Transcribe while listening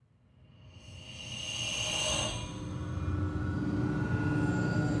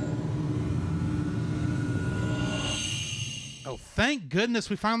thank goodness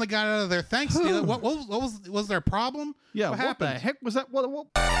we finally got out of there. Thanks, Steele. What was there a problem? Yeah, what what happened? the heck was that? What?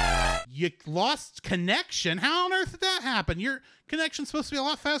 You lost connection? How on earth did that happen? Your connection's supposed to be a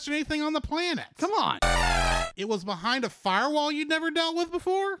lot faster than anything on the planet. Come on. It was behind a firewall you'd never dealt with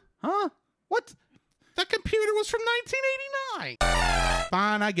before? Huh? What? That computer was from 1989.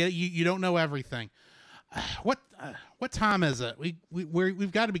 Fine, I get it. You don't know everything. What time is it?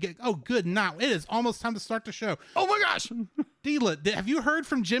 We've got to be getting. Oh, good. Now it is almost time to start the show. Oh my gosh. Deela, have you heard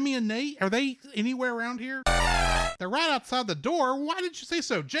from Jimmy and Nate? Are they anywhere around here? They're right outside the door. Why didn't you say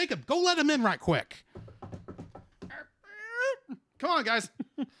so? Jacob, go let them in right quick. Come on, guys.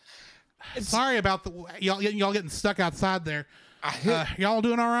 Sorry about y'all getting stuck outside there. Y'all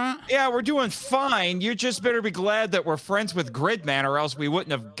doing all right? Yeah, we're doing fine. You just better be glad that we're friends with Gridman, or else we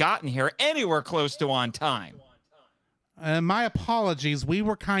wouldn't have gotten here anywhere close to on time. My apologies. We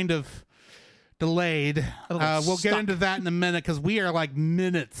were kind of delayed. We'll get into that in a minute because we are like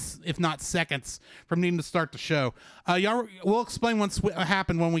minutes, if not seconds, from needing to start the show. We'll explain what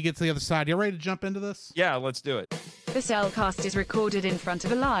happened when we get to the other side. Y'all ready to jump into this? Yeah, let's do it. The Cellcast is recorded in front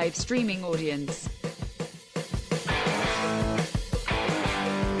of a live streaming audience.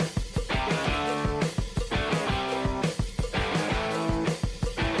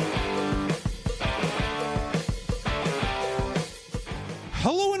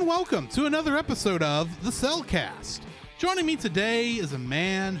 Hello and welcome to another episode of The Cellcast. Joining me today is a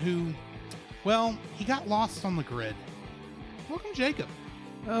man who, well, he got lost on the grid. Welcome, Jacob.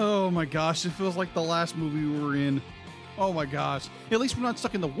 Oh my gosh, it feels like the last movie we were in. Oh my gosh. At least we're not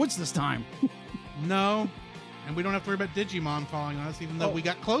stuck in the woods this time. No, and we don't have to worry about Digimon falling on us, even though we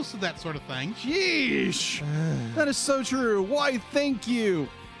got close to that sort of thing. Sheesh. That is so true. Why, thank you.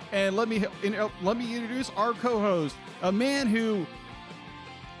 And let me introduce our co-host, a man who,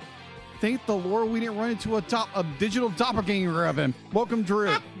 thank the Lord we didn't run into a digital doppelganger of him. Welcome,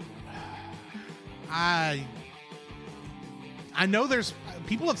 Drew. I know there's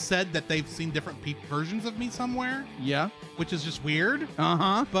people have said that they've seen different versions of me somewhere, Yeah. which is just weird.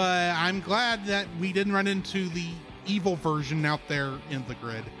 Uh-huh. But I'm glad that we didn't run into the evil version out there in the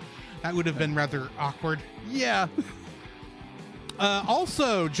grid. That would have been rather awkward. Yeah.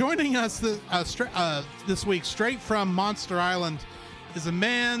 Also joining us this week, straight from Monster Island, is a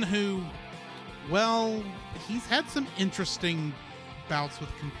man who, well, he's had some interesting bouts with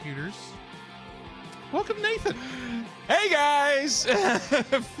computers. Welcome, Nathan. Hey, guys! And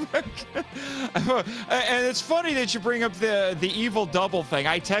it's funny that you bring up the evil double thing.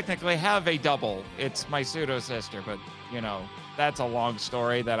 I technically have a double. It's my pseudo-sister, but, that's a long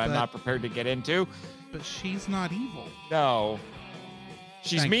story that I'm not prepared to get into. But she's not evil. No.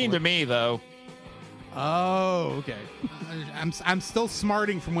 She's mean to me, though. Oh, okay. I'm still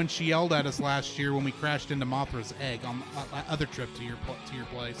smarting from when she yelled at us last year when we crashed into Mothra's egg on the other trip to your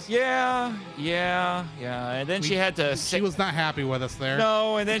place. Yeah. And then she had to... She was not happy with us there.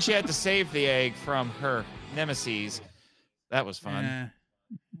 No, and then she had to save the egg from her nemesis. That was fun.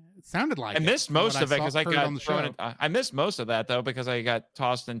 It sounded like I missed most of it because I got thrown. I missed most of that, though, because I got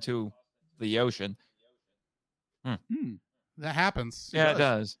tossed into the ocean. That happens. Yeah, it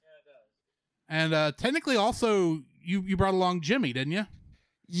does. And technically, also, you brought along Jimmy, didn't you?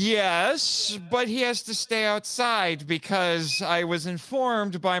 Yes, but he has to stay outside because I was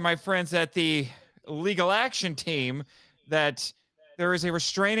informed by my friends at the legal action team that there is a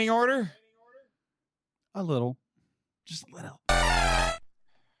restraining order. A little. Just a little.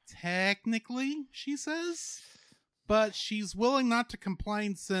 Technically, she says. But she's willing not to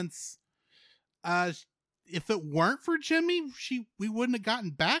complain since... if it weren't for Jimmy, we wouldn't have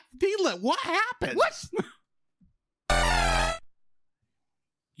gotten back. Deela, what happened? What?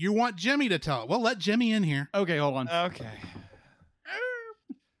 You want Jimmy to tell it? Well, let Jimmy in here. Okay, hold on. Okay.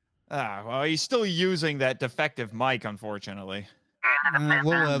 Well, he's still using that defective mic, unfortunately.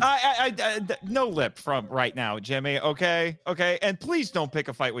 No lip from right now, Jimmy. Okay, and please don't pick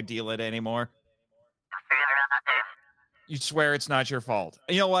a fight with Deela anymore. You swear it's not your fault.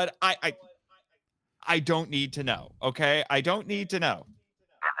 You know what? I don't need to know, okay? I don't need to know.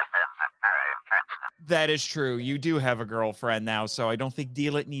 That is true. You do have a girlfriend now, so I don't think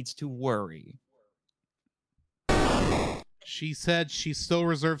Deela needs to worry. She said she still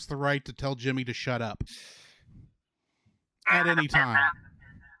reserves the right to tell Jimmy to shut up. At any time.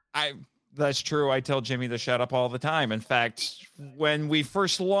 That's true. I tell Jimmy to shut up all the time. In fact, when we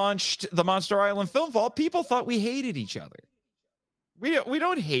first launched the Monster Island Film Vault, people thought we hated each other. We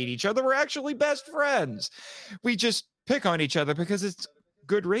don't hate each other. We're actually best friends. We just pick on each other because it's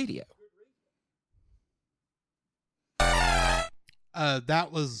good radio.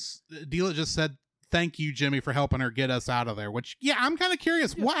 That was... Deela just said thank you, Jimmy, for helping her get us out of there. Which, yeah, I'm kind of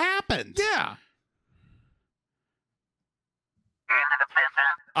curious. What happened? Yeah.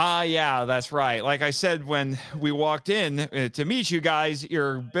 Yeah, that's right. Like I said, when we walked in to meet you guys,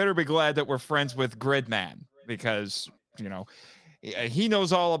 you're better be glad that we're friends with Gridman, because, you know, he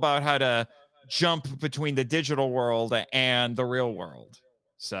knows all about how to jump between the digital world and the real world.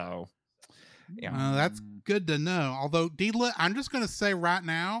 So, yeah. That's good to know. Although, D-Lit, I'm just going to say right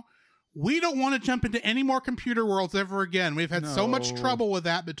now, we don't want to jump into any more computer worlds ever again. We've had so much trouble with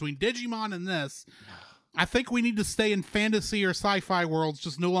that between Digimon and this. I think we need to stay in fantasy or sci-fi worlds,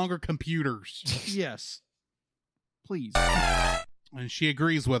 just no longer computers. Yes. Please. And she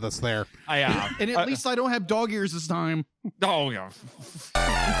agrees with us there. And at least I don't have dog ears this time. Oh, yeah.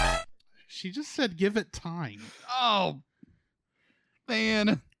 She just said, give it time. Oh,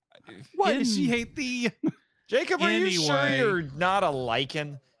 man. Why does she hate thee? Jacob, are you sure you're not a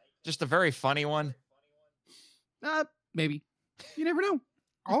lichen? Just a very funny one? Maybe. You never know.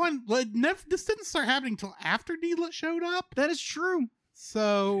 This didn't start happening until after D-Lit showed up. That is true.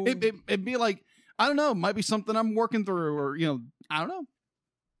 So it'd be like, I don't know, might be something I'm working through, or, you know, I don't know.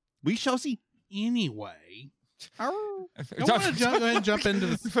 We shall see. Anyway, I Oh. want to go ahead and jump into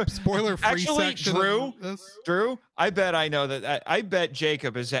the spoiler-free section. Drew, I bet I know that. I bet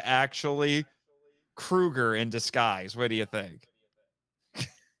Jacob is actually Kruger in disguise. What do you think?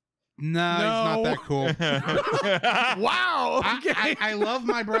 No, he's not that cool. Wow. Okay. I love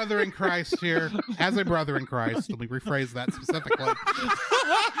my brother in Christ here. As a brother in Christ, let me rephrase that specifically.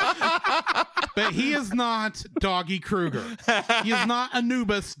 But he is not Doggy Kruger. He is not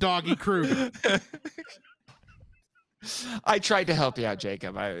Anubis Doggy Kruger. I tried to help you out,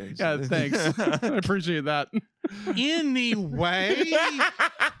 Jacob. Yeah, thanks. I appreciate that. Anyway,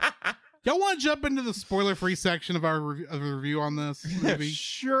 y'all want to jump into the spoiler-free section of our review on this movie?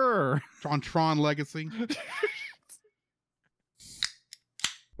 Sure. On Tron Legacy.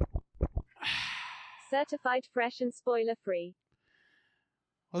 Certified fresh and spoiler-free.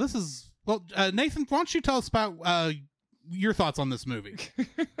 Well, Nathan, why don't you tell us about your thoughts on this movie?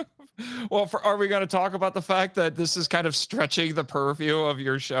 Well, are we going to talk about the fact that this is kind of stretching the purview of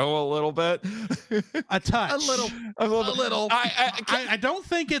your show a little bit? A touch. A little. I don't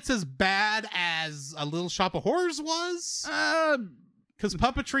think it's as bad as A Little Shop of Horrors was. Because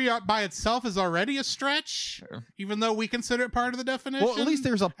puppetry by itself is already a stretch, even though we consider it part of the definition. Well, at least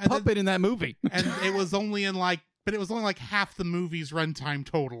there's a puppet in that movie. And it was only only like half the movie's runtime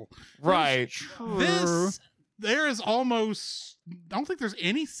total. Right. There is almost, I don't think there's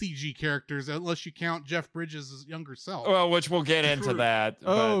any CG characters unless you count Jeff Bridges' younger self. Well, which we'll get into that.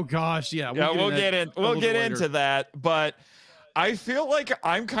 Oh gosh, yeah. We'll get into that. But I feel like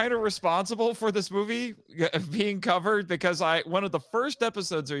I'm kind of responsible for this movie being covered, because one of the first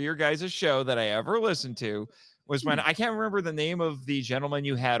episodes of your guys' show that I ever listened to was when I can't remember the name of the gentleman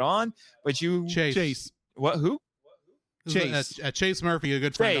you had on, but Chase. What? Who? Chase. Chase Murphy, a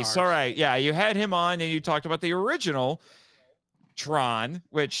good friend. Chase, all right. Yeah, you had him on and you talked about the original Tron,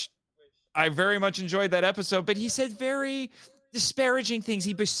 which I very much enjoyed that episode, but he said very disparaging things.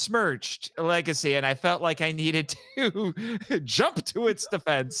 He besmirched Legacy, and I felt like I needed to jump to its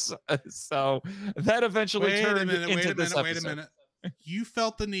defense. So that eventually turned into this episode. Wait a minute. You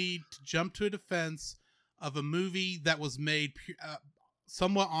felt the need to jump to a defense of a movie that was made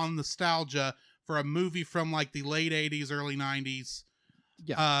somewhat on nostalgia for a movie from like the late 80s, early 90s,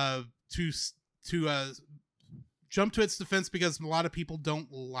 to jump to its defense because a lot of people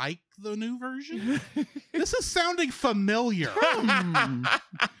don't like the new version. This is sounding familiar.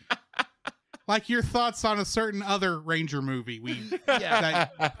 Like your thoughts on a certain other Ranger movie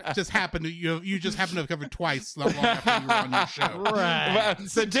that just happened to you just happened to have covered twice not long after you were on your show. Right. Well,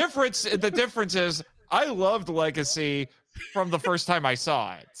 the difference is I loved Legacy from the first time I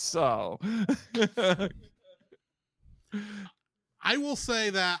saw it. So I will say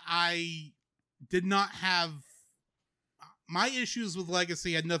that I did not have my issues with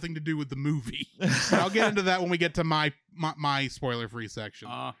Legacy had nothing to do with the movie. I'll get into that when we get to my spoiler-free section.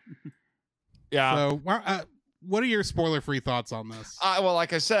 Yeah. So, what are your spoiler-free thoughts on this? Well,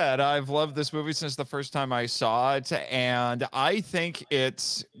 like I said, I've loved this movie since the first time I saw it, and I think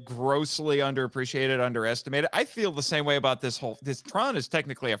it's grossly underappreciated, underestimated. I feel the same way about this Tron is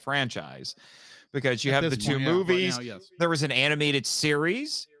technically a franchit because you have the two movies. Now, yes. There was an animated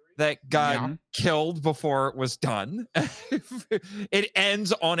series that got killed before it was done. It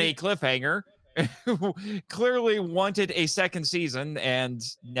ends on a cliffhanger. Clearly wanted a second season and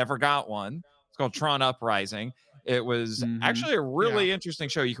never got one. It's called Tron Uprising. It was actually a really interesting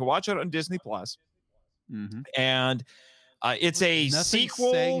show. You can watch it on Disney Plus. And It's a Nothing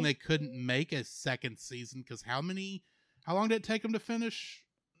sequel. saying they couldn't make a second season because how long did it take them to finish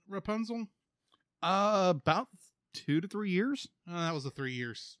Rapunzel? About 2 to 3 years. That was 3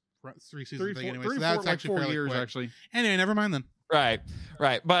 years. 3 seasons Three, anyway. four, So that's like actually 4 fairly years, quick. actually. Anyway, never mind then. Right.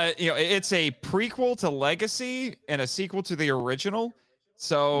 But it's a prequel to Legacy and a sequel to the original.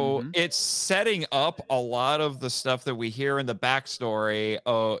 So it's setting up a lot of the stuff that we hear in the backstory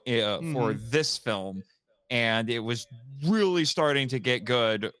for this film. And it was really starting to get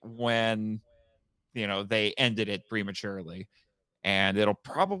good when, they ended it prematurely. And it'll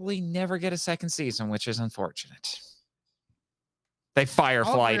probably never get a second season, which is unfortunate. They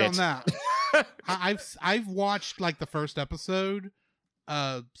fireflied it. On that. I've watched like the first episode.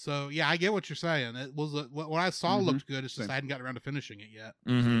 So yeah, I get what you're saying. It was what I saw looked good. It's just I hadn't gotten around to finishing it yet.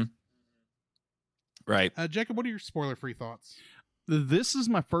 Right. Jacob, what are your spoiler-free thoughts? This is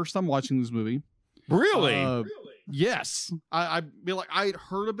my first time watching this movie. Really? Yes. I feel like I had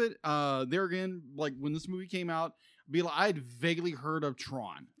heard of it. There again, like when this movie came out, I had vaguely heard of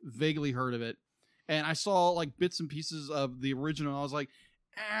Tron, vaguely heard of it, and I saw like bits and pieces of the original. I was like,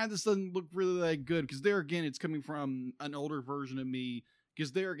 this doesn't look really that good because there again, it's coming from an older version of me.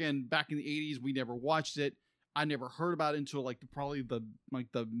 Because there again, back in the 80s, we never watched it. I never heard about it until probably the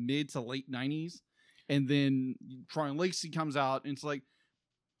mid to late 90s, and then Tron Legacy comes out, and it's like,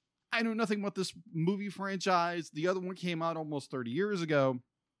 I know nothing about this movie franchise. The other one came out almost 30 years ago.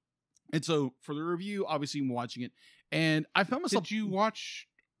 And so for the review, obviously I'm watching it. And I found myself... Did you watch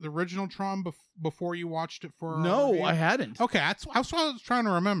the original Tron before you watched it for No, review? I hadn't. Okay, that's what I was trying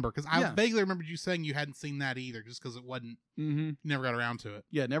to remember. Because I vaguely remembered you saying you hadn't seen that either. Just because it wasn't... You never got around to it.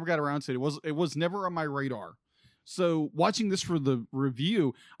 Yeah, never got around to it. It was never on my radar. So watching this for the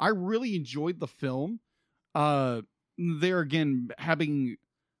review, I really enjoyed the film. There again, having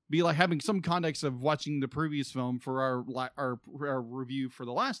some context of watching the previous film for our review for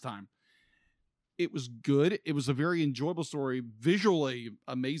the last time. It was good. It was a very enjoyable story, visually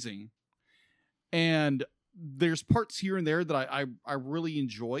amazing, and there's parts here and there that I really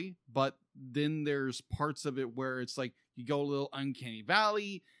enjoy. But then there's parts of it where it's like you go a little uncanny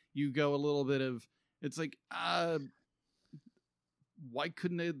valley. You go a little bit of it's like why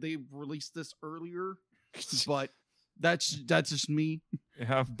couldn't they release this earlier? But that's just me.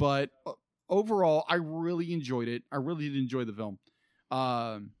 Yeah. But overall, I really enjoyed it. I really did enjoy the film.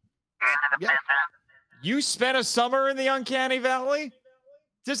 Yeah. You spent a summer in the Uncanny Valley?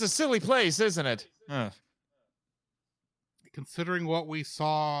 Just a silly place, isn't it? Considering what we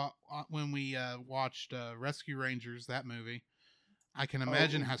saw when we watched Rescue Rangers, that movie, I can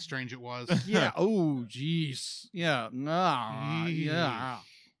imagine how strange it was. Yeah. Oh, jeez. Yeah. Yeah.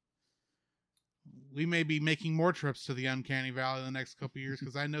 We may be making more trips to the Uncanny Valley in the next couple of years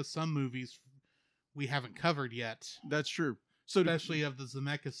because I know some movies we haven't covered yet. That's true. So especially of the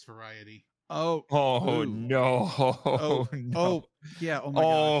Zemeckis variety. No. Oh, yeah. Oh my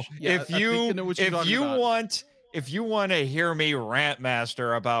gosh. Yeah, if you want to hear me rant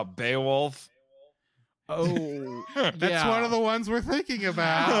master about Beowulf, that's one of the ones we're thinking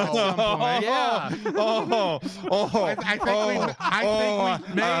about at some point. Yeah.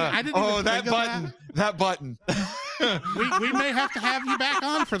 That button. we may have to have you back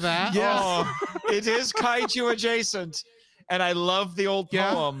on for that. Yes. It is kaiju adjacent, and I love the old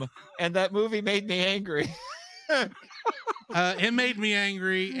poem, and that movie made me angry. It made me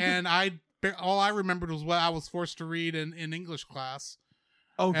angry, and all I remembered was what I was forced to read in English class.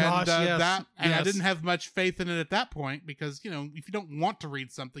 Oh gosh, yes. I didn't have much faith in it at that point because, if you don't want to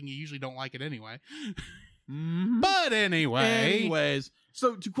read something, you usually don't like it anyway. But anyways,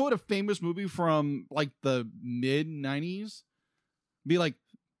 so to quote a famous movie from like the mid 90s, be like,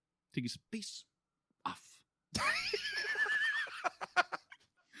 take your space off.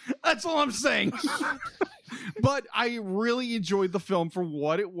 That's all I'm saying. But I really enjoyed the film for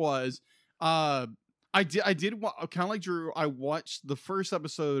what it was. I did kind of like Drew. I watched the first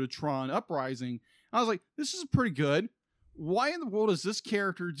episode of Tron Uprising. I was like, this is pretty good. Why in the world is this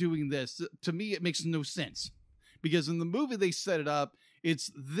character doing this? To me, it makes no sense. Because in the movie, they set it up,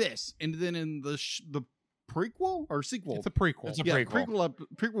 it's this. And then in the prequel or sequel? It's a prequel. It's a prequel.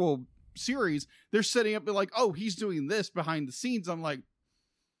 Prequel series, they're setting up like, oh, he's doing this behind the scenes. I'm like,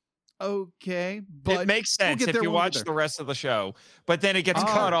 okay. But it makes sense if you watch the rest of the show. But then it gets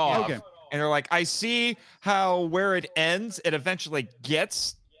cut off. Okay. And they're like, I see how where it ends, it eventually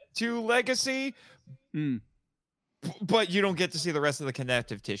gets to Legacy, but you don't get to see the rest of the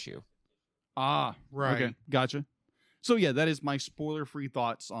connective tissue. Ah, right. Okay, gotcha. So yeah, that is my spoiler-free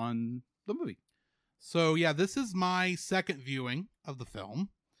thoughts on the movie. So yeah, this is my second viewing of the film.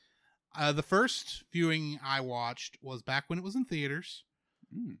 The first viewing I watched was back when it was in theaters.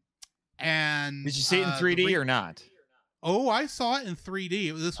 Mm. And Did you see it in 3D or not? Oh, I saw it in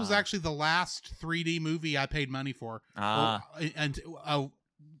 3D. This was actually the last 3D movie I paid money for.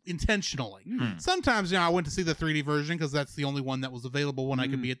 Intentionally. Sometimes, I went to see the 3D version because that's the only one that was available when I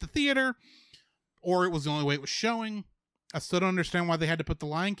could be at the theater, or it was the only way it was showing. I still don't understand why they had to put The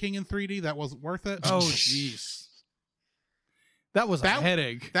Lion King in 3D. That wasn't worth it. Oh, jeez. That was a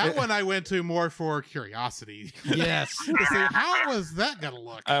headache. That one I went to more for curiosity. Yes. To see how was that going to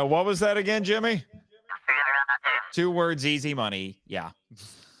look? What was that again, Jimmy? 2 words, easy money. Yeah.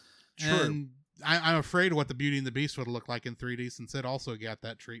 True. And I'm afraid what the Beauty and the Beast would look like in 3D since it also got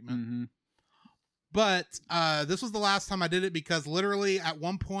that treatment. Mm-hmm. But this was the last time I did it because literally at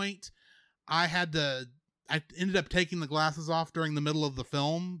one point I ended up taking the glasses off during the middle of the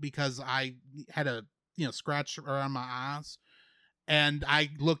film because I had a scratch around my eyes. And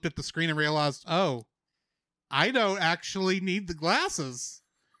I looked at the screen and realized, oh, I don't actually need the glasses.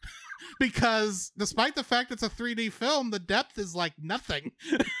 Because despite the fact it's a 3D film, the depth is like nothing.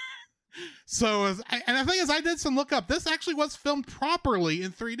 So, and the thing is, I did some lookup. This actually was filmed properly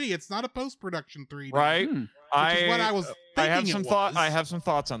in 3D. It's not a post-production 3D. Right. Which is what I was thinking I have some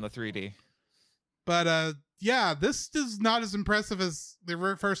thoughts on the 3D. But, yeah, this is not as impressive as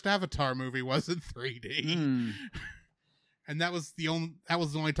the first Avatar movie was in 3D. And that was the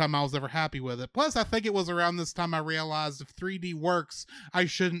only time I was ever happy with it. Plus, I think it was around this time I realized if 3D works, I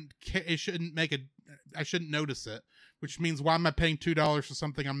shouldn't notice it. Which means why am I paying $2 for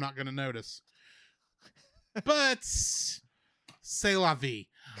something I'm not going to notice? But c'est la vie.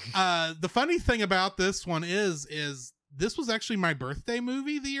 The funny thing about this one is this was actually my birthday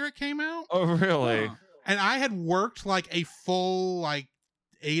movie the year it came out. Oh, really? And I had worked like a full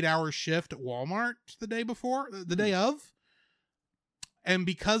 8-hour shift at Walmart the day of. And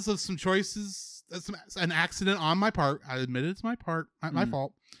because of some choices, an accident on my part, I admit it's my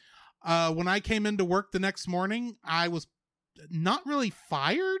fault. When I came into work the next morning, I was not really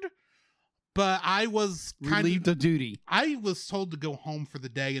fired, but I was relieved of duty. I was told to go home for the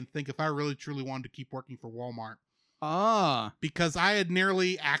day and think if I really truly wanted to keep working for Walmart. Because I had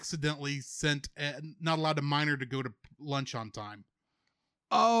nearly accidentally sent not allowed a minor to go to lunch on time.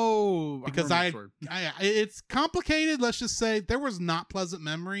 Oh, because it's complicated. Let's just say there was not pleasant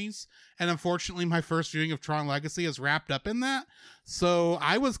memories, and unfortunately, my first viewing of Tron Legacy is wrapped up in that. So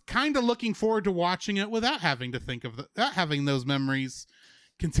I was kind of looking forward to watching it without having to think of having those memories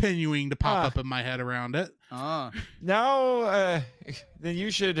continuing to pop up in my head around it. Now, then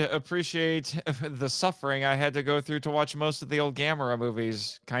you should appreciate the suffering I had to go through to watch most of the old Gamera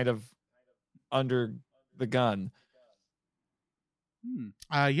movies, kind of under the gun.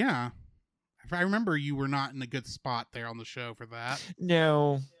 Yeah. I remember you were not in a good spot there on the show for that.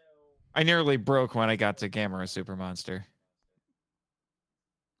 No. I nearly broke when I got to Gamera Super Monster.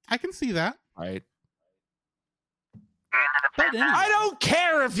 I can see that. Right. But anyway. I don't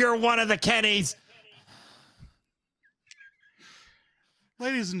care if you're one of the Kennys.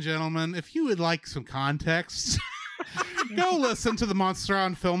 Ladies and gentlemen, if you would like some context, go listen to the Monster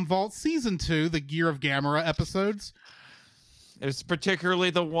on Film Vault Season 2, the Gear of Gamera episodes. It's particularly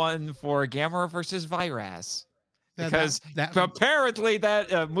the one for Gamera versus Virus. Because apparently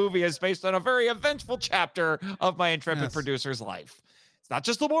that movie is based on a very eventful chapter of my intrepid producer's life. It's not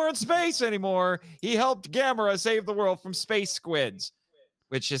just the war in space anymore. He helped Gamera save the world from space squids,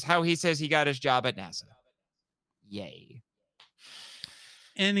 which is how he says he got his job at NASA. Yay.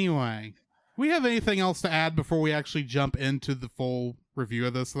 Anyway, we have anything else to add before we actually jump into the full review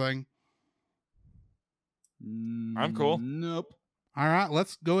of this thing? I'm cool. Nope. All right,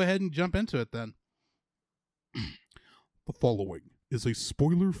 let's go ahead and jump into it then. The following is a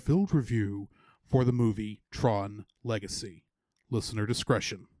spoiler-filled review for the movie Tron Legacy. Listener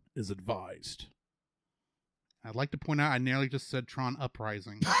discretion is advised. I'd like to point out I nearly just said Tron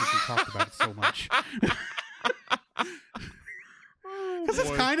Uprising because we talked about it so much. Because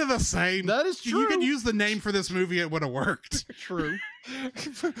it's kind of the same. That is true. You could use the name for this movie, it would have worked. True.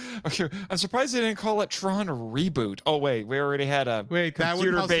 Okay, I'm surprised they didn't call it Tron Reboot. Oh, wait, we already had a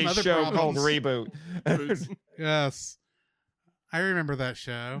computer-based show called Reboot. Yes. I remember that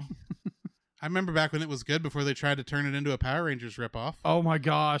show. I remember back when it was good before they tried to turn it into a Power Rangers ripoff. Oh my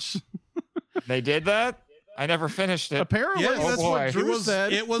gosh. They did that? I never finished it. Apparently, that's what Drew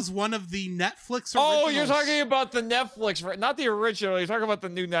said. It was one of the Netflix originals. Oh, you're talking about the Netflix, not the original. You're talking about the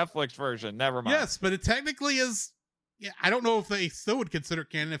new Netflix version. Never mind. Yes, but it technically is. Yeah, I don't know if they still would consider it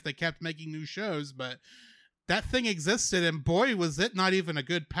canon if they kept making new shows, but that thing existed, and boy, was it not even a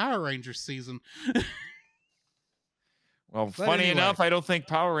good Power Rangers season. Well, But funny anyway. enough, I don't think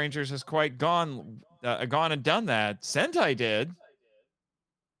Power Rangers has quite gone and done that. Sentai did.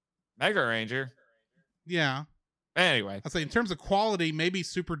 Mega Ranger. Yeah. Anyway. I'd say in terms of quality, maybe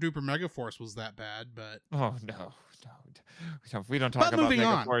Super Duper Megaforce was that bad, but Oh, no. We don't talk But about moving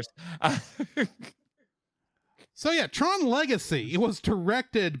on. Megaforce. So yeah, Tron Legacy. It was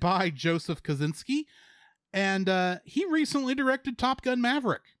directed by Joseph Kosinski, and he recently directed Top Gun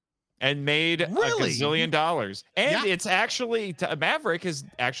Maverick. And made Really? $1 gazillion. And Yeah. it's actually, Maverick is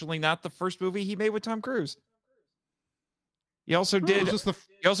actually not the first movie he made with Tom Cruise. He also It did. was just the,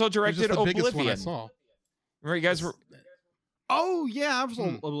 He also it was directed just the biggest one I Oblivion. saw. Remember, you guys were. Oh yeah, I was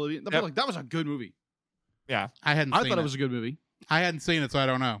Oblivion. Yep. Like, that was a good movie. Yeah. I hadn't. I seen thought it was a good movie. I hadn't seen it, so I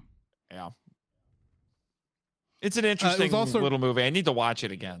don't know. Yeah. It's an interesting also- little movie. I need to watch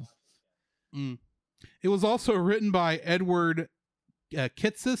it again. It was also written by Edward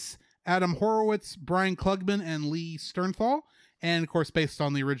Kitsis, Adam Horowitz, Brian Klugman, and Lee Sternthal, and of course based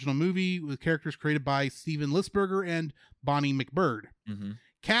on the original movie with characters created by Steven Lisberger and Bonnie McBird. Mm-hmm.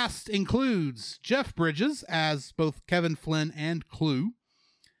 Cast includes Jeff Bridges as both Kevin Flynn and Clue,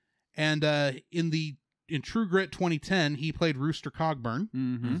 and in True Grit 2010 he played Rooster Cogburn.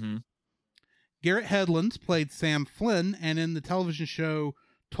 Mm-hmm. Mm-hmm. Garrett Hedlund played Sam Flynn, and in the television show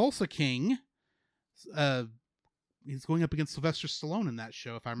Tulsa King, he's going up against Sylvester Stallone in that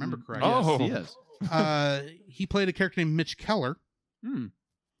show, if I remember correctly. Oh. Yes, he is. He played a character named Mitch Keller. Hmm.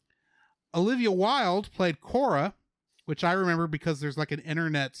 Olivia Wilde played Cora, which I remember because there's like an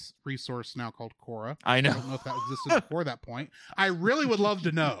internet resource now called Cora. I I know. don't know if that existed before that point. I really would love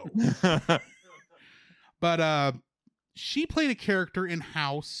to know. But she played a character in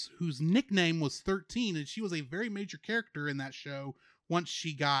House whose nickname was 13, and she was a very major character in that show once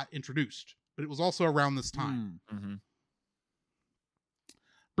she got introduced. But it was also around this time. Mm-hmm.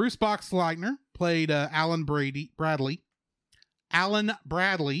 Bruce Boxleitner played Alan Bradley,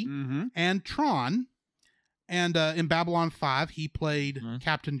 Mm-hmm. and Tron. And in Babylon 5, he played Mhm.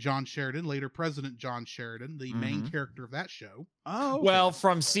 Captain John Sheridan, later President John Sheridan, the main character of that show. Oh, okay. Well,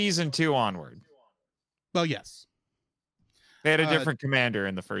 from season 2 onward, Well, yes. they had a different commander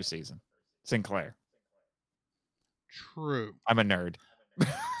in the first season, Sinclair. True. I'm a nerd.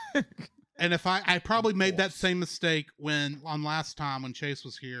 And if I probably made that same mistake on last time when Chase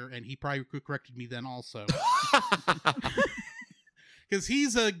was here, and he probably corrected me then also. Because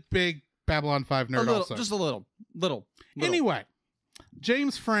he's a big Babylon 5 nerd also. Just a little. Anyway,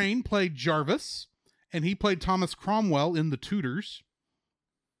 James Frayne played Jarvis, and he played Thomas Cromwell in The Tutors.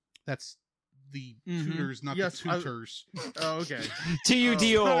 That's the Tutors, not Yes, the Tutors. Oh, okay.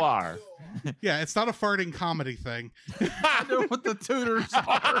 TUDOR. Yeah, it's not a farting comedy thing. I know what the Tutors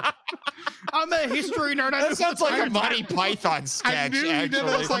are. I'm a history nerd. That sounds like a Monty Python sketch. I knew you did.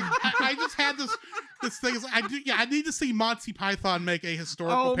 actually. I was like, I just had this thing. I need to see Monty Python make a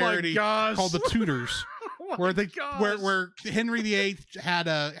historical parody called The Tutors, where where Henry VIII had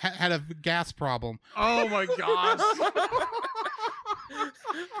a gas problem. Oh my gosh.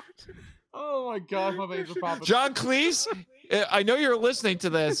 Oh my gosh, my veins are popping. John Cleese, I know you're listening to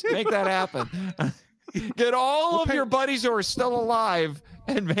this. Make that happen. Get all of your buddies who are still alive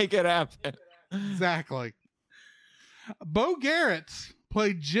and make it happen. Exactly. Bo Garrett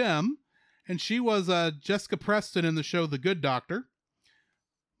played Jim, and she was Jessica Preston in the show The Good Doctor.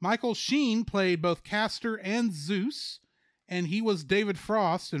 Michael Sheen played both Castor and Zeus, and he was David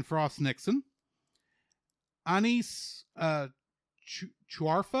Frost in Frost Nixon. Anis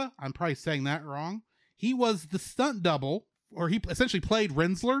Chuarfa, I'm probably saying that wrong. He was the stunt double, or he essentially played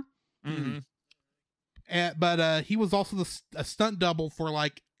Rensler. Mm-hmm. But he was also a stunt double for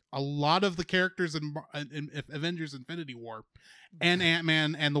like a lot of the characters in Avengers Infinity War and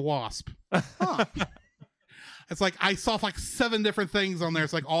Ant-Man and the Wasp. Huh. It's like I saw like 7 different things on there.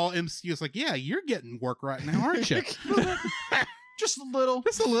 It's like all MCU. It's like, yeah, you're getting work right now, aren't you? Just a little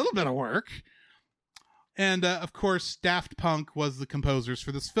bit of work. And of course, Daft Punk was the composers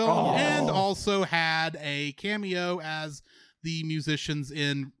for this film, and also had a cameo as the musicians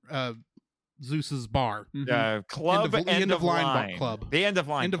in Zeus's bar. Club End of Line Club. The End of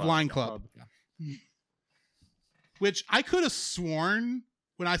Line End of Line Club. Yeah. Which I could have sworn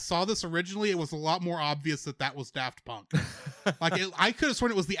when I saw this originally, it was a lot more obvious that was Daft Punk. I could have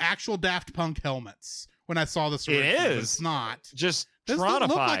sworn it was the actual Daft Punk helmets when I saw this originally. It is. But it's not. Just This doesn't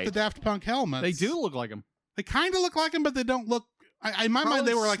look like Tronified. the Daft Punk helmets. They do look like them. They kind of look like them, but they don't look. In my mind,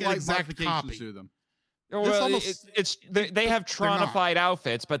 they were like an exact copy. To them. Well, almost- they have Tronified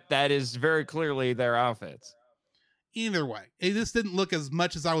outfits, but that is very clearly their outfits. Either way, it just didn't look as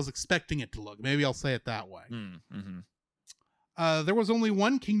much as I was expecting it to look. Maybe I'll say it that way. Mm-hmm. There was only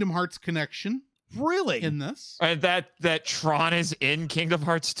one Kingdom Hearts connection Really? in this. And that Tron is in Kingdom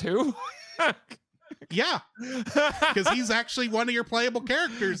Hearts 2? Yeah, because he's actually one of your playable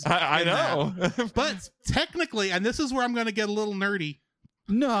characters. I in know. that. But technically, and this is where I'm going to get a little nerdy,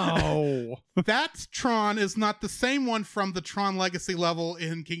 No. that Tron is not the same one from the Tron Legacy level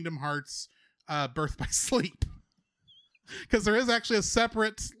in Kingdom Hearts Birth by Sleep. Because there is actually a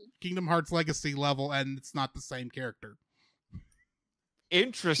separate Kingdom Hearts Legacy level, and it's not the same character.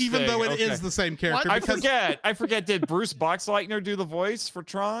 Interesting. Even though it is the same character. I because- forget. Did Bruce Boxleitner do the voice for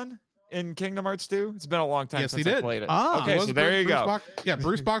Tron in Kingdom Hearts 2? It's been a long time Yes, since he I did. played it. Ah, okay, so there you go.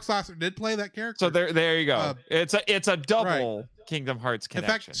 Bruce Boxleitner did play that character. So there you go. It's a double right. Kingdom Hearts In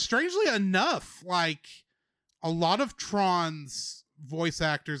connection. fact, strangely enough, like a lot of Tron's voice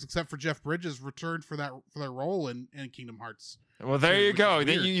actors, except for Jeff Bridges, returned for their role in Kingdom Hearts. Well, there you which go. is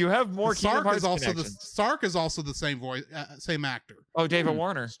Then weird. you have more Kingdom Hearts connections. Sark is also the same voice, same actor. Oh, David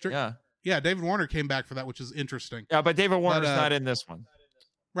Warner. Stri- Yeah, David Warner came back for that, which is interesting. Yeah, but David Warner's not in this one.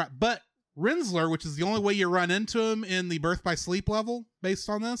 Right, but Rinsler, which is the only way you run into him in the Birth by Sleep level, based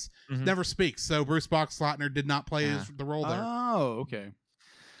on this, Mhm. never speaks. So Bruce Boxleitner did not play the role there. Oh, okay.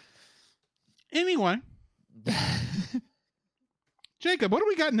 Anyway, Jacob, what do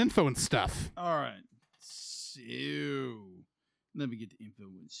we got in info and stuff? All right. So let me get the info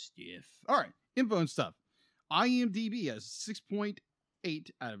and stuff. All right. Info and stuff. IMDb has 6.8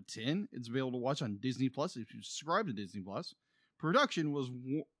 out of 10. It's available to watch on Disney Plus if you subscribe to Disney Plus. Production was,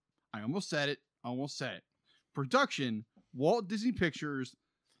 I almost said it. Production, Walt Disney Pictures,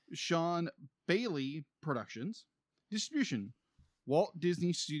 Sean Bailey Productions. Distribution, Walt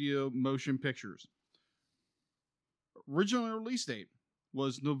Disney Studio Motion Pictures. Original release date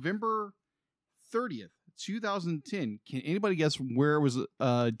was November 30th, 2010. Can anybody guess where it was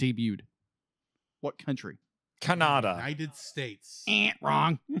debuted? What country? Canada. United States.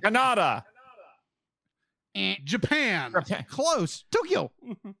 Wrong. Canada. Japan. Close. Tokyo.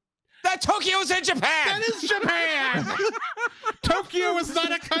 That Tokyo's in Japan. That is Japan. Tokyo is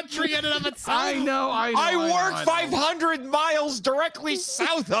not a country in and of itself. I know. I worked 500 miles directly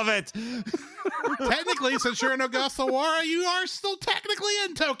south of it. Technically, since you're in Ogasawara, you are still technically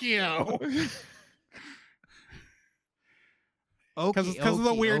in Tokyo. Because of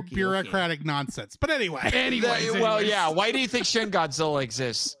the weird bureaucratic nonsense. But anyway. Well, yeah. Why do you think Shin Godzilla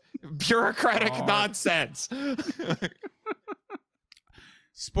exists? Bureaucratic nonsense.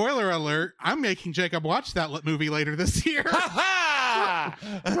 Spoiler alert, I'm making Jacob watch that movie later this year.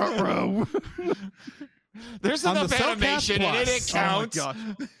 There's On enough the Cellcast animation in it. It Plus. counts.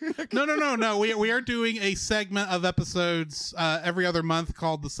 Oh No. We are doing a segment of episodes every other month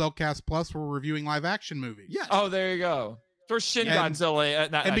called the Cellcast Plus, where we're reviewing live action movies. Yes. Oh, there you go. Throw Shin And- Godzilla.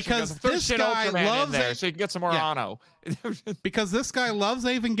 and because throw this Shin guy Ultraman loves in there it- so you can get some more Yeah. Ano. Because this guy loves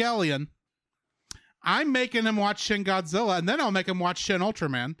Evangelion, I'm making him watch Shin Godzilla, and then I'll make him watch Shin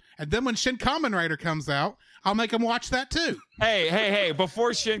Ultraman. And then when Shin Kamen Rider comes out, I'll make him watch that too. Hey!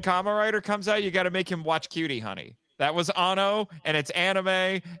 Before Shin Kamen Rider comes out, you got to make him watch Cutie Honey. That was Ano, and it's anime,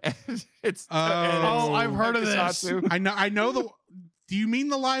 and it's. I've heard of this. Tokusatsu. I know the. Do you mean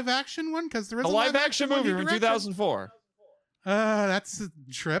the live action one? Because there is A live action one movie he from directed. 2004. That's a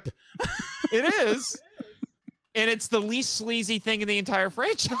trip. It is, and it's the least sleazy thing in the entire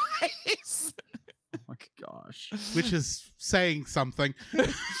franchise. Oh my gosh. Which is saying something.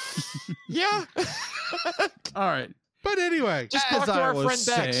 Yeah. All right. But anyway, Just As talk to I our was friend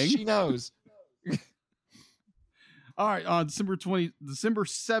Bex. saying- She knows. All right, on December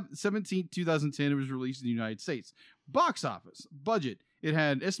 17th, 2010, it was released in the United States. Box office budget. It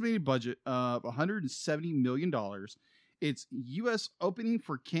had an estimated budget of $170 million. Its U.S. opening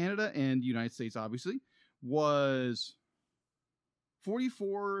for Canada and the United States, obviously, was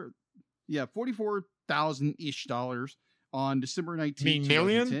 $44,000-ish on December 19th, Mean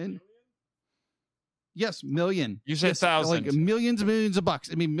million? 2010. Yes, million. You said Yes, thousands. like millions of bucks.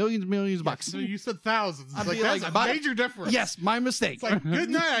 I mean, millions of bucks. so you said thousands. I'd Like, be that's like, a but- major difference. Yes, my mistake. It's like, good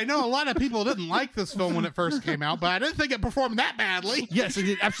night. I know a lot of people didn't like this film when it first came out, but I didn't think it performed that badly. Yes, it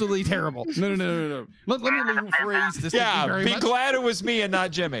did absolutely terrible. No. Let me rephrase this. Thank you Yeah, very be much. glad it was me and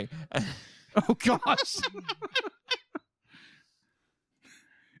not Jimmy. Oh gosh.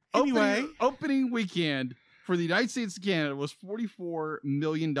 Anyway. opening weekend for the United States and Canada was $44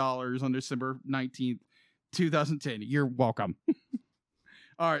 million on December 19th, 2010. You're welcome.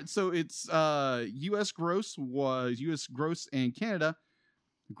 All right, so it's U.S. gross and Canada.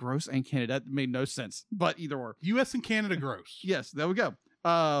 Gross and Canada. That made no sense, but either or. U.S. and Canada gross. Yes, there we go.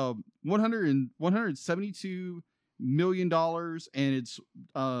 $172 million, and its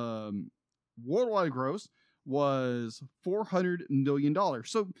worldwide gross was $400 million.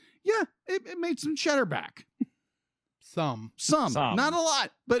 So yeah, it made some cheddar back. Some. Not a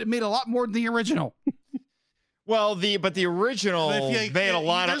lot, but it made a lot more than the original. Well, the original made a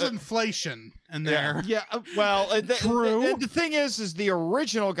lot There's of inflation in there. Yeah. Well, True. the thing is the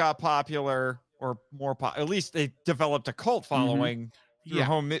original got popular or more at least they developed a cult following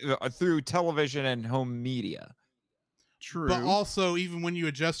through television and home media. True. But also, even when you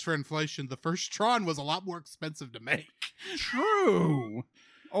adjust for inflation, the first Tron was a lot more expensive to make. True.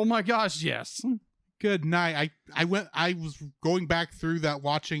 Oh my gosh, yes. Good night. I was going back through that,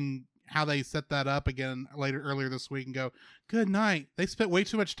 watching how they set that up again earlier this week, and go, good night. They spent way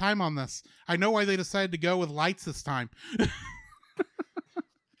too much time on this. I know why they decided to go with lights this time.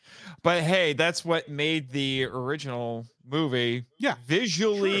 But hey, that's what made the original movie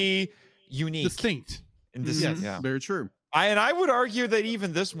visually unique. Distinct. And Yes, yeah. very true. I would argue that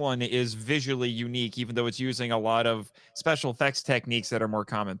even this one is visually unique, even though it's using a lot of special effects techniques that are more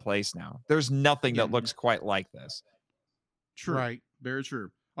commonplace now. There's nothing that looks quite like this. True. Right. Very true.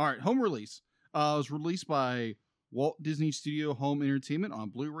 All right, home release. It was released by Walt Disney Studio Home Entertainment on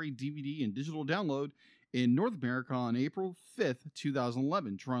Blu-ray, DVD, and digital download in North America on April 5th,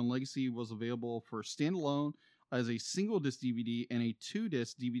 2011. Tron Legacy was available for standalone as a single disc DVD and a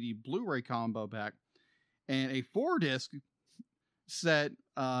 2-disc DVD Blu-ray combo pack, and a 4-disc set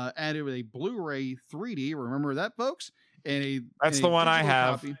added with a Blu-ray 3D. Remember that, folks? And that's the one I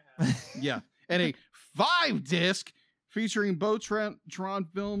have. Yeah, and a 5-disc featuring both Tron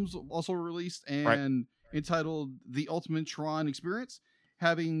films, also released and entitled The Ultimate Tron Experience,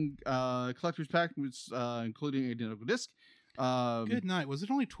 having collector's pack, which including identical disc. Good night. Was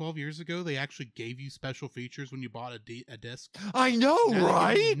it only 12 years ago they actually gave you special features when you bought a disc? I know,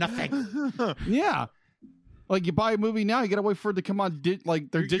 right? Nothing. Yeah. Like, you buy a movie now, you gotta wait for it to come on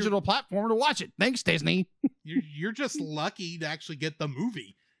their digital platform to watch it. Thanks, Disney. You're just lucky to actually get the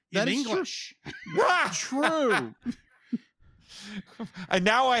movie That in is English. True. And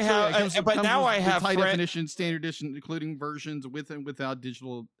now I have, high definition, standard edition, including versions with and without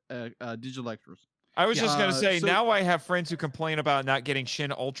digital extras. I was just gonna say, so- now I have friends who complain about not getting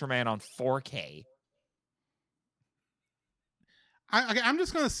Shin Ultraman on 4K. I'm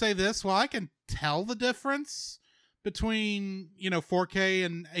just going to say this. While I can tell the difference between, 4K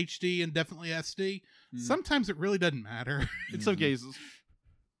and HD and definitely SD, sometimes it really doesn't matter. In some cases.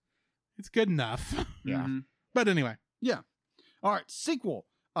 It's good enough. Yeah. But anyway. Yeah. All right. Sequel.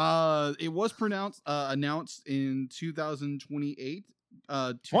 It was announced in 2028.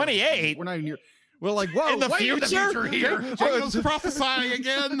 28? We're not even near. We're like, whoa, In the future here. Jacob's prophesying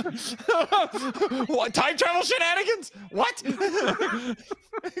again. What, time travel shenanigans? What?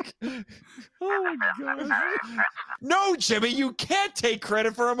 Oh my gosh. No, Jimmy, you can't take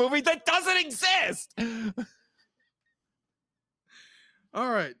credit for a movie that doesn't exist.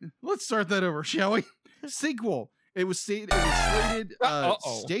 All right, let's start that over, shall we? Sequel. It was slated.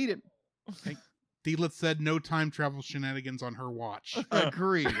 Stated. Deedlit said no time travel shenanigans on her watch.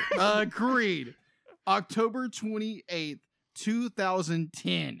 Agreed. Agreed. October 28th,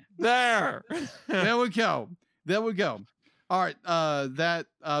 2010. There we go. All right.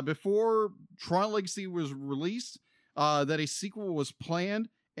 Before Tron Legacy was released, that a sequel was planned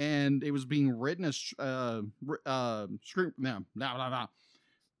and it was being written as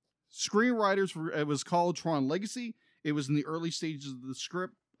screenwriters. It was called Tron Legacy. It was in the early stages of the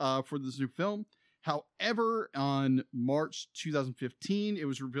script for this new film. However, on March 2015, it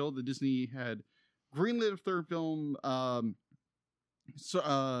was revealed that Disney had greenlit a third film.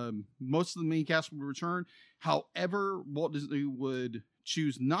 Most of the main cast would return. However, Walt Disney would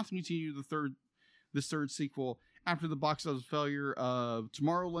choose not to continue this third sequel after the box office failure of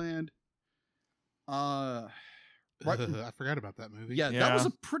Tomorrowland. I forgot about that movie. Yeah. That was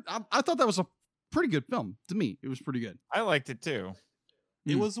I thought that was a pretty good film. To me, it was pretty good. I liked it too.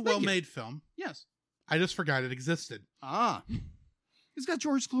 It was a well-made film. Yes. I just forgot it existed. It's got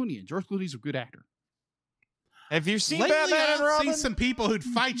George Clooney in. George Clooney's a good actor. Have you seen Lately, Batman and I've Robin? seen some people who'd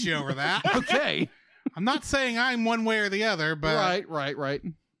fight you over that. Okay. I'm not saying I'm one way or the other, but right.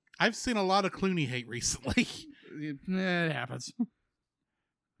 I've seen a lot of Clooney hate recently. It happens.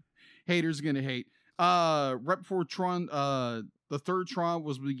 Haters gonna hate. Right before Tron, the third Tron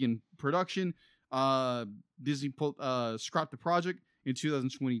was begin production, Disney scrapped the project in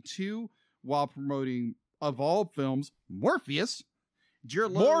 2022 while promoting, of all films, Morpheus.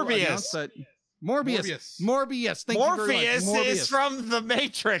 Jared Leto announced that Morbius. Thank you very much. Morpheus is from The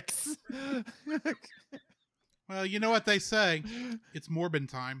Matrix. Well, you know what they say. It's Morbin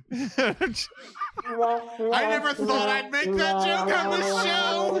time. I never thought I'd make that joke on this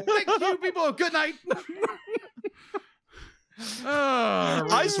show. Thank you, people. Good night.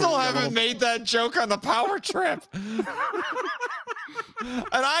 I still haven't made that joke on the power trip. And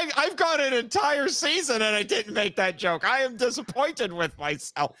I've gone an entire season and I didn't make that joke. I am disappointed with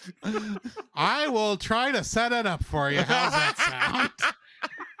myself. I will try to set it up for you. How's that sound?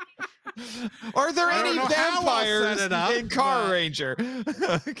 Are there I don't any know how I'll set vampires it up, in Car but- Ranger?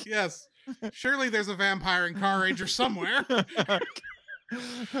 Yes. Surely there's a vampire in Car Ranger somewhere.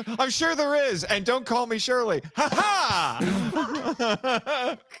 I'm sure there is. And don't call me Shirley. Ha ha!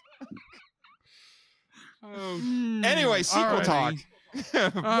 Anyway, sequel talk.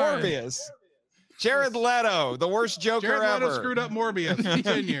 Morbius. Jared Leto, the worst Joker Jared Leto ever. screwed up Morbius.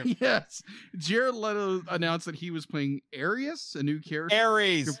 Continue. Yes. Jared Leto announced that he was playing Ares, a new character.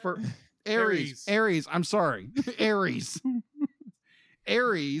 Ares. Ares. I'm sorry. Ares.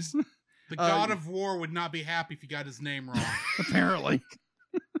 Ares. The God of War would not be happy if you got his name wrong. Apparently.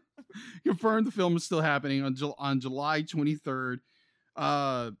 Confirmed the film is still happening on July 23rd.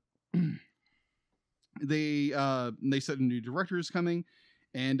 They said a new director is coming,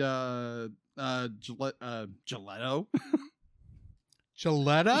 and Gilletto. Gilletto?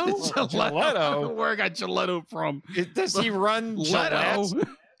 Gilletto? Where I got Gilletto from? Does he run Leto?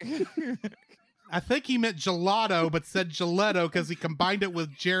 I think he meant gelato, but said Gilletto because he combined it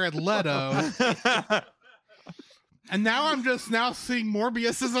with Jared Leto. And now I'm just now seeing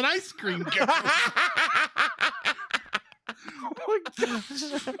Morbius as an ice cream guy.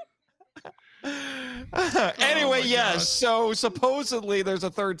 Anyway, yes. So supposedly there's a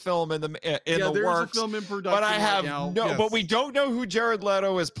third film in the there's works. A film in production But I have right now. no. Yes. But we don't know who Jared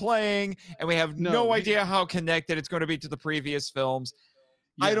Leto is playing, and we have no idea how connected it's going to be to the previous films.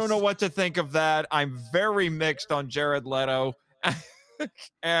 I don't know what to think of that. I'm very mixed on Jared Leto,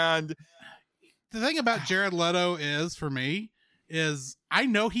 and The thing about Jared Leto is, for me, is I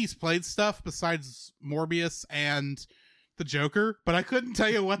know he's played stuff besides Morbius and the Joker, but I couldn't tell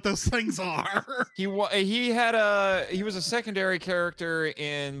you what those things are. he was a secondary character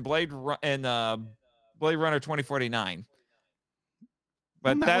in Blade Runner 2049.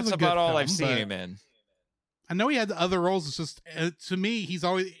 But That that's was a about good all film, I've seen but- him in. I know he had other roles. It's just, to me, he's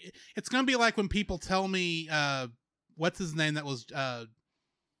always, it's going to be like when people tell me, what's his name that was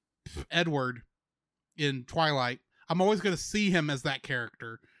Edward in Twilight. I'm always going to see him as that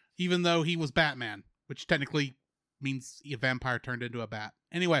character, even though he was Batman, which technically means a vampire turned into a bat.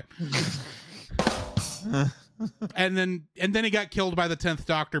 Anyway. and then he got killed by the 10th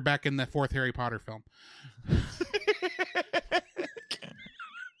Doctor back in the 4th Harry Potter film.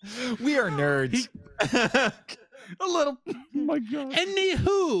 We are nerds. A little. Oh my god.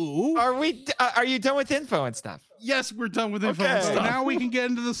 Anywho, Are you done with info and stuff? Yes, we're done with info Okay. and so stuff. now we can get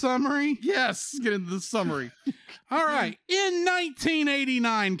into the summary. Yes, get into the summary. All right. In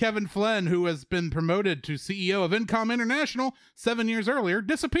 1989, Kevin Flynn, who has been promoted to CEO of Incom International 7 years earlier,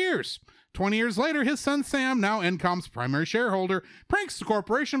 disappears. 20 years later, his son Sam, now Incom's primary shareholder, pranks the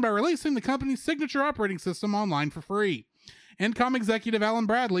corporation by releasing the company's signature operating system online for free. Incom executive Alan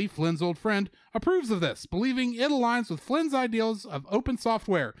Bradley, Flynn's old friend, approves of this, believing it aligns with Flynn's ideals of open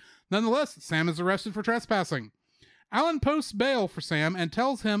software. Nonetheless, Sam is arrested for trespassing. Alan posts bail for Sam and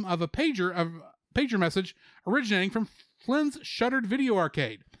tells him of a pager message originating from Flynn's shuttered video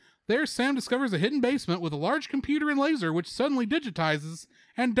arcade. There, Sam discovers a hidden basement with a large computer and laser, which suddenly digitizes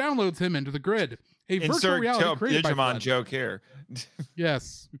and downloads him into the grid. A virtual Insert reality created by Digimon Flynn. joke here.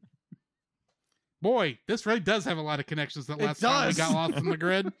 Yes. Boy, this really does have a lot of connections that last time we does. got lost in the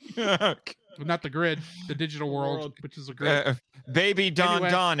grid. Well, not the grid, the digital world, which is a grid. Baby Don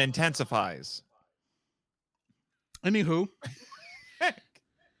Anyway. Don intensifies. Anywho.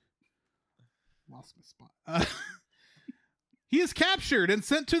 Lost my spot. He is captured and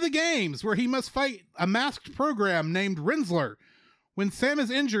sent to the games, where he must fight a masked program named Rensler. When Sam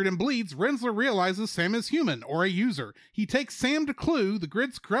is injured and bleeds, Rensler realizes Sam is human, or a user. He takes Sam to Clue, the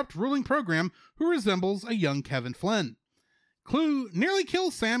grid's corrupt ruling program, who resembles a young Kevin Flynn. Clue nearly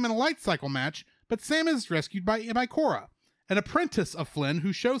kills Sam in a light cycle match, but Sam is rescued by Cora, an apprentice of Flynn,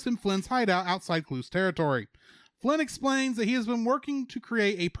 who shows him Flynn's hideout outside Clue's territory. Flynn explains that he has been working to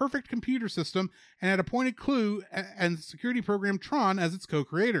create a perfect computer system and had appointed Clue and security program Tron as its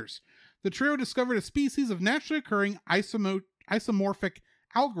co-creators. The trio discovered a species of naturally occurring isomorphic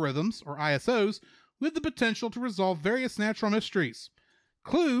algorithms, or ISOs, with the potential to resolve various natural mysteries.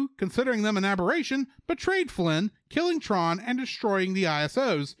 Clue, considering them an aberration, betrayed Flynn, killing Tron and destroying the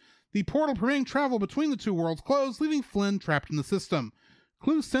ISOs. The portal permitting travel between the two worlds closed, leaving Flynn trapped in the system.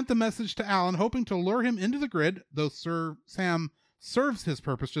 Clue sent the message to Alan, hoping to lure him into the grid, though Sam serves his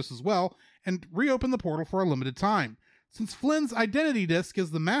purpose just as well, and reopen the portal for a limited time. Since Flynn's identity disk is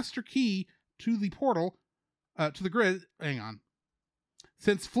the master key to the portal, to the grid. Hang on.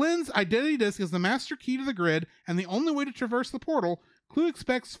 Since Flynn's identity disk is the master key to the grid and the only way to traverse the portal, Clue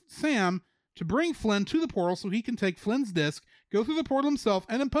expects Sam to bring Flynn to the portal so he can take Flynn's disk, go through the portal himself,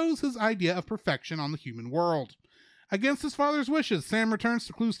 and impose his idea of perfection on the human world. Against his father's wishes, Sam returns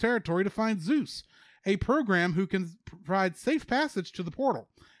to Clue's territory to find Zeus, a program who can provide safe passage to the portal.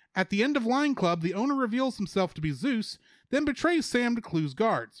 At the end of Lion Club, the owner reveals himself to be Zeus, then betrays Sam to Clue's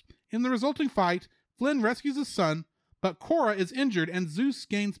guards. In the resulting fight, Flynn rescues his son, but Cora is injured and Zeus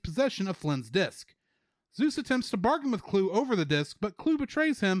gains possession of Flynn's disc. Zeus attempts to bargain with Clue over the disc, but Clue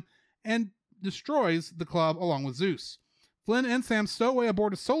betrays him and destroys the club along with Zeus. Flynn and Sam stow away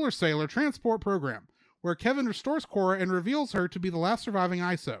aboard a Solar Sailor transport program, where Kevin restores Cora and reveals her to be the last surviving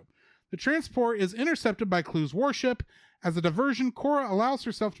ISO. The transport is intercepted by Clue's warship. As a diversion, Cora allows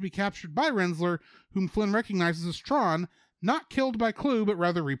herself to be captured by Rensler, whom Flynn recognizes as Tron, not killed by Clue, but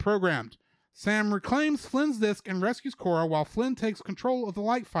rather reprogrammed. Sam reclaims Flynn's disc and rescues Cora while Flynn takes control of the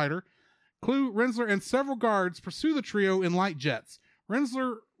light fighter. Clue, Rensler, and several guards pursue the trio in light jets.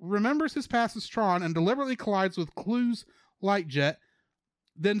 Rensler remembers his past as Tron and deliberately collides with Clue's light jet,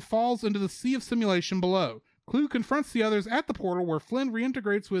 then falls into the sea of simulation below. Clue confronts the others at the portal where Flynn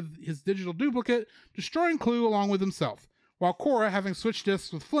reintegrates with his digital duplicate, destroying Clue along with himself, while Cora, having switched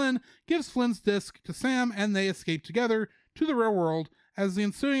discs with Flynn, gives Flynn's disc to Sam and they escape together to the real world as the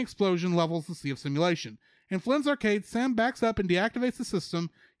ensuing explosion levels the sea of simulation. In Flynn's arcade, Sam backs up and deactivates the system.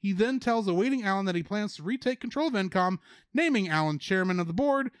 He then tells awaiting Alan that he plans to retake control of Encom, naming Alan chairman of the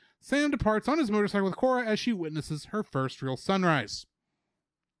board. Sam departs on his motorcycle with Cora as she witnesses her first real sunrise.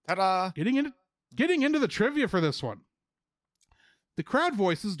 Ta-da! Getting into the trivia for this one. The crowd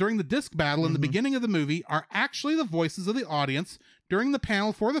voices during the disc battle in the beginning of the movie are actually the voices of the audience during the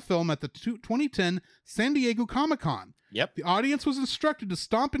panel for the film at the 2010 San Diego Comic-Con. Yep. The audience was instructed to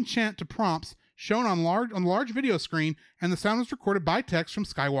stomp and chant to prompts shown on the large video screen, and the sound was recorded by text from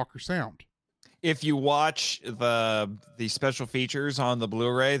Skywalker Sound. If you watch the special features on the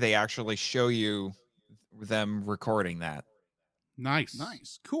Blu-ray, they actually show you them recording that. Nice.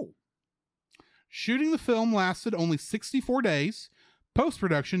 Cool. Shooting the film lasted only 64 days.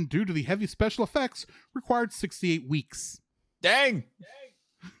 Post-production, due to the heavy special effects, required 68 weeks. Dang!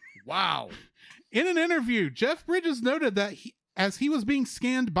 Wow. In an interview, Jeff Bridges noted that as he was being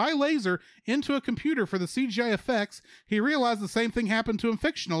scanned by laser into a computer for the CGI effects, he realized the same thing happened to him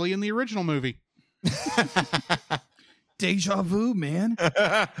fictionally in the original movie. Deja vu, man.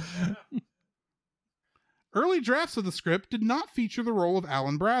 Early drafts of the script did not feature the role of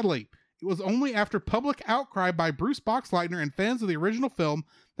Alan Bradley. It was only after public outcry by Bruce Boxleitner and fans of the original film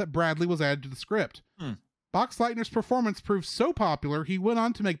that Bradley was added to the script. Boxleitner's performance proved so popular, he went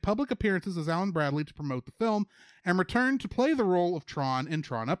on to make public appearances as Alan Bradley to promote the film, and returned to play the role of Tron in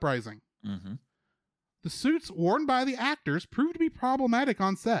Tron Uprising. The suits worn by the actors proved to be problematic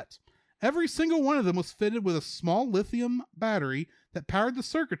on set. Every single one of them was fitted with a small lithium battery that powered the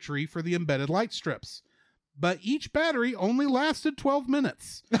circuitry for the embedded light strips. But each battery only lasted 12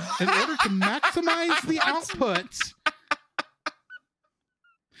 minutes. In order to maximize the output...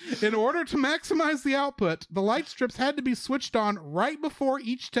 In order to maximize the output, the light strips had to be switched on right before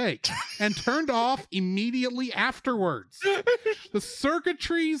each take and turned off immediately afterwards. The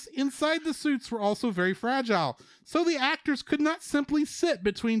circuitries inside the suits were also very fragile, so the actors could not simply sit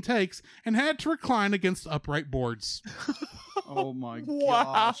between takes and had to recline against upright boards. Oh my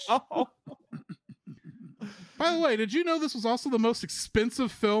gosh. Wow! By the way, did you know this was also the most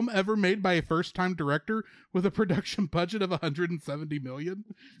expensive film ever made by a first-time director with a production budget of $170 million?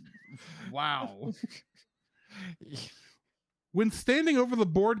 Wow. When standing over the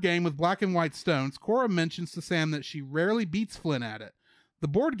board game with black and white stones, Cora mentions to Sam that she rarely beats Flynn at it. The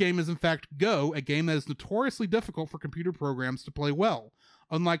board game is in fact Go, a game that is notoriously difficult for computer programs to play well,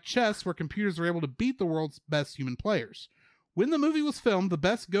 unlike chess where computers are able to beat the world's best human players. When the movie was filmed, the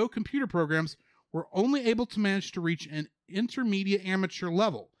best Go computer programs were only able to manage to reach an intermediate amateur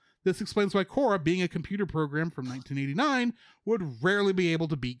level. This explains why Cora, being a computer program from 1989, would rarely be able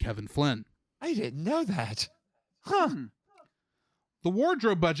to beat Kevin Flynn. I didn't know that. Huh. The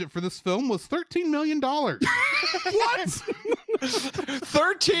wardrobe budget for this film was $13 million. What?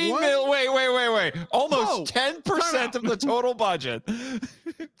 13 mil? Wait. Almost 10% of the total budget.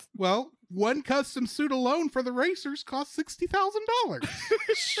 Well, one custom suit alone for the racers cost $60,000.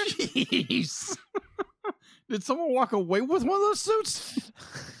 Jeez. Did someone walk away with one of those suits?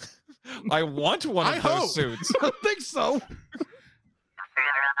 I want one of those suits. I think so.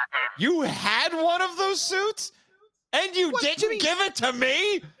 You had one of those suits? And you didn't give it to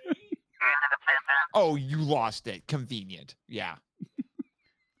me? Oh, you lost it. Convenient. Yeah.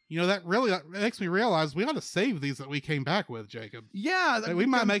 That really makes me realize we ought to save these that we came back with, Jacob. Yeah, We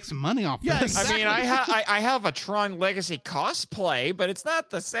might make some money off Yeah, this. exactly. I mean, I have a Tron Legacy cosplay, but it's not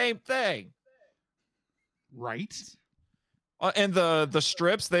the same thing. Right? And the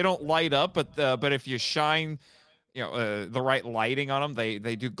strips, they don't light up, but if you shine, the right lighting on them,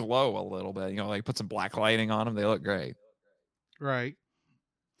 they do glow a little bit. Like put some black lighting on them, they look great. Right.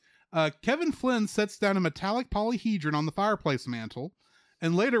 Kevin Flynn sets down a metallic polyhedron on the fireplace mantle,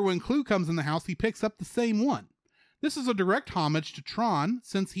 and later when Clue comes in the house, he picks up the same one. This is a direct homage to Tron,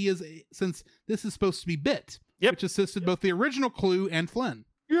 since this is supposed to be Bit, which assisted both the original Clue and Flynn.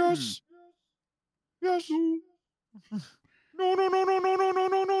 Yes. Yes. No.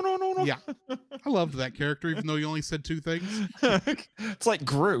 Yeah. I loved that character, even though he only said two things. It's like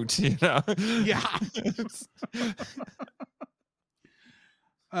Groot, Yeah.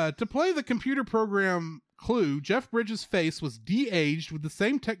 To play the computer program Clue, Jeff Bridges' face was de-aged with the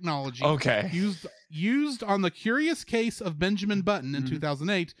same technology used on the Curious Case of Benjamin Button in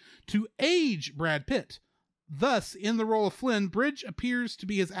 2008 to age Brad Pitt. Thus, in the role of Flynn, Bridge appears to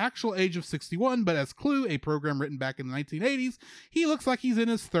be his actual age of 61, but as Clue, a program written back in the 1980s, he looks like he's in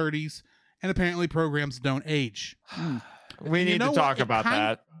his 30s, and apparently programs don't age. We need to talk about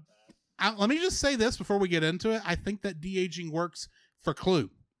that. Let me just say this before we get into it. I think that de-aging works for Clue,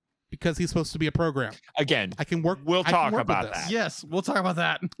 because he's supposed to be a program. Again, we'll talk about that. Yes, we'll talk about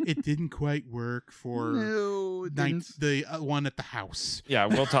that. It didn't quite work for the one at the house. Yeah,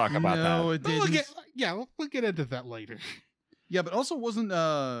 we'll talk about that. No, it didn't. We'll get into that later. Yeah, but also wasn't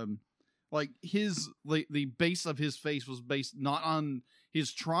like the base of his face was based not on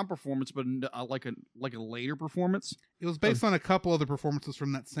his Tron performance, but like a later performance. It was based on a couple other performances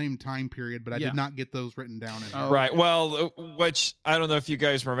from that same time period, but I did not get those written down. Right. Well, which I don't know if you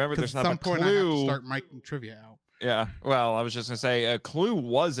guys remember. There's not at some point Clue. I have to start making trivia out. Yeah. Well, I was just gonna say, Clue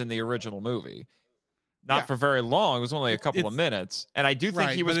was in the original movie, not for very long. It was only a couple of minutes, and I do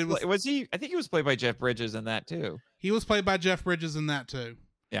think he was. I think he was played by Jeff Bridges in that too. He was played by Jeff Bridges in that too.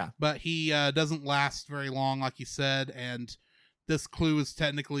 Yeah. But he doesn't last very long, like you said, and this Clue is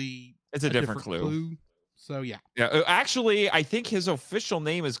technically a different Clue. So yeah. Yeah. Actually, I think his official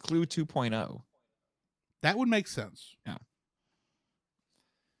name is Clue 2.0. That would make sense. Yeah.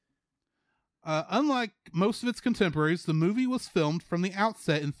 Unlike most of its contemporaries, the movie was filmed from the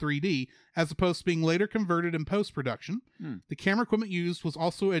outset in 3D, as opposed to being later converted in post-production. The camera equipment used was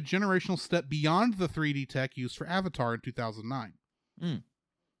also a generational step beyond the 3D tech used for Avatar in 2009.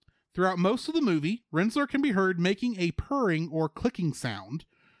 Throughout most of the movie, Rensler can be heard making a purring or clicking sound.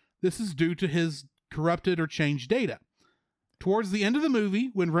 This is due to his corrupted or changed data. Towards the end of the movie,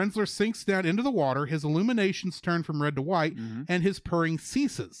 when Rensler sinks down into the water, his illuminations turn from red to white, and his purring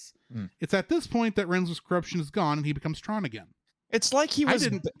ceases. It's at this point that Rensler's corruption is gone, and he becomes Tron again. It's like he was.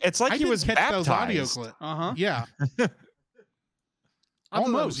 It's like he was baptized. Those audio clips. Yeah. I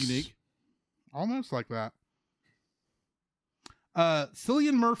thought that was unique. Almost like that.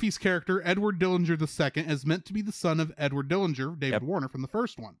 Cillian Murphy's character, Edward Dillinger II, is meant to be the son of Edward Dillinger, David Warner, from the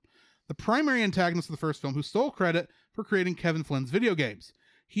first one. The primary antagonist of the first film, who stole credit for creating Kevin Flynn's video games.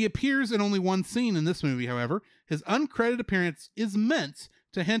 He appears in only one scene in this movie, however. His uncredited appearance is meant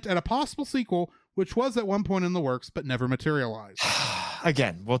to hint at a possible sequel, which was at one point in the works, but never materialized.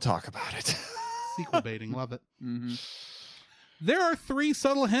 Again, we'll talk about it. Sequel baiting, love it. There are 3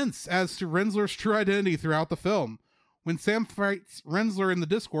 subtle hints as to Rensler's true identity throughout the film. When Sam fights Rensler in the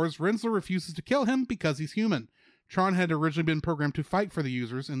discourse, Rensler refuses to kill him because he's human. Tron had originally been programmed to fight for the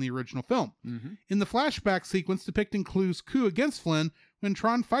users in the original film. In the flashback sequence depicting Clue's coup against Flynn, when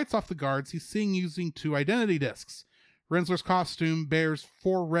Tron fights off the guards, he's seen using 2 identity discs. Rensler's costume bears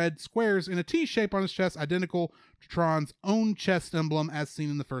 4 red squares in a T shape on his chest, identical to Tron's own chest emblem as seen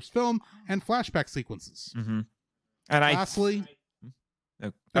in the first film and flashback sequences. And lastly,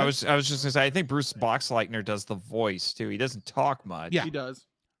 I was just gonna say, I think Bruce Boxleitner does the voice too. He doesn't talk much. Yeah, he does.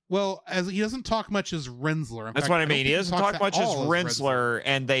 Well, as he doesn't talk much as Rensler. That's what I mean. He doesn't talk much as Rensler,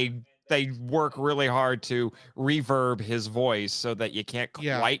 and they work really hard to reverb his voice so that you can't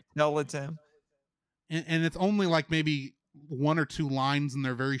quite tell it's him. And it's only like maybe 1 or 2 lines, and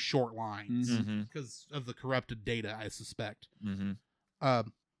they're very short lines because of the corrupted data, I suspect.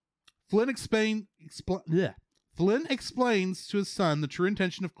 Flynn explains to his son the true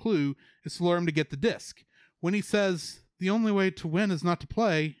intention of Clue is to lure him to get the disc. When he says, the only way to win is not to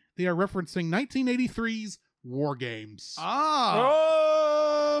play, they are referencing 1983's War Games.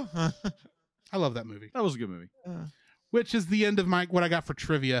 Oh! I love that movie. That was a good movie. Which is the end of what I got for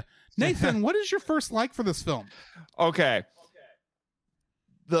trivia. Nathan, what is your first like for this film? Okay.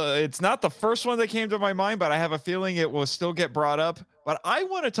 It's not the first one that came to my mind, but I have a feeling it will still get brought up. but I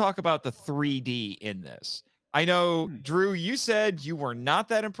want to talk about the 3D in this. I know, Drew, you said you were not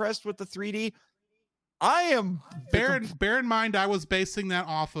that impressed with the 3D. I am. Bear in mind, I was basing that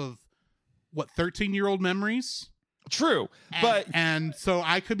off of 13-year-old memories. True, and so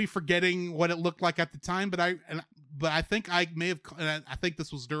I could be forgetting what it looked like at the time, but I think I may have. And I think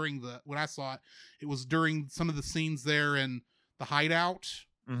this was during when I saw it. It was during some of the scenes there in the hideout.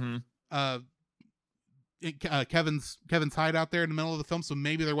 Mm-hmm. Kevin's hideout there in the middle of the film, so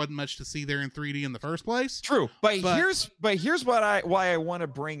maybe there wasn't much to see there in 3D in the first place. True, but here's why I want to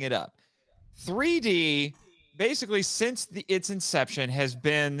bring it up. 3D, basically, since its inception, has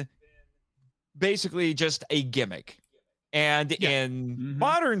been basically just a gimmick. And in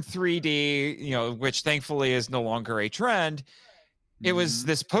modern 3D, which thankfully is no longer a trend, it was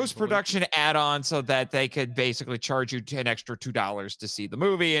this post-production add-on so that they could basically charge you an extra $2 to see the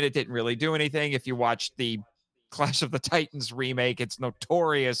movie, and it didn't really do anything. If you watch the Clash of the Titans remake, it's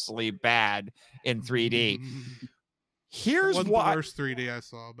notoriously bad in 3D. Here's the why. Worst 3D I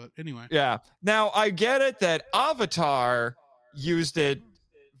saw, but anyway. Yeah. Now I get it that Avatar used it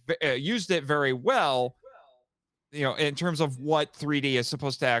very well, in terms of what 3D is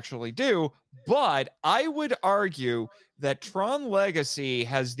supposed to actually do. But I would argue that Tron Legacy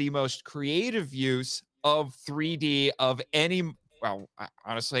has the most creative use of 3D of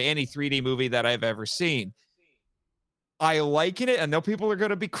honestly, any 3D movie that I've ever seen. I liken it. I know people are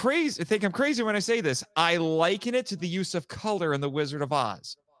going to be crazy, think I'm crazy when I say this. I liken it to the use of color in The Wizard of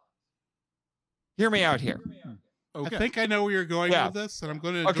Oz. Hear me out here. Okay. I think I know where you're going with this, and I'm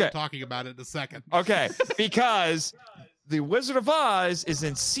going to enjoy talking about it in a second. Okay, because The Wizard of Oz is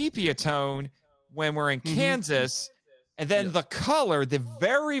in sepia tone when we're in Kansas, and then the color, the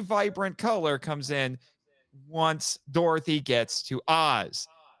very vibrant color, comes in once Dorothy gets to Oz.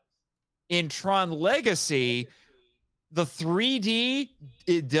 In Tron Legacy, the 3D,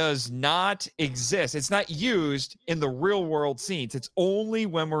 it does not exist. It's not used in the real world scenes. It's only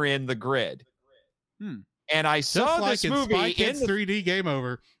when we're in the grid. And I saw this movie Spy Kids 3D Game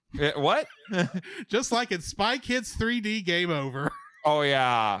Over. What? Just like in Spy Kids 3D Game Over. Oh,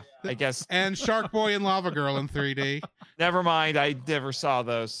 yeah, I guess. And Shark Boy and Lava Girl in 3D. Never mind. I never saw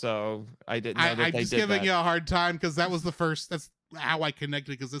those, so I didn't know that they did that. I'm just giving you a hard time because that was the first. That's how I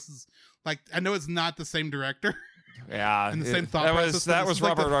connected, because this is I know it's not the same director. Yeah. And the same thought process. That was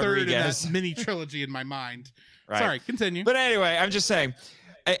Robert Rodriguez. In that mini trilogy in my mind. Right. Sorry, continue. But anyway, I'm just saying.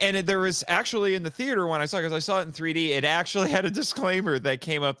 And there was actually in the theater when I saw it, because I saw it in 3D, it actually had a disclaimer that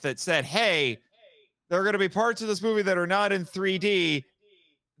came up that said, hey, there are going to be parts of this movie that are not in 3D.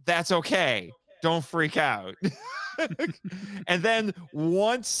 That's okay. Don't freak out. And then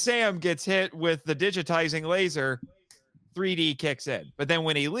once Sam gets hit with the digitizing laser, 3D kicks in. But then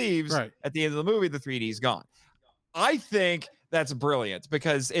when he leaves at the end of the movie, the 3D is gone. I think that's brilliant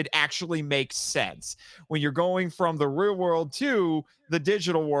because it actually makes sense. When you're going from the real world to the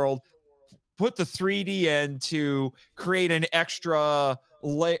digital world, put the 3D in to create an extra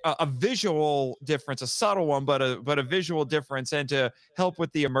a visual difference, a subtle one, but a visual difference, and to help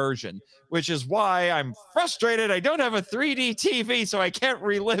with the immersion, which is why I'm frustrated I don't have a 3D TV, so I can't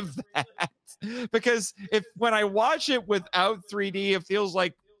relive that. Because when I watch it without 3D, it feels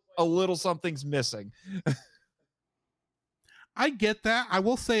like a little something's missing. I get that. I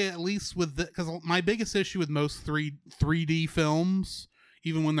will say, at least with because my biggest issue with most 3D films,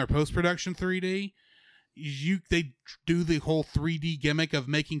 even when they're post-production 3D, they do the whole 3D gimmick of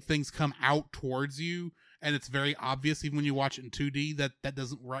making things come out towards you, and it's very obvious even when you watch it in 2D that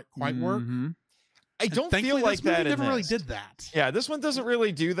doesn't quite work. I don't feel like that. Never really did that. Yeah, this one doesn't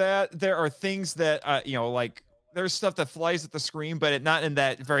really do that. There are things that like there's stuff that flies at the screen, but not in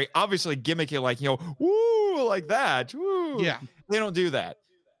that very obviously gimmicky, like woo, like that. Woo. Yeah, they don't do that.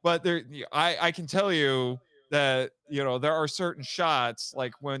 But I can tell you that there are certain shots,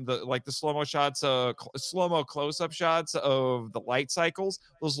 like when the slow-mo shots, slow-mo close-up shots of the light cycles,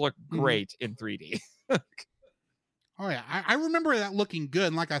 those look great in 3D. Oh yeah, I remember that looking good.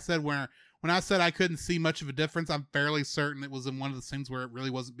 And like I said, when I said I couldn't see much of a difference, I'm fairly certain it was in one of the scenes where it really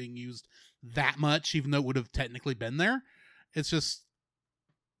wasn't being used that much, even though it would have technically been there. It's just,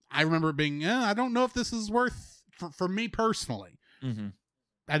 I remember it being, I don't know if this is worth, for me personally,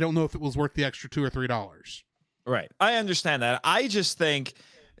 I don't know if it was worth the extra $2 or $3. Right. I understand that. I just think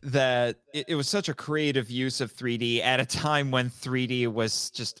that it was such a creative use of 3D at a time when 3D was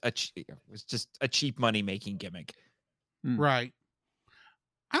just a cheap money-making gimmick. Right.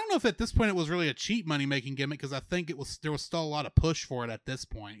 I don't know if at this point it was really a cheap money-making gimmick, because I think there was still a lot of push for it at this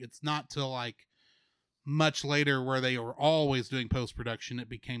point. It's not till like much later, where they were always doing post-production, it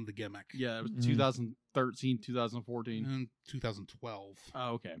became the gimmick. Yeah, it was 2013, 2014. In 2012. Oh,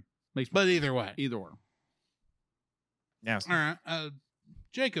 okay. But either way. Either or. Yes. All right.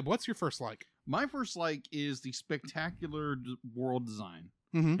 Jacob, what's your first like? My first like is the spectacular world design.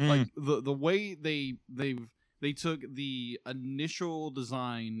 Mm-hmm. Like the way they took the initial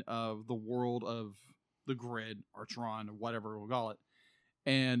design of the world of the grid or Tron or whatever we'll call it,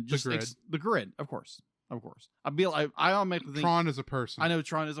 and just the grid, of course. I automatically think Tron is a person. I know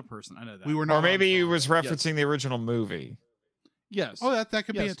Tron is a person. I know that. We were not. Or maybe he Tron. was referencing the original movie. Yes. Oh, that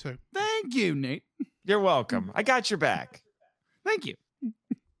could be it too. Thank you, Nate. You're welcome. I got your back. Thank you.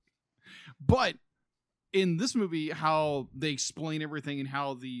 But in this movie, how they explain everything and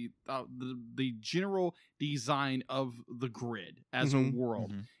how the general design of the grid as a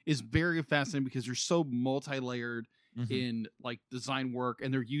world is very fascinating because they're so multi-layered in like design work,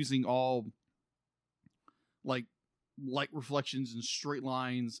 and they're using all like light reflections and straight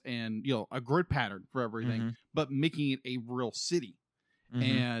lines and a grid pattern for everything, but making it a real city.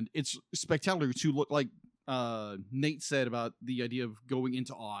 And it's spectacular to look like Nate said about the idea of going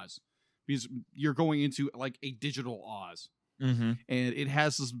into Oz, because you're going into like a digital Oz, and it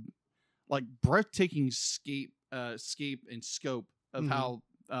has this like breathtaking scape and scope of how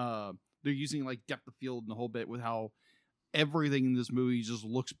they're using like depth of field and the whole bit with how everything in this movie just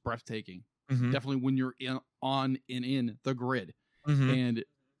looks breathtaking. Definitely when you're in the grid, and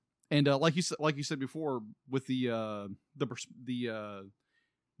like you said before with the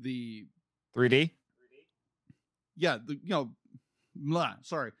 3D. Yeah,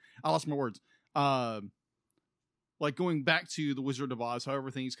 sorry, I lost my words. Like going back to the Wizard of Oz, how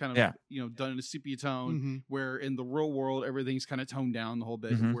everything's kind of done in a sepia tone, where in the real world everything's kind of toned down the whole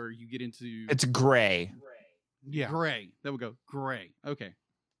bit, where you get into It's gray. Gray. There we go. Gray. Okay.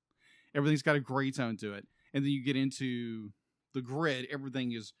 Everything's got a gray tone to it, and then you get into the grid.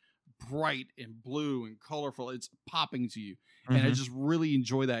 Everything is bright and blue and colorful. It's popping to you, and I just really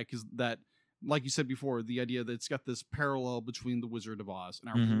enjoy that because that, like you said before, the idea that it's got this parallel between the Wizard of Oz, and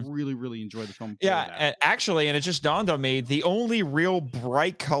I really, really enjoy the film. Yeah, and actually, and it just dawned on me, the only real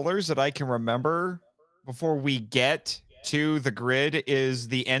bright colors that I can remember before we get to the grid is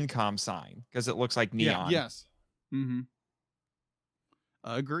the NCOM sign, because it looks like neon. Yes.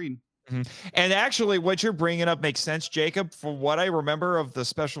 Agreed. And actually, what you're bringing up makes sense, Jacob. For what I remember of the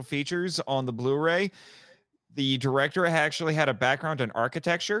special features on the Blu-ray, the director actually had a background in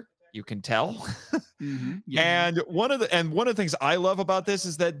architecture. You can tell. And one of the things I love about this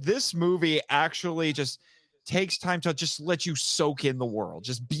is that this movie actually just takes time to just let you soak in the world,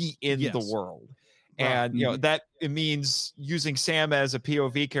 just be in the world. And that it means using Sam as a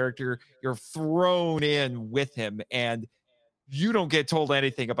POV character, you're thrown in with him, and you don't get told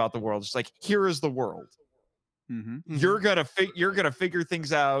anything about the world. It's like, here is the world. You're gonna figure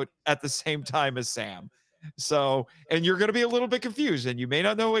things out at the same time as Sam. So, and you're gonna be a little bit confused, and you may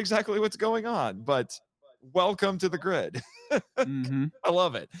not know exactly what's going on, but welcome to the grid. I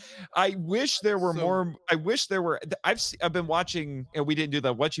love it. I wish there were more. I wish there were. I've been watching, and we didn't do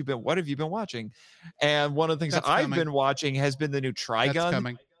the what have you been watching? And one of the things that I've been watching has been the new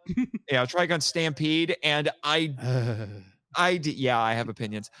Trigun. Trigun Stampede, and I have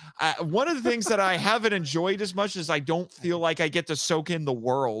opinions. One of the things that I haven't enjoyed as much is I don't feel like I get to soak in the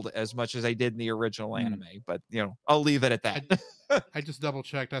world as much as I did in the original anime. But I'll leave it at that. I just double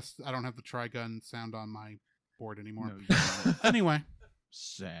checked. I don't have the Trigun sound on my board anymore. No, anyway,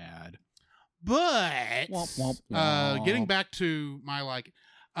 sad. But getting back to my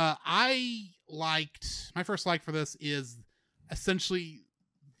I liked my first like for this is essentially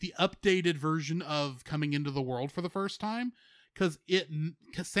the updated version of coming into the world for the first time, because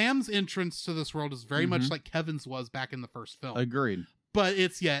Sam's entrance to this world is very much like Kevin's was back in the first film. Agreed. But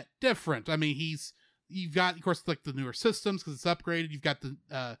it's yet different. I mean, you've got, of course, like the newer systems because it's upgraded. You've got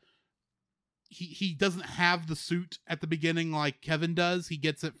the he doesn't have the suit at the beginning like Kevin does. He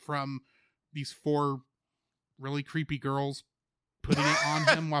gets it from these 4 really creepy girls putting it on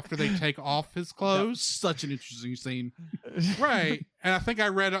him after they take off his clothes. Such an interesting scene. Right. And I think I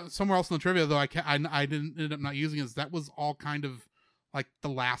read somewhere else in the trivia, though I didn't end up not using it, that was all kind of like the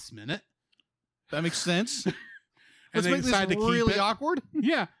last minute. That makes sense. And they decided to keep really it awkward.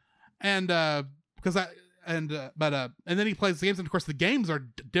 Yeah. And and then he plays the games, and of course the games are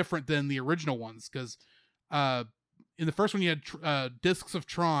different than the original ones, because in the first one you had Discs of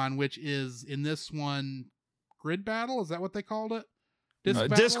Tron, which is in this one Grid Battle. Is that what they called it?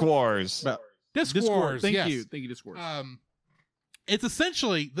 Disc Wars. Disc Wars. Thank yes. you, Disc Wars. It's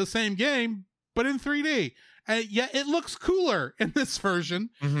essentially the same game, but in 3D. Yeah, it looks cooler in this version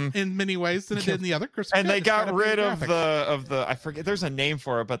in many ways than it did in the other. And they got rid of graphics. the I forget, there's a name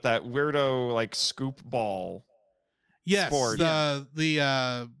for it, but that weirdo like scoop ball. Yes, sport.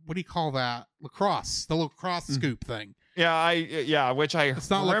 the what do you call that? Lacrosse, the lacrosse scoop thing. Yeah, which I It's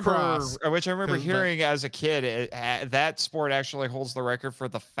not remember, lacrosse, hearing as a kid. That sport actually holds the record for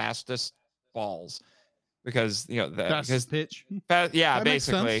the fastest balls, because Fastest pitch. yeah, That makes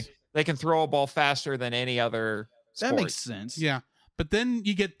basically sense. they can throw a ball faster than any other sport. That makes sense. Yeah, but then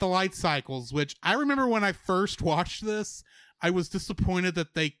you get the light cycles, which I remember when I first watched this, I was disappointed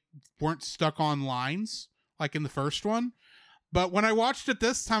that they weren't stuck on lines like in the first one. But when I watched it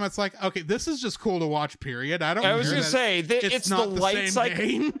this time, it's like, okay, this is just cool to watch, period. I was going to say, it's the light cycle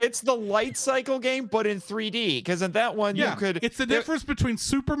game. It's the light cycle game, but in 3D, because in that one, you could... It's the difference between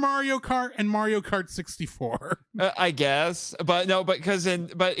Super Mario Kart and Mario Kart 64. I guess. But no, because in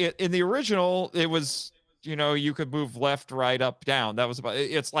the original, it was... you could move left, right, up, down. That was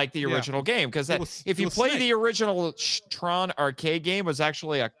it's like the original game, because if you play the original Tron arcade game, it was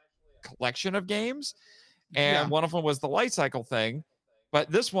actually a collection of games, and one of them was the light cycle thing. But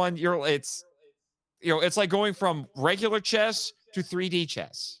this one, it's like going from regular chess to 3D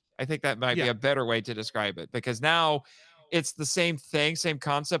chess. I think that might be a better way to describe it, because now it's the same thing, same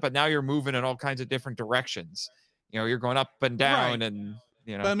concept, but now you're moving in all kinds of different directions. You're going up and down, and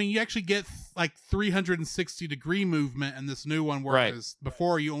But I mean, you actually get like 360-degree movement in this new one, whereas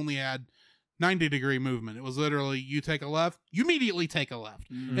before you only had 90-degree movement. It was literally you take a left, you immediately take a left.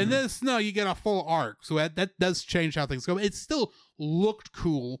 And this, no, you get a full arc. So that does change how things go. It still looked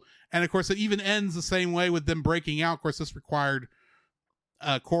cool. And of course, it even ends the same way with them breaking out. Of course, this required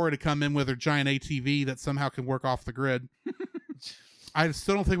Cora to come in with her giant ATV that somehow can work off the grid. I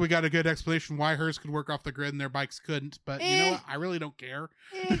still don't think we got a good explanation why hers could work off the grid and their bikes couldn't. But you know what? I really don't care.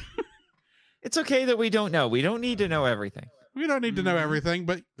 It's okay that we don't know. We don't need to know everything. We don't need to know everything,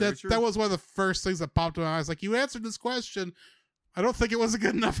 but that was one of the first things that popped in my eyes. Like, you answered this question. I don't think it was a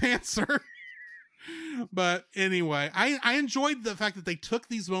good enough answer. But anyway, I enjoyed the fact that they took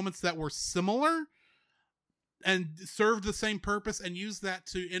these moments that were similar and served the same purpose and used that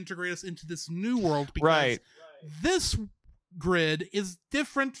to integrate us into this new world. Because this grid is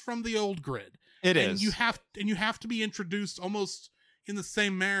different from the old grid. It is. You have to be introduced almost in the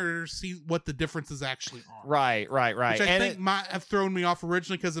same manner to see what the differences actually are. Right. Which I think might have thrown me off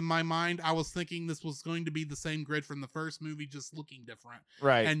originally, because in my mind, I was thinking this was going to be the same grid from the first movie, just looking different.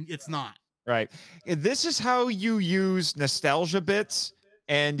 Right. And it's not. Right. This is how you use nostalgia bits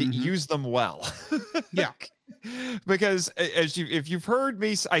and use them well. Yeah. Because if you've heard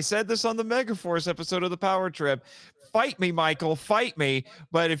me, I said this on the Megaforce episode of the Power Trip, fight me, Michael, fight me.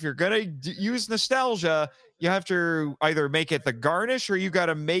 But if you're going to use nostalgia, you have to either make it the garnish or you got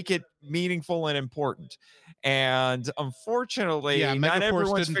to make it meaningful and important. And unfortunately, not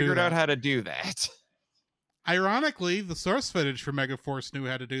everyone's figured out how to do that. Ironically, the source footage for Megaforce knew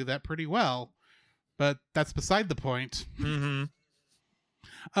how to do that pretty well, but that's beside the point.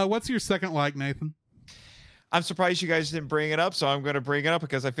 What's your second like, Nathan? I'm surprised you guys didn't bring it up, so I'm going to bring it up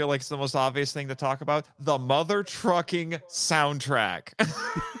because I feel like it's the most obvious thing to talk about. The Mother Trucking soundtrack.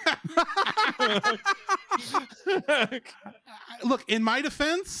 Look, in my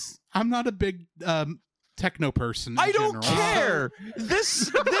defense, I'm not a big techno person. I don't care. This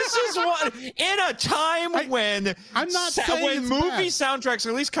is what, in a time when I'm not saying when it's movie bad. soundtracks,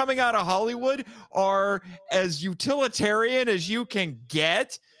 at least coming out of Hollywood, are as utilitarian as you can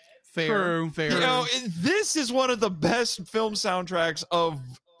get. Fair. This is one of the best film soundtracks of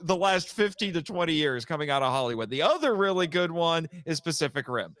the last 15 to 20 years coming out of Hollywood. The other really good one is Pacific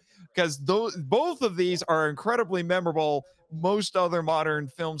Rim, because both of these are incredibly memorable. Most other modern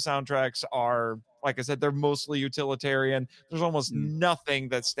film soundtracks are, like I said, they're mostly utilitarian. There's almost nothing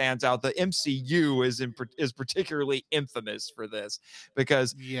that stands out. The MCU is particularly infamous for this,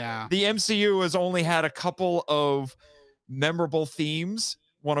 because the MCU has only had a couple of memorable themes,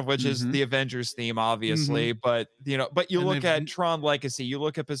 one of which is the Avengers theme, obviously. But you look at Tron Legacy, you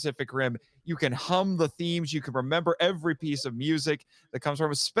look at Pacific Rim, you can hum the themes, you can remember every piece of music that comes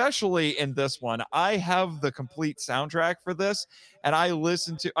from, especially in this one. I have the complete soundtrack for this, and I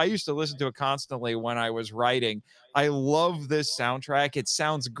used to listen to it constantly when I was writing. I love this soundtrack. It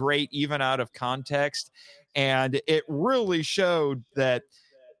sounds great, even out of context. And it really showed that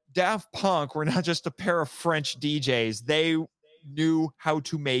Daft Punk were not just a pair of French DJs. They knew how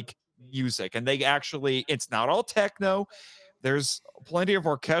to make music, and they actually, it's not all techno. There's plenty of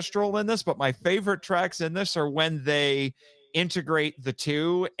orchestral in this, but my favorite tracks in this are when they integrate the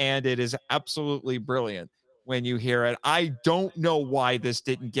two, and it is absolutely brilliant when you hear it. I don't know why this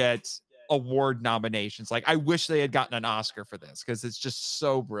didn't get award nominations. Like, I wish they had gotten an Oscar for this because it's just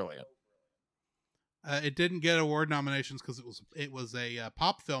so brilliant. It didn't get award nominations because it was a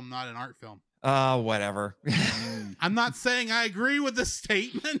pop film, not an art film. Whatever. I'm not saying I agree with the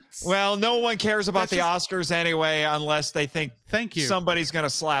statement. Well, no one cares about the Oscars anyway, unless they think thank you somebody's gonna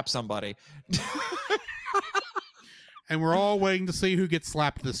slap somebody. And we're all waiting to see who gets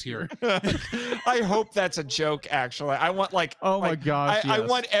slapped this year. I hope that's a joke. Actually, I want my gosh, I yes.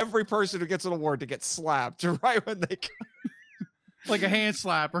 want every person who gets an award to get slapped right when they like a hand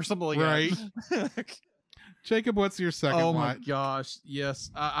slap or something like right. that. Jacob, what's your second? Oh my gosh,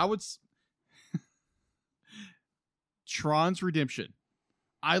 yes, I would. Tron's Redemption.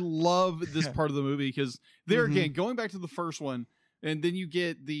 I love this part of the movie because there again, going back to the first one, and then you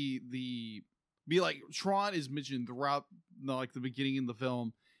get the Tron is mentioned throughout like the beginning in the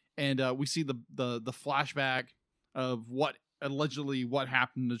film, and we see the flashback of what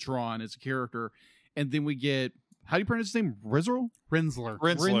happened to Tron as a character, and then we get, how do you pronounce his name? Rinsler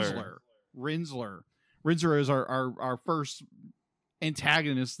is our first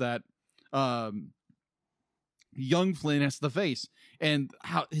antagonist that young Flynn has to face, and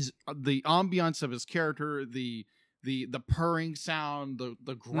how the ambiance of his character, the purring sound,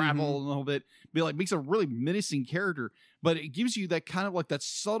 the gravel and the whole bit, makes a really menacing character, but it gives you that kind of like that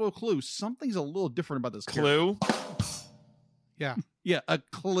subtle clue. Something's a little different about this clue. Yeah, a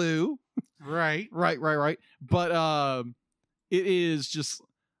clue. Right. But it is just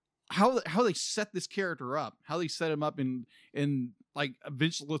how they set this character up, how they set him up in like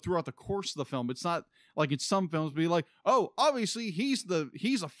eventually throughout the course of the film. It's not like in some films be like, oh, obviously he's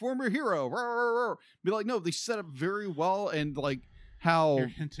a former hero. Be like, no, they set up very well, and like how you're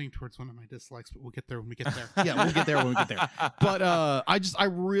hinting towards one of my dislikes, but we'll get there when we get there. Yeah, we'll get there when we get there. But I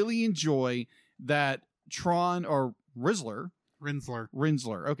really enjoy that Tron or Rinsler.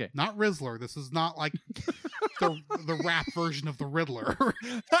 Okay. Not Rizzler. This is not like the rap version of the Riddler.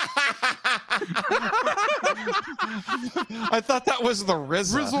 I thought that was the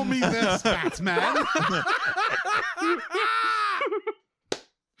RZA. Rizzle me this, Batman.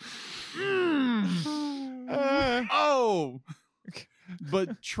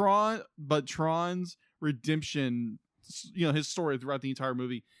 But Tron's redemption, his story throughout the entire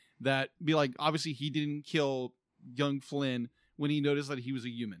movie, that be like, obviously he didn't kill young Flynn when he noticed that he was a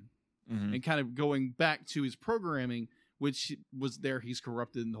human, and kind of going back to his programming, which was there, he's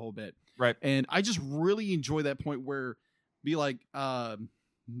corrupted in the whole bit. Right. And I just really enjoy that point where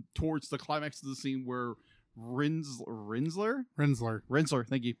towards the climax of the scene where Rinsler,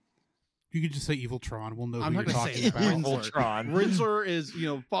 thank you. You could just say Evil Tron. We'll know I'm who not you're gonna talking say about. Rinsler. Tron. Rinsler is,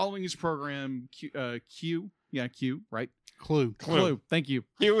 following his program, Q. Yeah, Q, right? Clue. Thank you.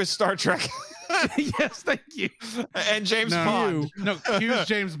 Q is Star Trek. Yes, thank you. And James Bond. No, Q's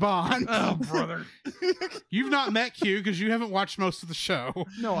James Bond. Oh, brother. You've not met Q because you haven't watched most of the show.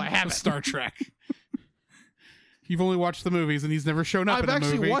 No, I haven't. Star Trek. You've only watched the movies, and he's never shown up in a movie.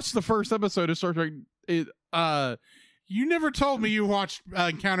 I've actually watched the first episode of Star Trek. You never told me you watched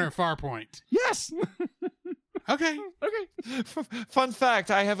Encounter at Farpoint. Yes. Okay. Fun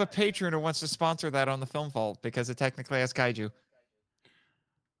fact, I have a patron who wants to sponsor that on the Film Vault because it technically has kaiju.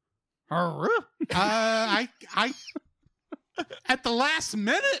 I at the last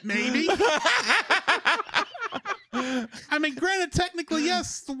minute, maybe. I mean, granted, technically,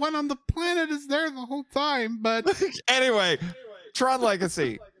 yes, the one on the planet is there the whole time, but anyway, Tron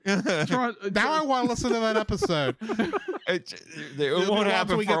Legacy. Now I want to listen to that episode. It won't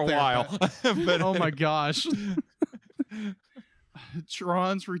happen for a while. But oh my gosh.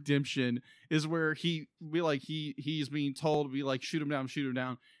 Tron's redemption is where he's being told to be like, shoot him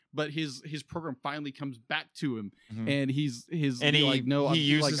down, but his program finally comes back to him, and he uses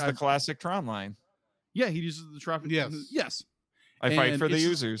the classic Tron line. Yeah, he uses the traffic. Yes. I fight for the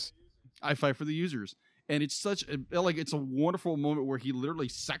users. And it's such it's a wonderful moment where he literally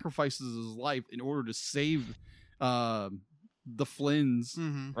sacrifices his life in order to save the Flynns.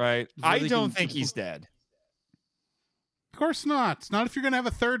 Right. I don't think he's dead. Of course not. Not if you're going to have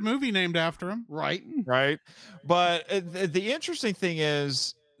a third movie named after him. Right. But the interesting thing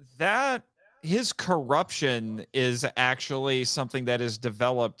is that his corruption is actually something that is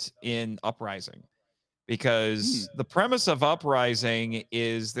developed in Uprising, because the premise of Uprising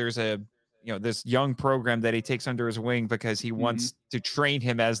is there's this young program that he takes under his wing because he wants to train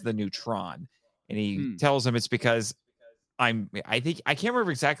him as the new Tron. And he tells him it's because I can't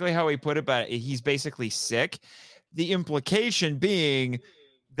remember exactly how he put it, but he's basically sick. The implication being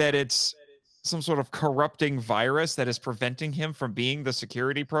that it's some sort of corrupting virus that is preventing him from being the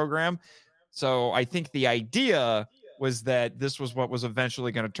security program. So I think the idea was that this was what was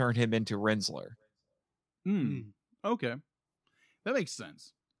eventually going to turn him into Rinsler. Okay, that makes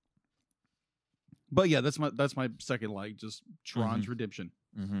sense. But yeah, that's my second like, just Tron's redemption.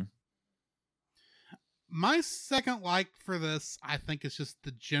 My second like for this, I think, is just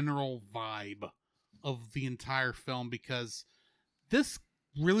the general vibe of the entire film, because this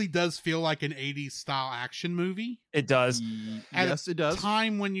really does feel like an 80s style action movie. It does. Yes, it does.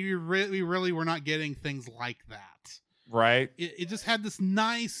 Time when we really were not getting things like that. Right. It just had this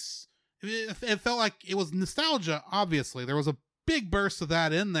nice, it felt like it was nostalgia. Obviously there was a big burst of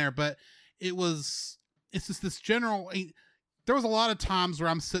that in there, but it's just this general, there was a lot of times where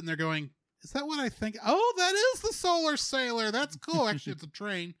I'm sitting there going, is that what I think? Oh, that is the Solar Sailor. That's cool. Actually, it's a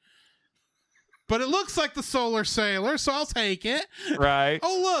train. But it looks like the Solar Sailor, so I'll take it. Right.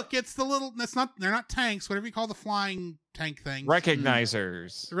 Oh, look, it's the little, they're not tanks, whatever you call the flying tank things.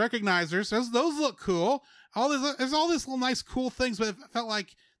 Recognizers. The recognizers. Those look cool. There's all these little nice cool things, but it felt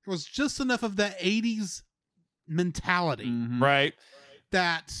like there was just enough of that 80s mentality. Right.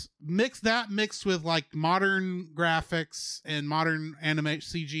 That mixed with like modern graphics and modern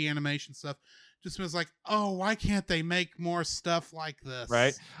CG animation stuff, just was like, oh, why can't they make more stuff like this?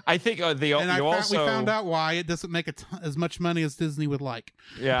 Right. I think we found out why it doesn't make as much money as Disney would like.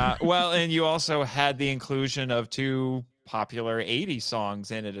 Yeah. Well, and you also had the inclusion of 2 popular 80s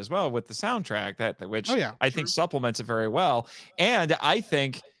songs in it as well with the soundtrack, which I think supplements it very well. And I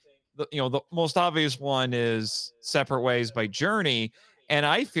think the most obvious one is Separate Ways by Journey. And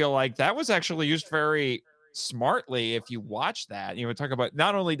I feel like that was actually used very smartly. If you watch that, talk about,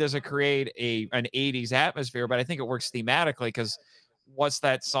 not only does it create an 80s atmosphere, but I think it works thematically, because what's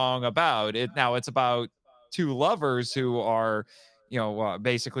that song about? It's about 2 lovers who are,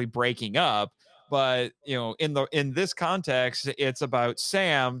 basically breaking up. But, in this context, it's about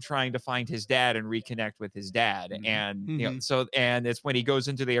Sam trying to find his dad and reconnect with his dad. And, and it's when he goes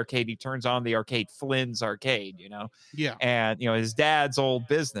into the arcade, he turns on the arcade, Flynn's arcade, Yeah. And, his dad's old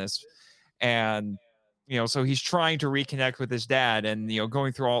business. And, so he's trying to reconnect with his dad and,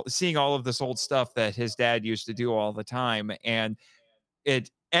 going through seeing all of this old stuff that his dad used to do all the time. And it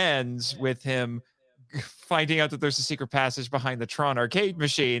ends with him finding out that there's a secret passage behind the Tron arcade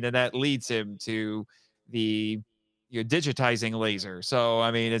machine, and that leads him to the digitizing laser. So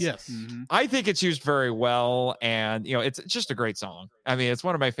I mean, I think it's used very well, and it's just a great song. I mean, it's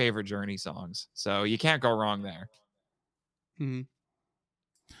one of my favorite Journey songs, so you can't go wrong there.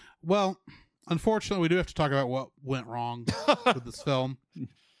 Well, unfortunately, we do have to talk about what went wrong with this film,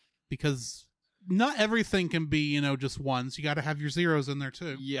 because not everything can be just ones. You got to have your zeros in there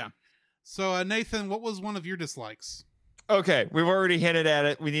too. Yeah. So, Nathan, what was one of your dislikes? Okay, we've already hinted at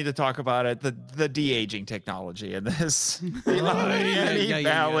it. We need to talk about it. The de-aging technology in this.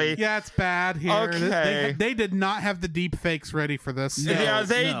 Valley. Yeah, it's bad here. Okay. They did not have the deep fakes ready for this.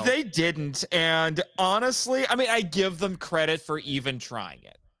 They didn't. And honestly, I mean, I give them credit for even trying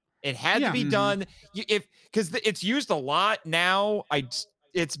it. It had to be done. Because it's used a lot now.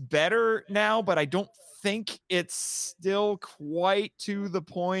 It's better now, but I don't think it's still quite to the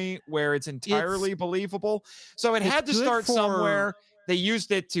point where it's entirely believable. So it had to start somewhere. They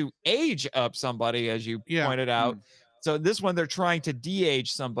used it to age up somebody, as you pointed out. So this one, they're trying to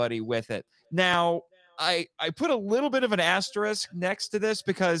de-age somebody with it. Now, I put a little bit of an asterisk next to this,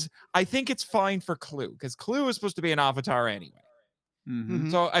 because I think it's fine for Clue, because Clue is supposed to be an avatar anyway.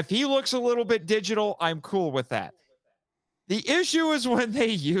 So if he looks a little bit digital, I'm cool with that. The issue is when they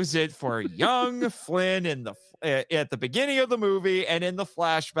use it for young Flynn at the beginning of the movie and in the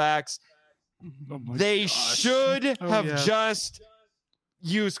flashbacks. They should have just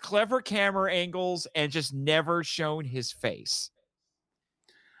used clever camera angles and just never shown his face,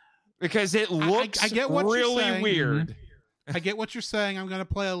 because it looks I get what really you're saying. weird. I get what you're saying. I'm going to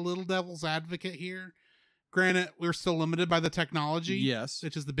play a little devil's advocate here. Granted, we're still limited by the technology. Yes.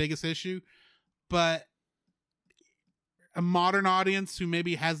 Which is the biggest issue. But a modern audience who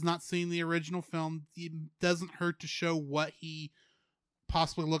maybe has not seen the original film, it doesn't hurt to show what he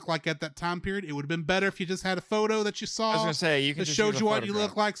possibly looked like at that time period. It would have been better if you just had a photo that you saw. I was going to say, you can that just showed use you a what you photograph.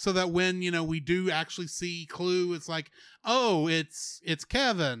 look like, so that when we do actually see Clue, it's like, oh, it's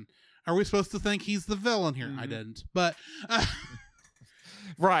Kevin. Are we supposed to think he's the villain here? I didn't, but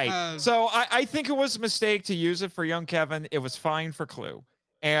right. So I think it was a mistake to use it for young Kevin. It was fine for Clue.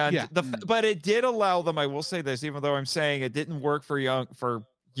 And but it did allow them, I will say this, even though I'm saying it didn't work for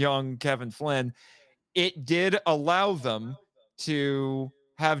young Kevin Flynn, it did allow them to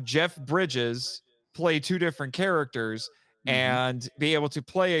have Jeff Bridges play 2 different characters and be able to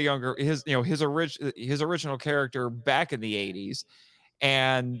play his original character back in the 80s.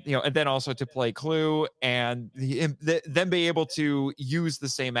 and and then also to play Clue and then be able to use the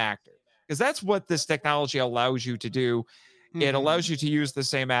same actor, because that's what this technology allows you to do. It allows you to use the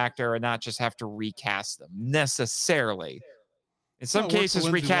same actor and not just have to recast them necessarily. In some cases,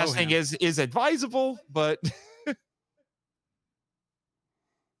 recasting is advisable, but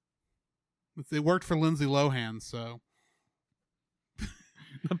it worked for Lindsay Lohan, so.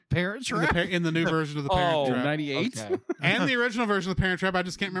 The Parent Trap? In the new version of The Parent Trap. 98? Okay. And the original version of The Parent Trap. I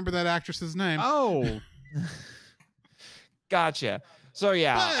just can't remember that actress's name. Oh. Gotcha. So,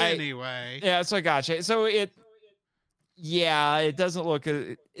 yeah. But anyway. Yeah, so gotcha. So it doesn't look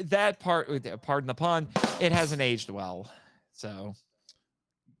that part, pardon the pun, it hasn't aged well. So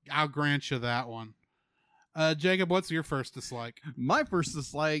I'll grant you that one. Jacob, what's your first dislike? My first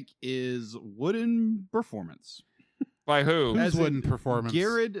dislike is wooden performance. By who? Who's wooden performance?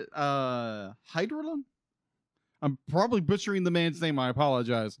 Garrett Hyderlin? I'm probably butchering the man's name. I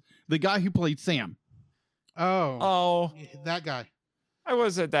apologize. The guy who played Sam. Oh, that guy. I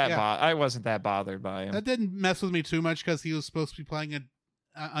wasn't that bothered by him. That didn't mess with me too much because he was supposed to be playing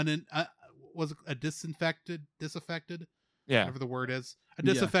was it a disaffected, yeah, whatever the word is, a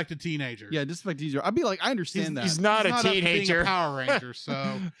disaffected teenager. Yeah, disaffected teenager. I'd be like, I understand that. He's not a teenager. A Power Ranger,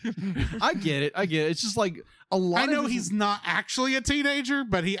 so I get it. It's just like a lot. I know he's not actually a teenager,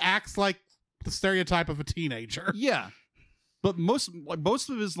 but he acts like the stereotype of a teenager. Yeah, but most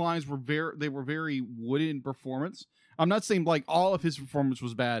of his lines were very wooden performance. I'm not saying like all of his performance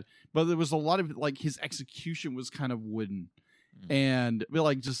was bad, but there was a lot of like his execution was kind of wooden and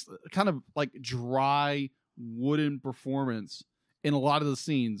like just kind of like dry wooden performance in a lot of the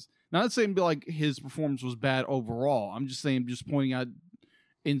scenes. Not saying like his performance was bad overall. I'm just saying, just pointing out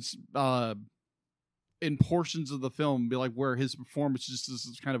in portions of the film, be like where his performance just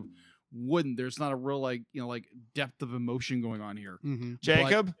is kind of wooden. There's not a real like depth of emotion going on here. Mm-hmm.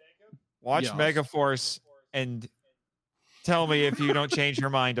 Jacob, watch Megaforce and tell me if you don't change your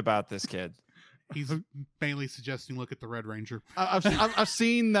mind about this kid. He's mainly suggesting look at the Red Ranger. I've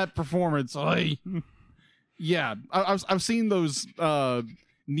seen that performance. Yeah, I've seen those Neo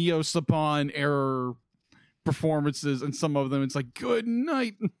Saban era performances, and some of them it's like good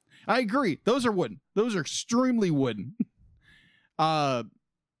night. I agree. Those are wooden. Those are extremely wooden.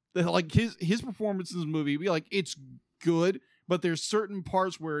 Like his performance in this movie, be like it's good, but there's certain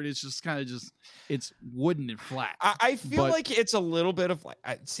parts where it is just kind of it's wooden and flat. I feel like it's a little bit of like,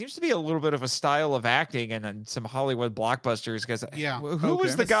 it seems to be a little bit of a style of acting and some Hollywood blockbusters. Because who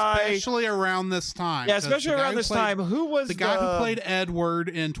was the guy? Especially around this time. Yeah, especially around this time. Who was the guy who played Edward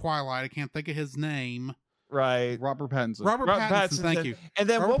in Twilight? I can't think of his name. Right, Robert Pattinson. Robert Pattinson. Thank you. And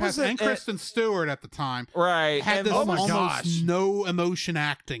then Robert what was Pattinson, it? And Kristen Stewart at the time. Right. Had and this gosh. no emotion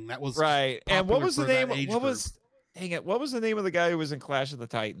acting. That was right. And what was the name? What was? Dang it! What was the name of the guy who was in Clash of the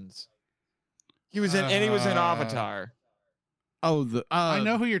Titans? He was in, and he was in Avatar. Oh, I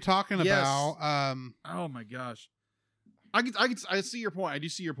know who you're talking about. Oh my gosh, I see your point. I do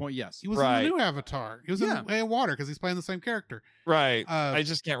see your point. Yes, he was in the new Avatar. He was in Way of Water because he's playing the same character. Right. I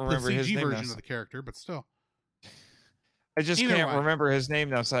just can't remember the CG his name version now. of the character, but still. I just can't remember his name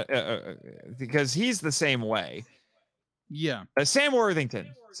now, because he's the same way. Yeah. Sam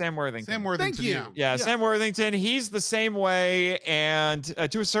Worthington. Thank you. Yeah, Sam Worthington. He's the same way, and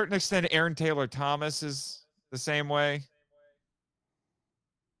to a certain extent, Aaron Taylor Thomas is the same way.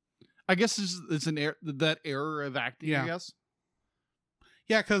 I guess it's that era of acting. Yeah. I guess.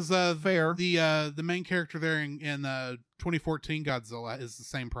 Yeah, because fair. The main character there in 2014 Godzilla is the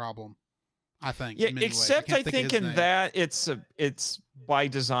same problem. I think. Yeah, except I think in that it's by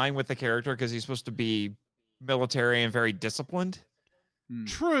design with the character because he's supposed to be military and very disciplined.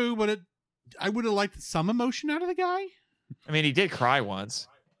 True, but I would have liked some emotion out of the guy. I mean, he did cry once,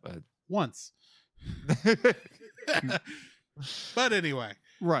 but once. But anyway,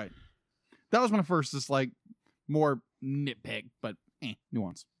 right. That was my first, just like more nitpick, but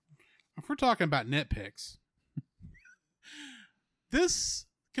nuance. If we're talking about nitpicks, this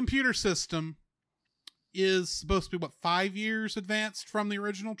computer system is supposed to be 5 years advanced from the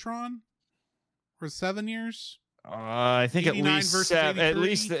original Tron, or 7 years. I think at least 7.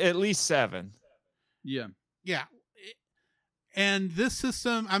 At least 7. Yeah. And this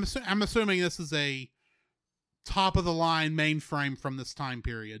system, I'm assuming this is a top of the line mainframe from this time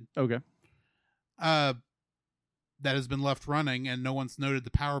period. Okay. That has been left running, and no one's noted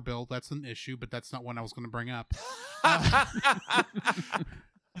the power bill. That's an issue, but that's not one I was going to bring up.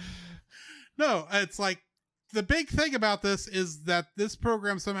 No, it's like the big thing about this is that this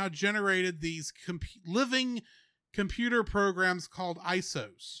program somehow generated these living computer programs called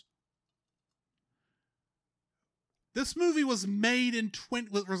ISOs. This movie was made in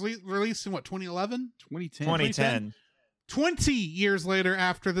released in what, 2011? 2010. 2010. 20 years later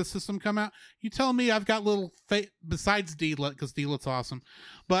after the system come out. You tell me I've got little besides DLIT, because DLIT's awesome,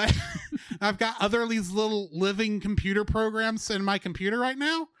 but I've got other these little living computer programs in my computer right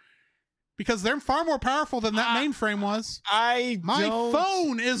now, because they're far more powerful than that mainframe was. My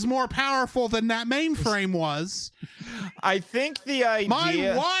phone is more powerful than that mainframe was. I think the idea...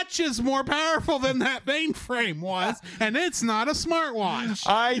 My watch is more powerful than that mainframe was, and it's not a smartwatch.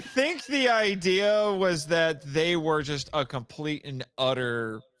 I think the idea was that they were just a complete and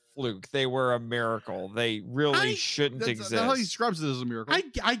utter fluke. They were a miracle. They really shouldn't exist. That's how he describes it as a miracle.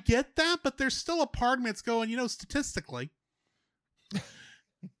 I get that, but there's still a part of me that's going, statistically,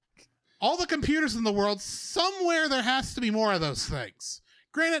 all the computers in the world, somewhere there has to be more of those things.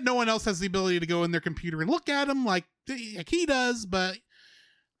 Granted, no one else has the ability to go in their computer and look at them like he does, but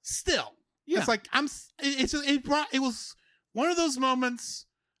still, it's like it was one of those moments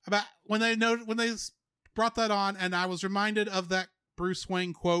about when they brought that on, and I was reminded of that Bruce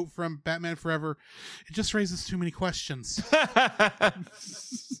Wayne quote from Batman Forever. It just raises too many questions.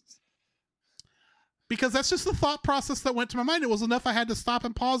 Because that's just the thought process that went to my mind. It was enough I had to stop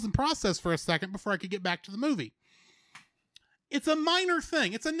and pause and process for a second before I could get back to the movie. It's a minor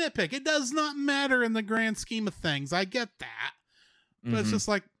thing. It's a nitpick. It does not matter in the grand scheme of things. I get that. But it's just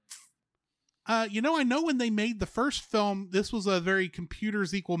like, I know when they made the first film, this was a very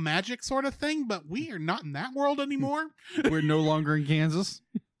computers equal magic sort of thing, but we are not in that world anymore. We're no longer in Kansas.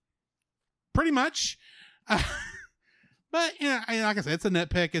 Pretty much. But, like I said, it's a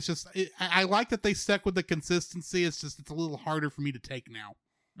nitpick. It's just, I like that they stuck with the consistency. It's just, it's a little harder for me to take now.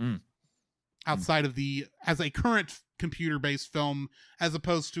 Outside of as a current computer-based film, as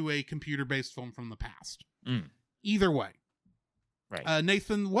opposed to a computer-based film from the past. Either way. Right.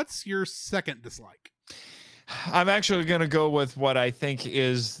 Nathan, what's your second dislike? I'm actually going to go with what I think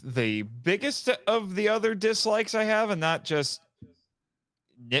is the biggest of the other dislikes I have, and not just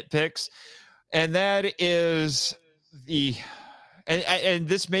nitpicks. And that is... and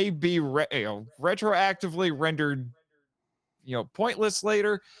this may be retroactively rendered pointless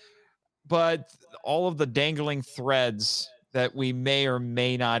later, but all of the dangling threads that we may or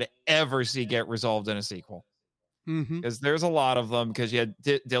may not ever see get resolved in a sequel, because there's a lot of them, because you had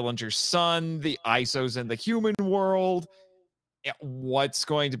Dillinger's son, the ISOs in the human world, what's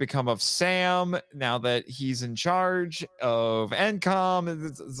going to become of Sam now that he's in charge of NCOM.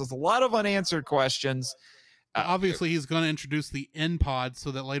 There's a lot of unanswered questions. Obviously, he's going to introduce the N pod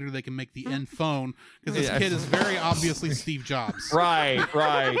so that later they can make the N phone, because this kid is very obviously Steve Jobs. Right.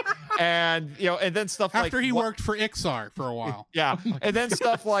 And, and then stuff after he worked for Ixar for a while. Yeah. And then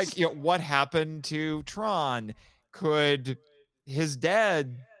stuff like, what happened to Tron? Could his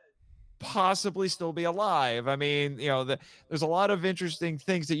dad possibly still be alive? I mean, there's a lot of interesting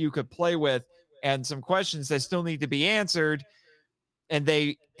things that you could play with, and some questions that still need to be answered. And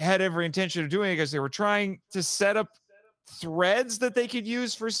they had every intention of doing it because they were trying to set up threads that they could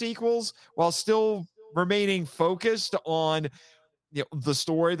use for sequels while still remaining focused on the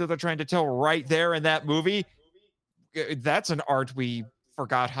story that they're trying to tell right there in that movie. That's an art we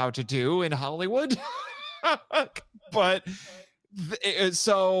forgot how to do in Hollywood. But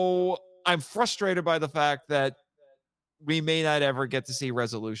so I'm frustrated by the fact that we may not ever get to see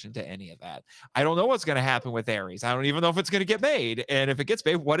resolution to any of that. I don't know what's going to happen with Ares. I don't even know if it's going to get made. And if it gets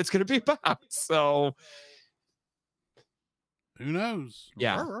made, what it's going to be about. So who knows?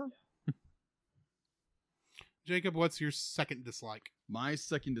 Yeah. Jacob, what's your second dislike? My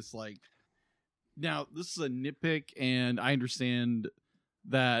second dislike. Now, this is a nitpick, and I understand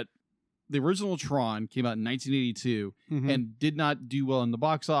that the original Tron came out in 1982 and did not do well in the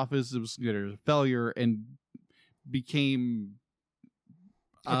box office. It was a failure and became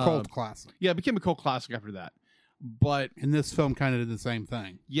a cult classic. Yeah, it became a cult classic after that. But and this film kind of did the same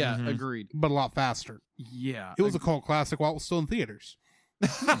thing. Yeah, agreed. But a lot faster. Yeah. It was a cult classic while it was still in theaters.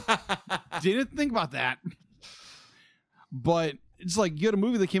 Didn't think about that. But it's like you had a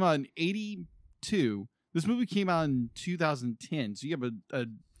movie that came out in 82. This movie came out in 2010. So you have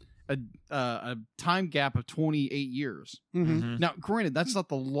a time gap of 28 years. Now, granted, that's not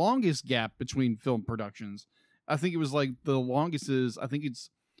the longest gap between film productions. I think it was like the longest is, I think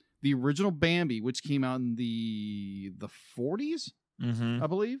it's the original Bambi, which came out in the 40s, I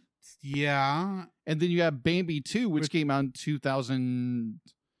believe. Yeah. And then you have Bambi 2, which came out in 2000.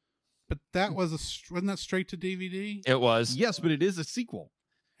 But that was wasn't that straight to DVD? It was. Yes, but it is a sequel.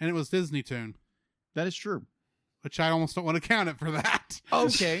 And it was Disney Toon. That is true. Which I almost don't want to count it for that.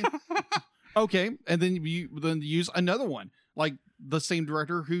 Okay. Okay. And then you use another one. Like the same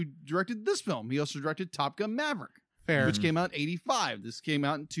director who directed this film. He also directed Top Gun Maverick. Fair. which came out in 85. This came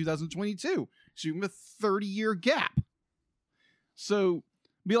out in 2022. So you have a 30-year gap. So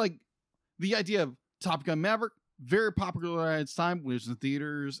be like the idea of Top Gun Maverick, very popular at its time when it was in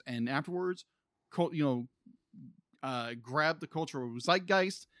theaters and afterwards, grabbed the cultural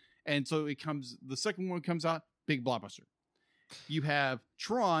zeitgeist. And so the second one comes out, big blockbuster. You have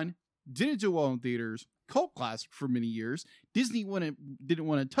Tron, didn't do well in theaters, cult classic for many years. Disney didn't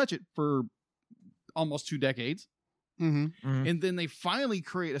want to touch it for almost 2 decades. And then they finally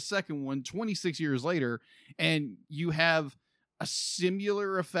create a second one 26 years later, and you have a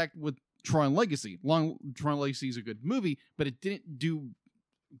similar effect with Tron Legacy. Tron Legacy is a good movie, but it didn't do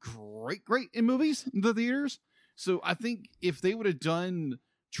great in movies in the theaters. So I think if they would have done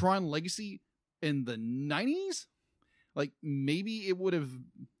Tron Legacy in the 90s, like maybe it would have,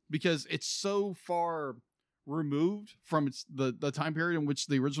 because it's so far removed from the time period in which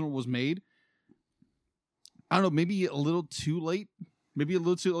the original was made. I don't know, maybe a little too late. Maybe a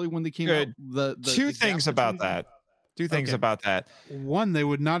little too early when they came out. Two things about that. One, they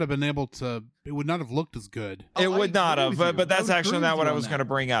would not have been able to. It would not have looked as good. It would not have, but that's actually not what I was going to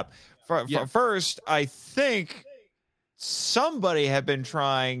bring up. First, I think somebody had been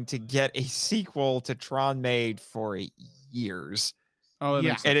trying to get a sequel to Tron made for years. Oh,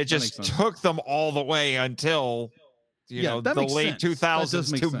 yeah, and it just took them all the way until the late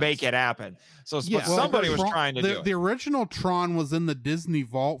 2000s to make it happen. So somebody was trying to do it. The original Tron was in the Disney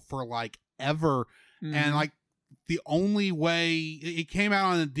vault for like ever, and like the only way it came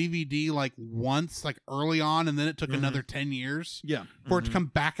out on a DVD like once, like early on, and then it took another 10 years for it to come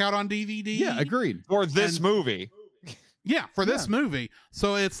back out on DVD. Yeah, agreed. For this movie. Yeah, for this movie.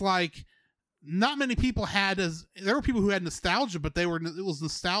 So it's like not many people there were people who had nostalgia, but it was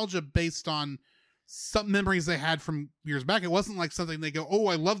nostalgia based on some memories they had from years back. It wasn't like something they go, "Oh,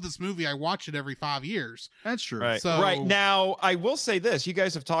 I love this movie. I watch it every 5 years." That's true. Right. So, right now, I will say this: you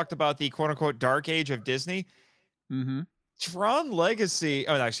guys have talked about the "quote unquote" dark age of Disney. Tron Legacy.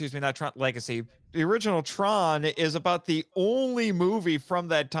 Oh, no, excuse me, not Tron Legacy. The original Tron is about the only movie from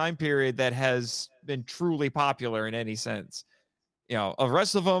that time period that has been truly popular in any sense. The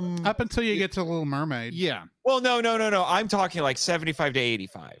rest of them up until you get to Little Mermaid. Yeah. Well, no. I'm talking like 75 to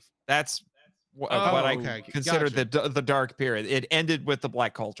 85. That's what I consider the dark period. It ended with the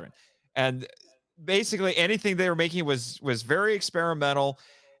Black Cauldron, and basically anything they were making was very experimental,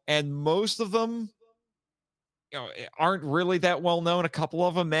 and most of them aren't really that well known. A couple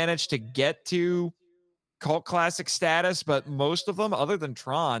of them managed to get to cult classic status, but most of them, other than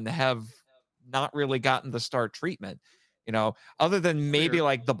Tron, have not really gotten the star treatment. Other than maybe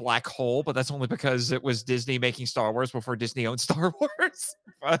like the Black Hole, but that's only because it was Disney making Star Wars before Disney owned Star Wars.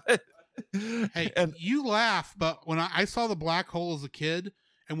 Hey, and you laugh, but when I saw the Black Hole as a kid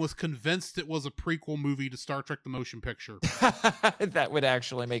and was convinced it was a prequel movie to Star Trek: The Motion Picture, that would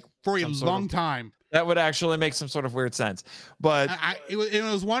actually make for a long time. That would actually make some sort of weird sense. But it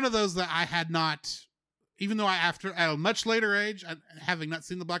was one of those that I had not, even though at a much later age, having not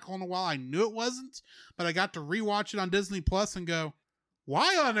seen the Black Hole in a while, I knew it wasn't. But I got to rewatch it on Disney Plus and go,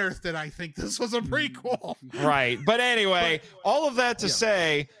 why on earth did I think this was a prequel? Right. But anyway, all of that to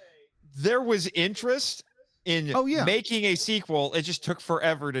say, there was interest in making a sequel. It just took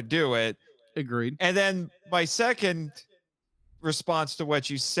forever to do it. Agreed. And then my second response to what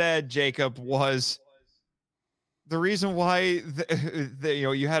you said, Jacob, was the reason why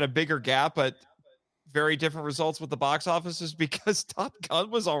you had a bigger gap, but very different results with the box office is because Top Gun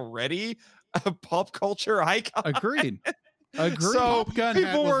was already a pop culture icon. Agreed. So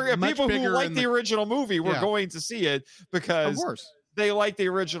people who liked the original movie were going to see it because of course they liked the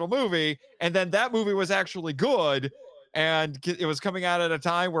original movie, and then that movie was actually good, and it was coming out at a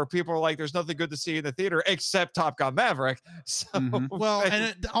time where people were like, there's nothing good to see in the theater except Top Gun Maverick. So well, and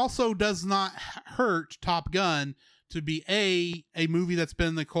it also does not hurt Top Gun to be a movie that's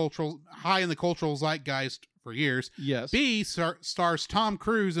been high in the cultural zeitgeist for years. Yes. B, stars Tom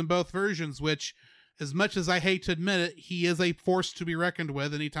Cruise in both versions, which, as much as I hate to admit it, he is a force to be reckoned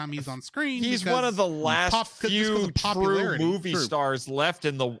with anytime he's on screen. He's one of the last few true movie stars left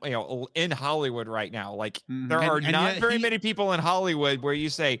in in Hollywood right now. Like there are not very many people in Hollywood where you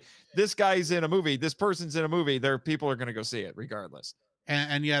say this guy's in a movie, this person's in a movie. People are going to go see it regardless.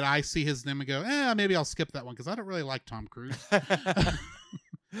 And yet I see his name and go, maybe I'll skip that one because I don't really like Tom Cruise.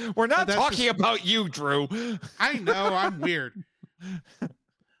 We're not talking about you, Drew. I know, I'm weird.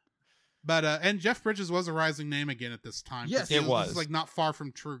 But and Jeff Bridges was a rising name again at this time. Yes, it was like not far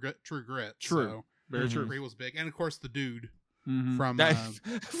from True Grit. True, so, very true. He was big, and of course the Dude. from.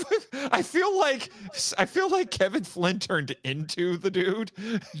 I feel like Kevin Flynn turned into the dude.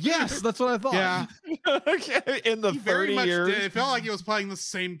 Yes, that's what I thought. Yeah, in the he 30 very much years. did. It felt like he was playing the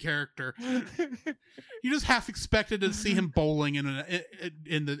same character. You just half expected to see him bowling in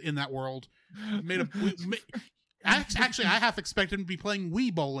that world. Actually, I half expected him to be playing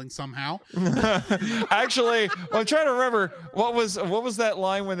Wii bowling somehow. Actually, I'm trying to remember what was that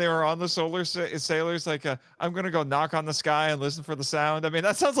line when they were on the Solar Sailors, like I'm gonna go knock on the sky and listen for the sound. I mean,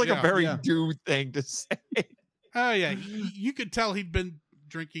 that sounds like a very dude thing to say. Oh yeah, you could tell he'd been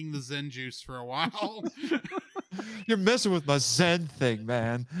drinking the Zen juice for a while. You're messing with my Zen thing,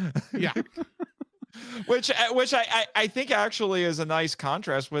 man. Yeah. Which I think actually is a nice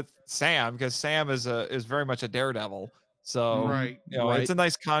contrast with Sam, because Sam is very much a daredevil. So right, it's a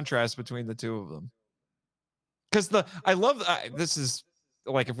nice contrast between the two of them. Because I love this is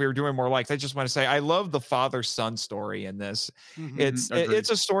like, if we were doing more likes, I just want to say I love the father-son story in this. It's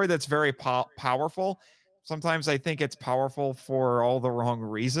a story that's very powerful. Sometimes I think it's powerful for all the wrong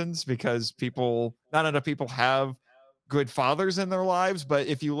reasons, because not enough people have good fathers in their lives. But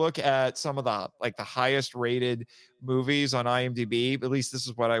if you look at some of the highest rated movies on IMDb, at least this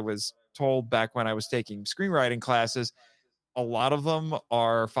is what I was told back when I was taking screenwriting classes, a lot of them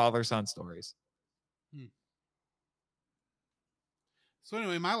are father-son stories. So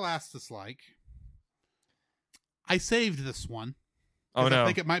anyway, my last dislike, I saved this one. Oh no, I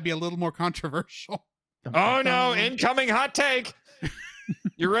think it might be a little more controversial. Oh no, incoming hot take.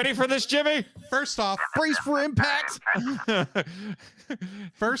 You ready for this, Jimmy? First off, brace for impact.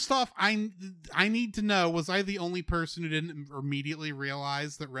 First off, I need to know, was I the only person who didn't immediately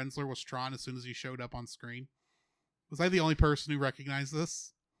realize that Rensler was Tron as soon as he showed up on screen? Was I the only person who recognized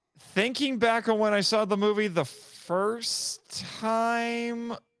this? Thinking back on when I saw the movie the first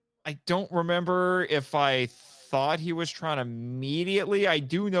time, I don't remember if I thought he was Tron immediately. I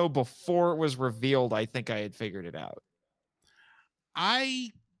do know before it was revealed, I think I had figured it out.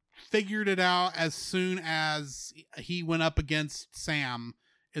 I figured it out as soon as he went up against Sam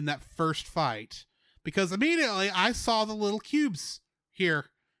in that first fight, because immediately I saw the little cubes here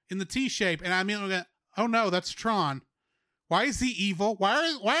in the T shape, and I immediately went, "Oh no, that's Tron. Why is he evil?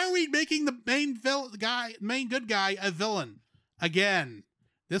 Why are we making the main good guy a villain again?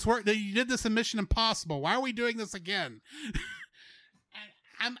 You did this in Mission Impossible. Why are we doing this again?"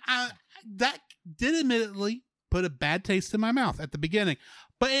 That did admittedly put a bad taste in my mouth at the beginning,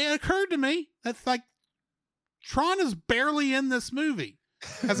 but it occurred to me that's like, Tron is barely in this movie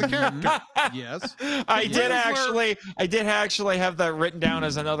as a character. Yes, I did actually have that written down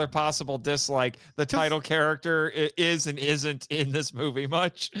as another possible dislike. The title character is and isn't in this movie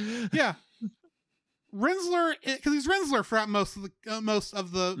much. Yeah, Rensler, because he's Rensler throughout most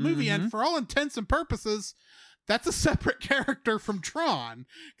of the movie, and for all intents and purposes, that's a separate character from Tron,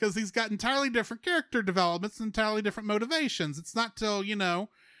 because he's got entirely different character developments, entirely different motivations. It's not till,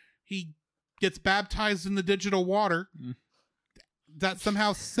 he gets baptized in the digital water that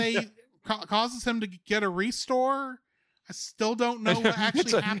somehow causes him to get a restore. I still don't know what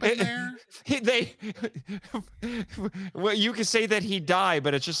actually happened there. Well, you could say that he died,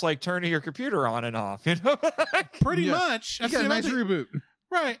 but it's just like turning your computer on and off, Pretty much. You got a nice reboot.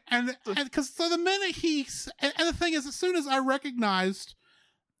 Right, and because the minute and the thing is, as soon as I recognized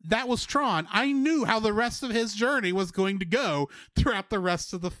that was Tron, I knew how the rest of his journey was going to go throughout the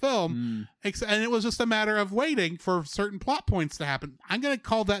rest of the film, and it was just a matter of waiting for certain plot points to happen. I'm going to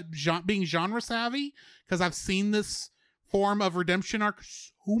call that being genre savvy, because I've seen this form of redemption arc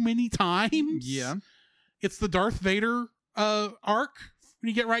so many times. Yeah, it's the Darth Vader arc when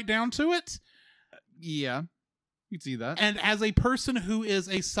you get right down to it. Yeah. You can see that. And as a person who is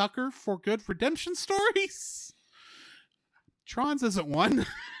a sucker for good redemption stories, Tron's isn't one.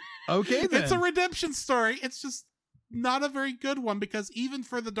 Okay, then. It's a redemption story. It's just not a very good one, because even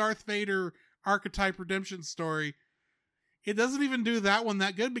for the Darth Vader archetype redemption story, it doesn't even do that one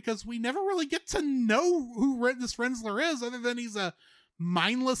that good, because we never really get to know who this Rensler is, other than he's a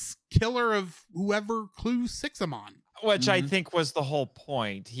mindless killer of whoever Clue sicks him on. Which I think was the whole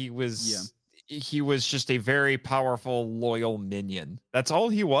point. He was just a very powerful, loyal minion. That's all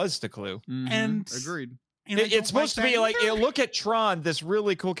he was to Clue. And agreed. And it's supposed to be like, look at Tron, this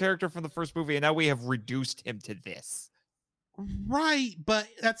really cool character from the first movie, and now we have reduced him to this. Right, but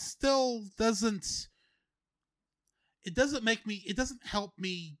that still doesn't help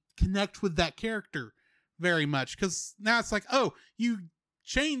me connect with that character very much, because now it's like, oh, you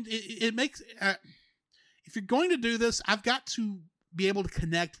changed it makes if you're going to do this, I've got to be able to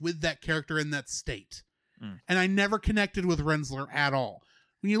connect with that character in that state. And I never connected with Rensler at all.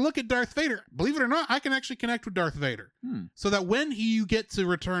 when you look at Darth Vader, believe it or not, I can actually connect with Darth Vader. So that when you get to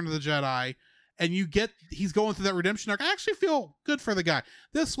Return of the Jedi and he's going through that redemption arc, I actually feel good for the guy.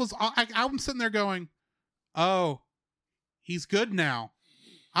 This was, I'm sitting there going, oh, he's good now.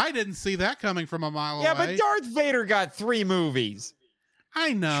 I didn't see that coming from a mile away. Yeah, but Darth Vader got 3 movies.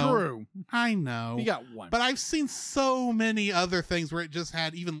 I know. True. I know. He got 1. But I've seen so many other things where it just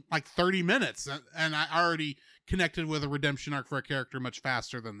had even like 30 minutes, and I already connected with a redemption arc for a character much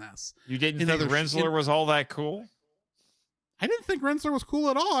faster than this. You didn't think Rensler was all that cool? I didn't think Rensler was cool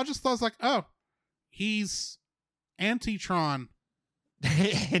at all. I just thought, I was like, oh, he's anti-Tron.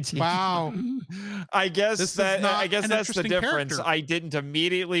 Wow. I guess that's the difference. Character. I didn't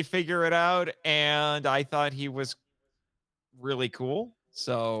immediately figure it out, and I thought he was really cool.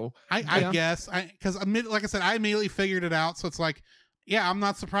 So I guess because like I said, I immediately figured it out. So it's like, yeah, I'm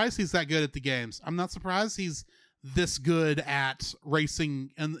not surprised he's that good at the games. I'm not surprised he's this good at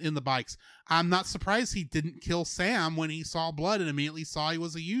racing in the bikes. I'm not surprised he didn't kill Sam when he saw blood and immediately saw he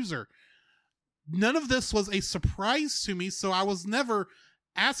was a user. None of this was a surprise to me, so I was never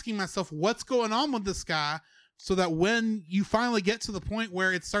asking myself what's going on with this guy, so that when you finally get to the point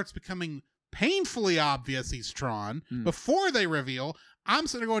where it starts becoming painfully obvious he's Tron, before they reveal, I'm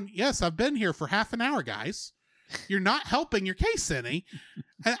sitting there going, yes, I've been here for half an hour, guys. You're not helping your case any.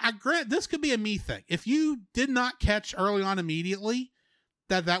 And I grant this could be a me thing. If you did not catch early on immediately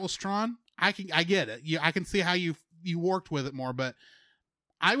that was Tron, I get it. I can see how you worked with it more, but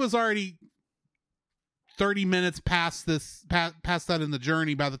I was already 30 minutes past that in the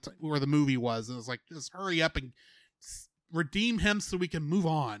journey by the time where the movie was, and it was like, just hurry up and redeem him so we can move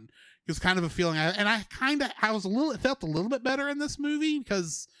on. It was kind of a feeling, it felt a little bit better in this movie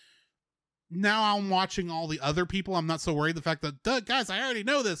because now I'm watching all the other people. I'm not so worried the fact that, guys, I already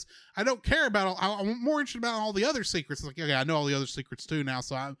know this. I don't care about I'm more interested about all the other secrets. It's like, okay, I know all the other secrets too now,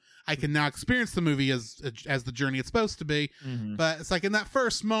 so I can now experience the movie as the journey it's supposed to be. But it's like in that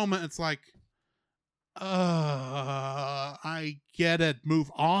first moment, it's like, I get it.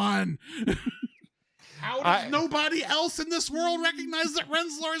 Move on. How does nobody else in this world recognize that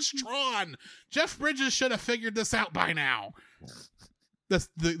Rensler is Tron? Jeff Bridges should have figured this out by now. That's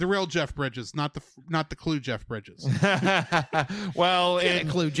the real Jeff Bridges, not the Clue Jeff Bridges. Well,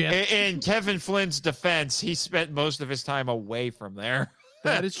 in Kevin Flynn's defense, he spent most of his time away from there.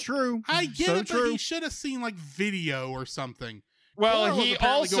 That is true. I get it, but he should have seen like video or something. Well, he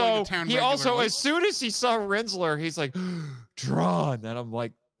also, as soon as he saw Rensler, he's like, Tron. And I'm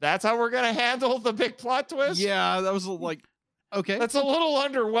like, that's how we're going to handle the big plot twist? Yeah, that was like, okay. That's a little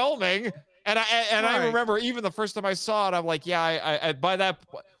underwhelming. And I remember even the first time I saw it, I'm like, yeah, I by that,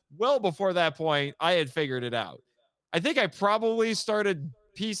 well before that point, I had figured it out. I think I probably started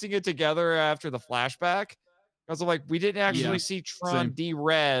piecing it together after the flashback. Because I'm like, we didn't actually see Tron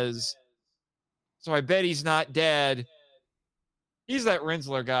de-res. So I bet he's not dead. He's that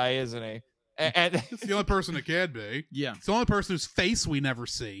Rensler guy, isn't he? And it's the only person it can be. Yeah. It's the only person whose face we never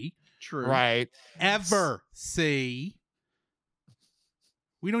see. True. Right. Ever see.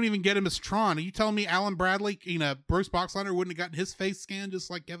 We don't even get him as Tron. Are you telling me Alan Bradley, Bruce Boxleitner wouldn't have gotten his face scanned just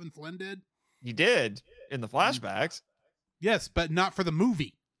like Kevin Flynn did? He did in the flashbacks. Yes, but not for the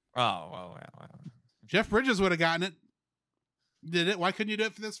movie. Oh, well. Jeff Bridges would have gotten it. Did it? Why couldn't you do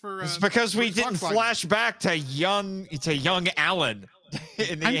it for this? It's because we didn't flash back to young Alan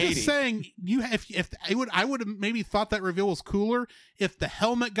in the 80s. I'm just saying, I would have maybe thought that reveal was cooler if the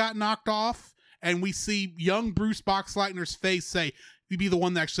helmet got knocked off and we see young Bruce Boxleitner's face say, "He'd be the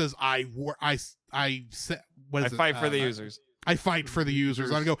one that says, I fight for the users. I fight for the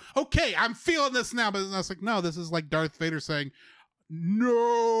users." I'd go, okay, I'm feeling this now, but I was like, no, this is like Darth Vader saying,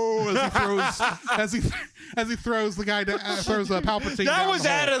 "No!" as he throws the guy throws Palpatine. That down was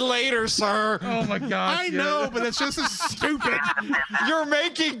added later, sir. Oh my god! I know, but it's just as stupid. You're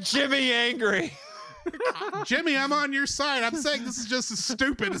making Jimmy angry. Jimmy, I'm on your side. I'm saying this is just as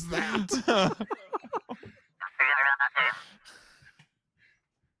stupid as that.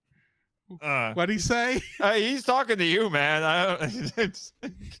 What'd he say? He's talking to you, man. I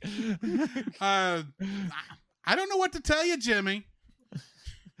don't know what to tell you, Jimmy.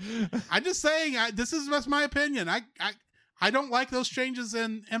 I'm just saying, this is just my opinion. I don't like those changes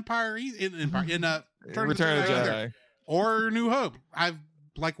in Empire in Return of the Jedi or New Hope. I've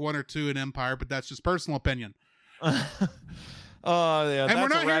like one or two in Empire, but that's just personal opinion. Yeah, and we're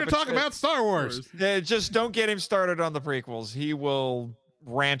not here to talk about Star Wars. Just don't get him started on the prequels. He will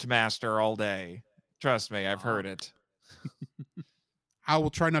rant master all day. Trust me, I've heard it. I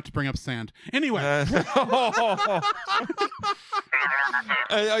will try not to bring up sand. Anyway.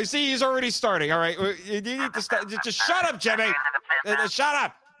 I see he's already starting. All right. You need to stop. Just shut up, Jimmy. Shut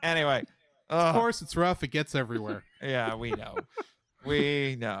up. Anyway. Of course, it's rough. It gets everywhere. Yeah, we know.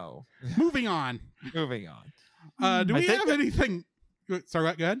 We know. Moving on. Moving on. Do we have anything?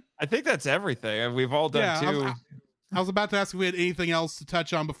 Sorry, go ahead. I think that's everything. We've all done two. I was about to ask if we had anything else to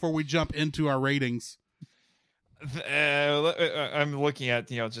touch on before we jump into our ratings. I'm looking at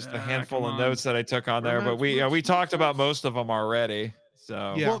just a handful of notes that I took on there, but we talked about most of them already.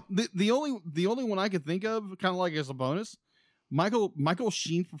 So yeah. Well, the only one I could think of, kind of like as a bonus, Michael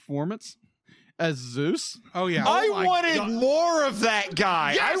Sheen's performance as Zeus. Oh yeah, I wanted more of that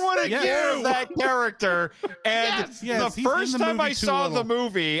guy. Yes, I wanted more of that character. And yes, the first time I saw the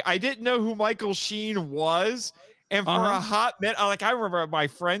movie, I didn't know who Michael Sheen was. And for a hot minute, I remember my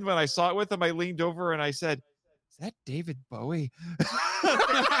friend, when I saw it with him, I leaned over and I said, "Is that David Bowie?"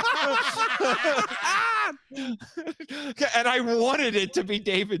 And I wanted it to be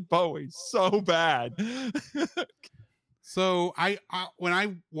David Bowie so bad. So I when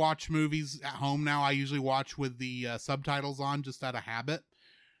I watch movies at home now, I usually watch with the subtitles on, just out of habit.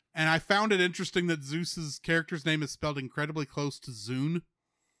 And I found it interesting that Zeus's character's name is spelled incredibly close to Zune.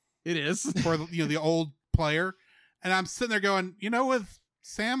 It is for the old player. And I'm sitting there going, with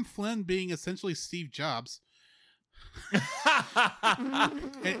Sam Flynn being essentially Steve Jobs.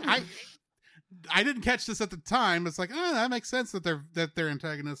 I didn't catch this at the time. It's like, that makes sense that they're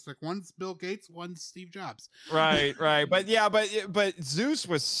antagonistic. One's Bill Gates, one's Steve Jobs. Right. But Zeus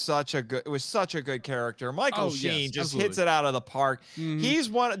was such a good character. Michael Sheen just hits it out of the park.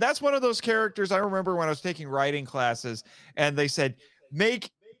 Mm-hmm. That's one of those characters I remember when I was taking writing classes, and they said,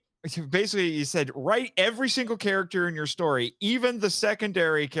 you said, write every single character in your story, even the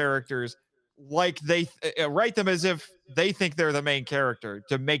secondary characters, like they write them as if they think they're the main character,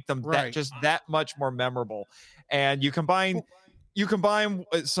 to make them that much more memorable. And you combine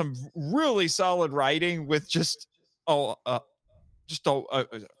some really solid writing with just a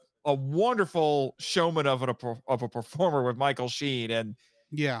wonderful showman of a performer with Michael Sheen. And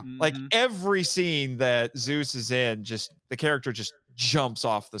like every scene that Zeus is in, just the character just jumps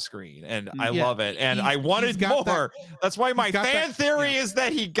off the screen, and I love it. And I wanted more. That's why my fan theory is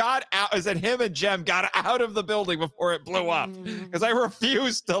that him and Jem got out of the building before it blew up, because I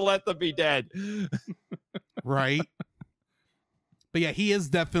refused to let them be dead. Right. But yeah, he is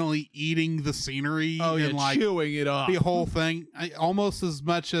definitely eating the scenery and chewing it up. The whole thing, almost as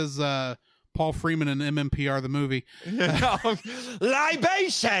much as Paul Freeman in MMPR the movie.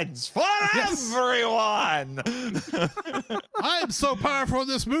 Libations for everyone. I'm so powerful in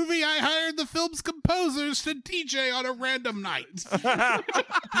this movie, I hired the film's composers to DJ on a random night.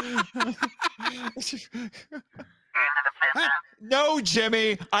 No,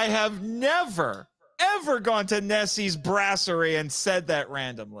 Jimmy, I have never, ever gone to Nessie's Brasserie and said that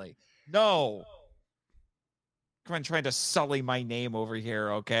randomly. No. Come on, trying to sully my name over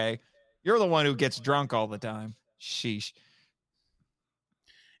here, okay? You're the one who gets drunk all the time. Sheesh.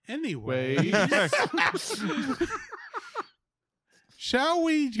 Anyway. Shall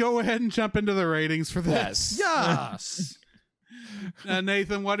we go ahead and jump into the ratings for this? Yes.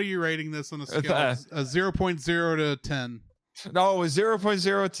 Nathan, what are you rating this on a scale of 0.0 to 10? No, it was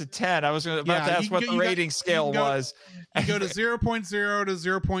 0.0 to 10. I was about to ask what the rating scale was. You go to 0.0 to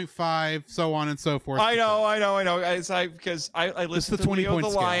 0.5, so on and so forth. I know. It's like, because I listened to Leo the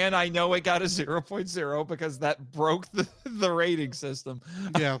Lion. I know it got a 0.0 because that broke the rating system.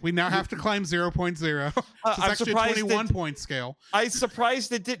 Yeah, we now have to claim 0.0. It's actually a 21-point scale. I'm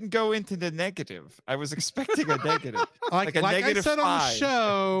surprised it didn't go into the negative. I was expecting a negative. like a negative I said 5. on the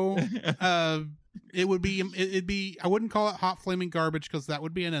show, it'd be I wouldn't call it hot flaming garbage, because that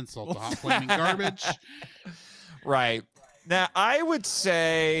would be an insult to hot flaming garbage. Right. Now, I would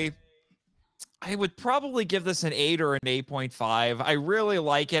say I would probably give this an 8 or an 8.5. I really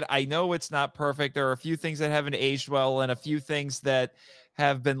like it. I know it's not perfect. There are a few things that haven't aged well and a few things that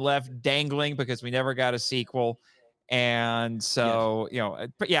have been left dangling because we never got a sequel. And so,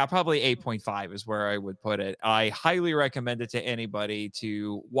 but yeah, probably 8.5 is where I would put it. I highly recommend it to anybody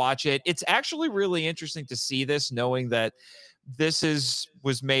to watch it. It's actually really interesting to see this, knowing that this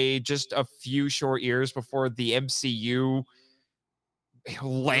was made just a few short years before the MCU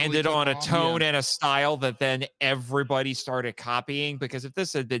landed on a tone and a style that then everybody started copying. Because if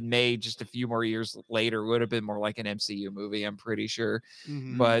this had been made just a few more years later, it would have been more like an MCU movie, I'm pretty sure.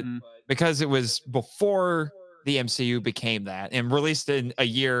 Mm-hmm. But because it was before the MCU became that and released in a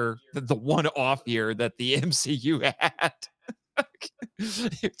year, the one-off year that the MCU had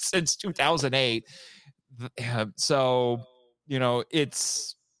since 2008. So,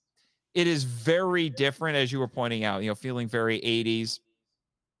 it is very different, as you were pointing out, feeling very 80s,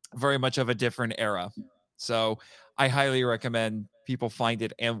 very much of a different era. So I highly recommend people find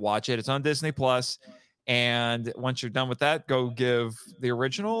it and watch it. It's on Disney Plus. And once you're done with that, go give the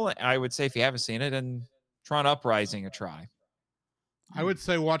original, I would say, if you haven't seen it, and Tron Uprising a try. I would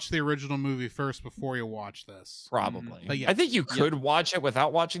say watch the original movie first before you watch this. Probably. But yeah. I think you could watch it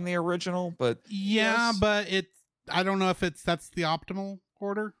without watching the original, but yeah, but I don't know if that's the optimal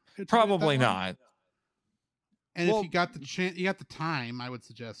order. Probably not. And if you got you got the time, I would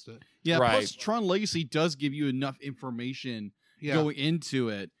suggest it. Yeah, right. Plus Tron Legacy does give you enough information going into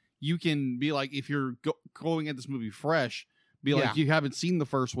it. You can be like, if you're going at this movie fresh, be like, you haven't seen the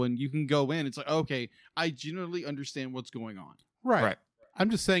first one, you can go in. It's like, okay, I generally understand what's going on. Right.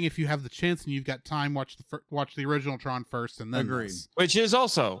 I'm just saying, if you have the chance and you've got time, watch the original Tron first, and then this. Which is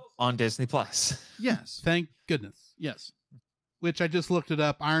also on Disney Plus. Yes. Thank goodness. Yes. Which I just looked it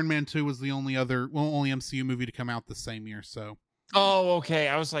up. Iron Man 2 was the only MCU movie to come out the same year. So. Oh, okay.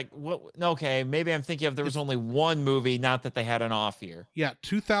 I was like, what? Okay, maybe I'm thinking there was only one movie, not that they had an off year. Yeah,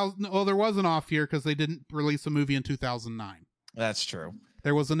 2000. Well, there was an off year because they didn't release a movie in 2009. That's true.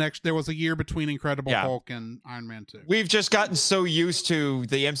 There was a year between Incredible Hulk and Iron Man 2. We've just gotten so used to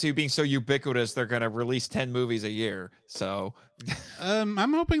the MCU being so ubiquitous, they're going to release 10 movies a year. So, I'm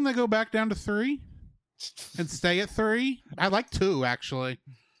hoping they go back down to 3 and stay at 3. I like 2 actually.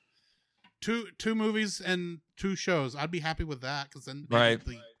 Two movies and 2 shows. I'd be happy with that because then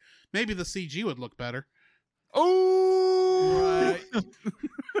maybe the CG would look better. Oh, right.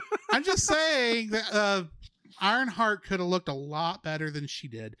 I'm just saying that Ironheart could have looked a lot better than she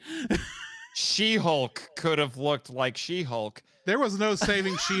did. She-Hulk could have looked like She-Hulk. There was no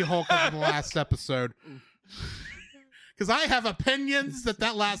saving She-Hulk in the last episode. Because I have opinions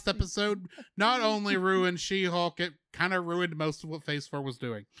that last episode not only ruined She-Hulk, it kind of ruined most of what Phase 4 was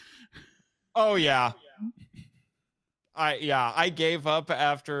doing. Oh, yeah. I gave up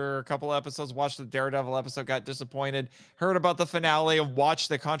after a couple episodes, watched the Daredevil episode, got disappointed, heard about the finale, and watched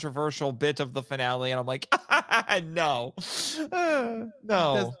the controversial bit of the finale, and I'm like, no.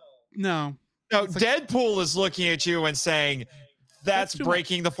 No. No. Deadpool is looking at you and saying, that's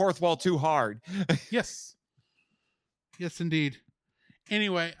breaking the fourth wall too hard. Yes. Yes, indeed.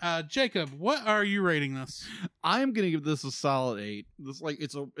 Anyway, Jacob, what are you rating this? I'm gonna give this a solid 8.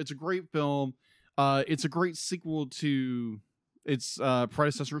 It's a great film. It's a great sequel to its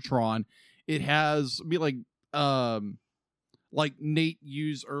predecessor Tron. It has like Nate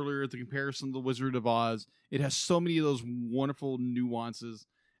used earlier the comparison to The Wizard of Oz. It has so many of those wonderful nuances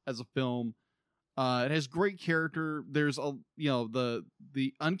as a film. It has great character. There's the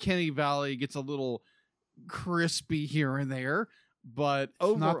uncanny valley gets a little crispy here and there. But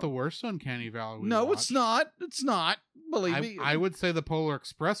it's not the worst Uncanny Valley. It's not. It's not. Believe me. I would say the Polar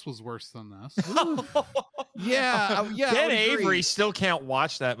Express was worse than this. Yeah. Ben Avery still can't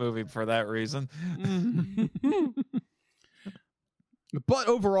watch that movie for that reason. But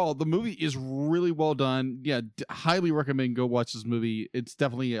overall, the movie is really well done. Yeah, highly recommend go watch this movie. It's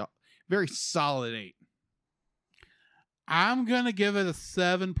definitely a very solid 8. I'm gonna give it a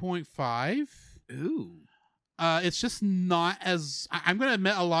 7.5. Ooh. It's just not as... I'm going to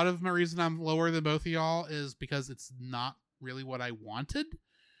admit a lot of my reason I'm lower than both of y'all is because it's not really what I wanted.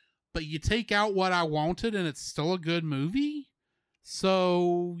 But you take out what I wanted and it's still a good movie.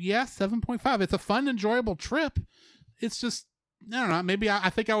 So, yeah, 7.5. It's a fun, enjoyable trip. It's just, I don't know, maybe I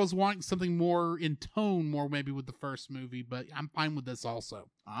think I was wanting something more in tone, more maybe with the first movie, but I'm fine with this also.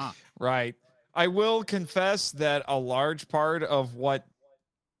 Right. I will confess that a large part of what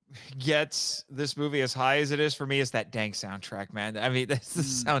gets this movie as high as it is for me is that dang soundtrack, man. I mean, the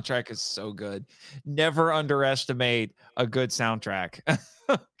soundtrack is so good. Never underestimate a good soundtrack.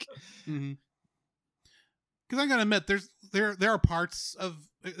 Because I gotta admit, there are parts of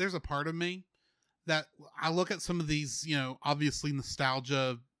there's a part of me that I look at some of these, obviously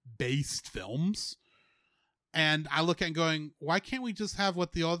nostalgia based films, and I look at it going, why can't we just have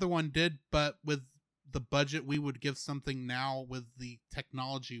what the other one did, but with the budget we would give something now with the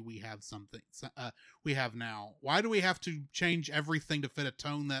technology we have now? Why do we have to change everything to fit a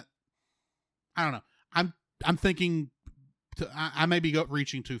tone that I don't know? I'm thinking I may be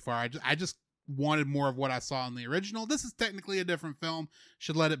reaching too far. I just wanted more of what I saw in the original. This is technically a different film.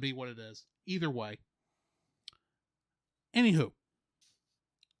 Should let it be what it is. Either way. Anywho,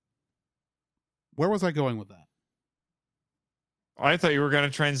 where was I going with that? I thought you were going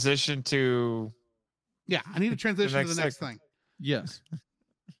to transition to... Yeah, I need to transition to the next thing. Yes.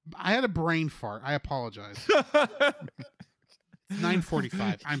 I had a brain fart. I apologize.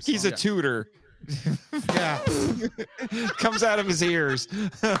 9:45. I'm sorry. He's a tutor. Yeah. Comes out of his ears.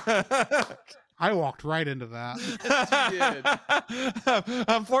 I walked right into that.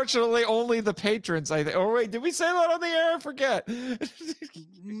 Unfortunately, only the patrons. Oh wait, did we say that on the air? I forget.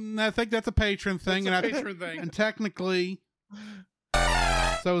 I think that's a patron thing, That's a patron thing. and technically,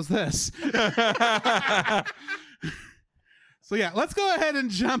 so is this. So yeah, let's go ahead and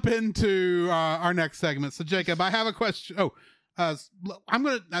jump into our next segment. So Jacob, I have a question. I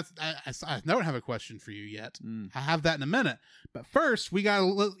don't have a question for you yet. I have that in a minute. But first, we got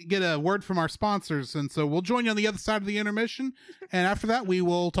to get a word from our sponsors. And so we'll join you on the other side of the intermission. And after that, we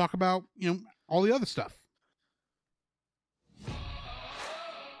will talk about, all the other stuff.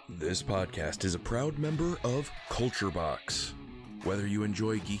 This podcast is a proud member of Culture Box. Whether you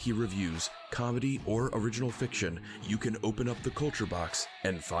enjoy geeky reviews, comedy, or original fiction, you can open up the Culture Box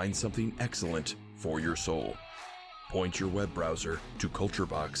and find something excellent for your soul. Point your web browser to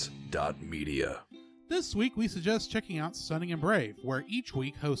culturebox.media. This week, we suggest checking out Stunning and Brave, where each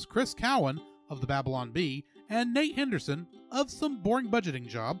week hosts Chris Cowan of the Babylon Bee and Nate Henderson of Some Boring Budgeting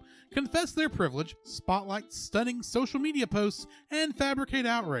Job confess their privilege, spotlight stunning social media posts, and fabricate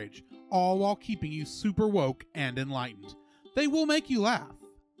outrage, all while keeping you super woke and enlightened. They will make you laugh.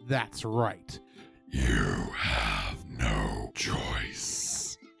 That's right. You have no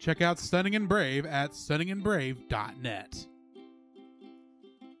choice. Check out Stunning and Brave at stunningandbrave.net.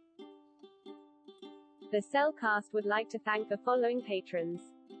 The Cellcast would like to thank the following patrons: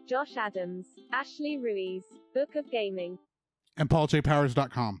 Josh Adams, Ashley Ruiz, Book of Gaming, and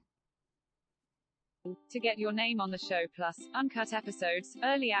PaulJPowers.com. To get your name on the show, plus uncut episodes,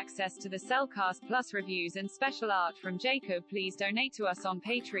 early access to the Cellcast Plus reviews, and special art from Jacob, please donate to us on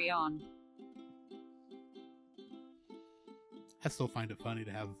Patreon. I still find it funny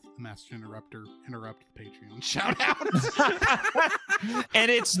to have the Master Interrupter interrupt the Patreon shout out. And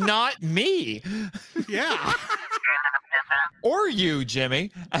it's not me. Yeah. Or you,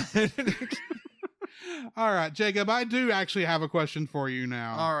 Jimmy. All right, Jacob, I do actually have a question for you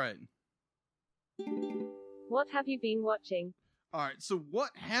now. All right. What have you been watching? All right. So what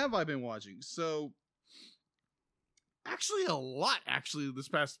have I been watching? So actually a lot,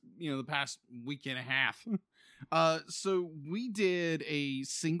 the past week and a half. So we did a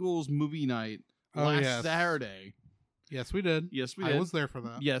singles movie night last Saturday. Yes, we did. Yes, we did. I was there for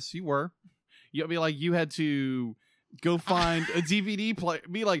that. Yes, you were. You had to go find a DVD player.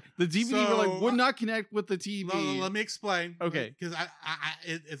 The DVD would not connect with the TV. Let me explain. Okay, because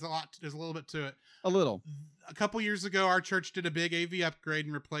it's a lot. There's a little bit to it. A little. A couple years ago, our church did a big AV upgrade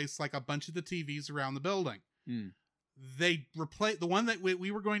and replaced a bunch of the TVs around the building. They replaced the one that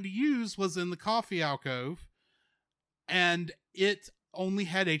we were going to use was in the coffee alcove, and it only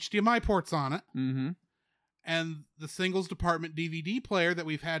had HDMI ports on it. Mm-hmm. And the singles department DVD player that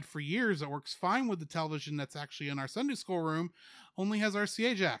we've had for years that works fine with the television that's actually in our Sunday school room only has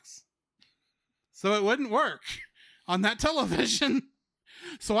RCA jacks. So it wouldn't work on that television.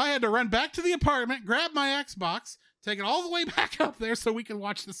 So I had to run back to the apartment, grab my Xbox, take it all the way back up there so we could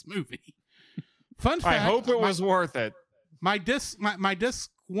watch this movie. Fun fact. I hope it was worth it. My disc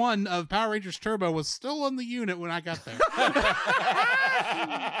 1 of Power Rangers Turbo was still in the unit when I got there.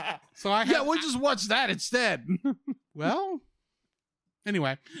 So we'll just watch that instead. Well,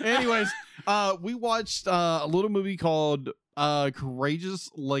 anyways, we watched a little movie called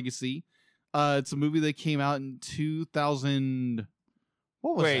Courageous Legacy. It's a movie that came out in 2000.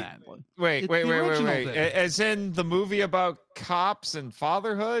 What was that? Wait. As in the movie about cops and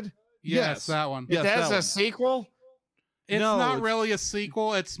fatherhood? Yes, that one. Yes, that's a sequel? It's not really a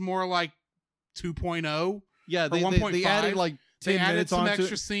sequel. It's more like 2.0. Yeah, they added 10 minutes some onto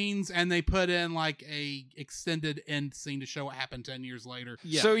extra scenes, and they put in a extended end scene to show what happened 10 years later.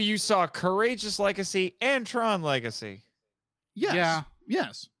 Yeah. So you saw Courageous Legacy and Tron Legacy. Yes. Yeah.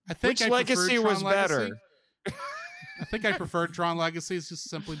 Yes. I think Which Legacy was better? I think I preferred Tron Legacies just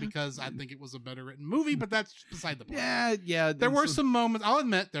simply because I think it was a better written movie, but that's beside the point. Yeah. There were some moments, I'll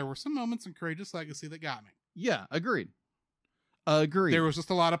admit, there were some moments in Courageous Legacy that got me. Yeah, agreed. There was just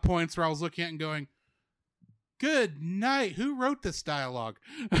a lot of points where I was looking at it and going, good night. Who wrote this dialogue?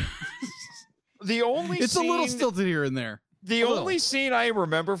 It's a little stilted here and there. The only scene I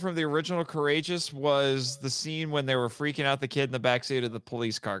remember from the original Courageous was the scene when they were freaking out the kid in the backseat of the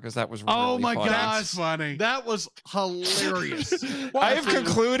police car, because that was really funny. That's funny. That was hilarious. I have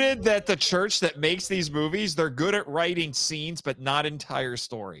concluded that the church that makes these movies, they're good at writing scenes, but not entire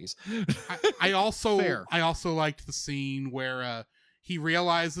stories. I also liked the scene where he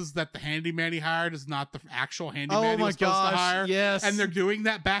realizes that the handyman he hired is not the actual handyman he was supposed to hire. Yes. And they're doing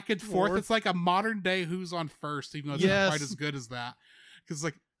that back and forth. It's like a modern day Who's on First, even though it's not quite as good as that.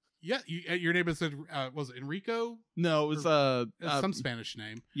 Because your name said, was it Enrico? No, it was some Spanish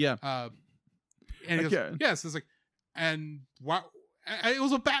name. Yeah. And he goes, yes. It's like, and what? It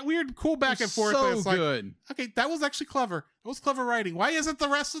was a weird, cool back and forth. So it's like, good. Okay, that was actually clever. It was clever writing. Why isn't the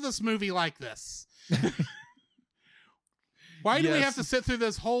rest of this movie like this? Why do we have to sit through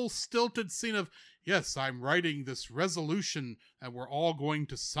this whole stilted scene of, yes, I'm writing this resolution and we're all going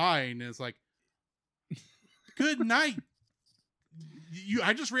to sign? And it's like, good night.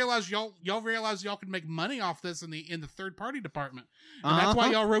 I just realized y'all realized y'all could make money off this in the third party department, and that's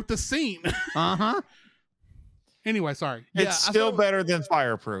why y'all wrote the scene. Anyway, sorry. It's still better than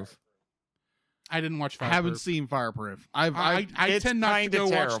Fireproof. I didn't watch Fireproof. I haven't seen Fireproof. I tend not to go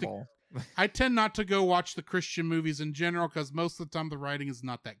terrible. I tend not to go watch the Christian movies in general because most of the time the writing is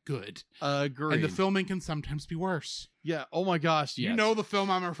not that good. Agreed. And the filming can sometimes be worse. Yeah. Oh my gosh. Yes. You know the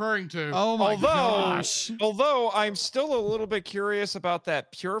film I'm referring to. Oh my gosh. Although I'm still a little bit curious about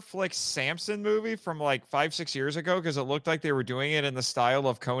that Pure Flix Samson movie from like 5-6 years ago, because it looked like they were doing it in the style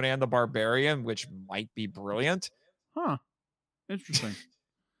of Conan the Barbarian, which might be brilliant. Huh. Interesting.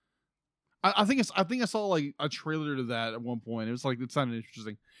 I think I saw like a trailer to that at one point. It was like, it sounded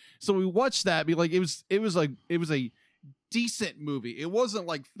interesting. So we watched that. Be like, it was a decent movie. It wasn't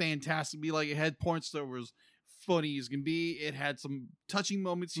like fantastic. Be like, it had points that was funny as can be. It had some touching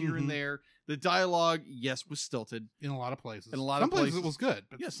moments here and there. The dialogue, yes, was stilted in a lot of places. In a lot some of places it was good,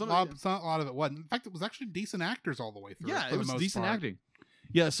 but yeah, a lot of it wasn't. In fact, it was actually decent actors all the way through. Yeah, it was the most decent part. acting.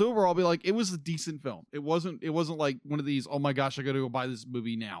 Yeah, so overall, be like, it was a decent film. It wasn't like one of these, oh my gosh, I got to go buy this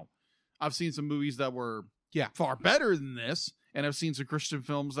movie now. I've seen some movies that were far better than this, and I've seen some Christian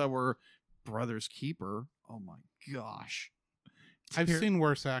films that were Brother's Keeper. Oh my gosh. I've seen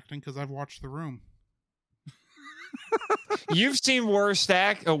worse acting because I've watched The Room. You've seen worse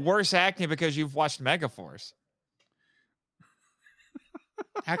acting because you've watched Megaforce.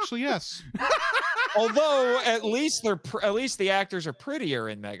 Actually, yes. Although at least the actors are prettier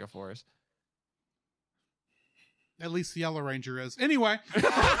in Megaforce. At least the Yellow Ranger is. Anyway.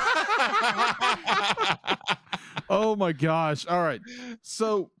 Oh my gosh. All right.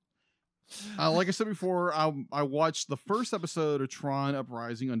 So, like I said before, I watched the first episode of Tron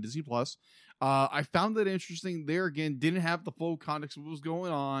Uprising on Disney Plus. I found that interesting. There again, didn't have the full context of what was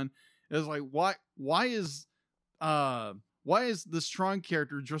going on. It was like, why is this Tron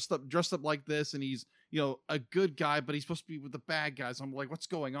character dressed up like this? And he's, a good guy, but he's supposed to be with the bad guys. I'm like, what's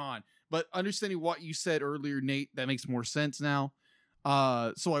going on? But understanding what you said earlier, Nate, that makes more sense now.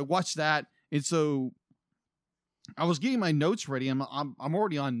 So I watched that, and so I was getting my notes ready. I'm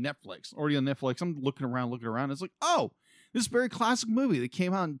already on Netflix. I'm looking around. It's like, oh, this very classic movie that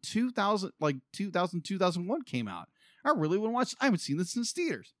came out in 2001 came out. I really want to watch. I haven't seen this since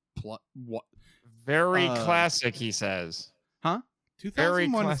theaters. What? Very classic, he says. Huh?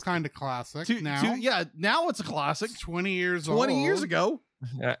 2001 is kind of classic now. Now it's a classic. 20 years 20 years ago.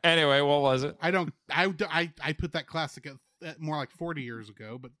 Anyway, what was it? I put that classic at more like 40 years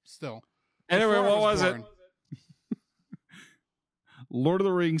ago, but still. Anyway, what was it? Lord of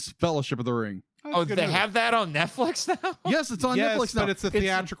the Rings, Fellowship of the Ring. Oh, they have that on Netflix now? Yes, it's on Netflix now. But it's a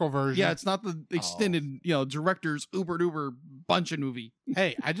theatrical version. Yeah, it's not the extended, director's uber bunch of movie.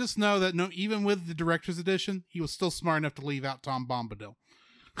 Hey, I just know that even with the director's edition, he was still smart enough to leave out Tom Bombadil.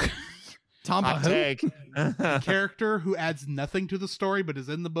 Tom Bombadil? A character who adds nothing to the story but is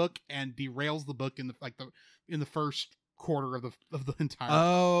in the book and derails the book in the first quarter of the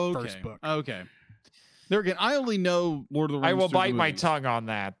entire first book. Okay. There again, I only know Lord of the Rings. I will bite my tongue on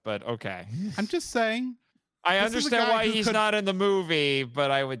that, but okay. I'm just saying. I understand why he's not in the movie,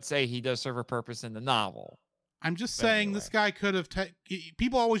 but I would say he does serve a purpose in the novel. I'm just saying this guy could have...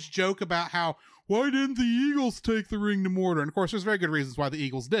 People always joke about how, why didn't the Eagles take the ring to Mordor? And of course, there's very good reasons why the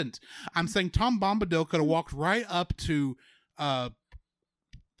Eagles didn't. I'm saying Tom Bombadil could have walked right up to the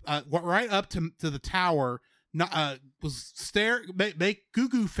tower, make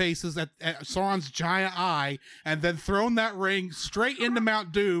goo-goo faces at Sauron's giant eye, and then thrown that ring straight into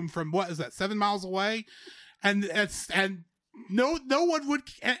Mount Doom from, what is that, 7 miles away? And no one would,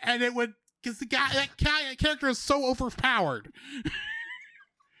 and it would, because that character is so overpowered.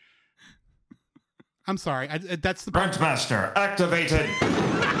 I'm sorry. That's the Grandmaster activated.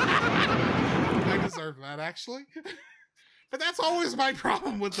 I deserve that, actually. But that's always my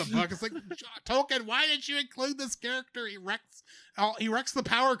problem with the book. It's like, Tolkien, why did you include this character? He wrecks the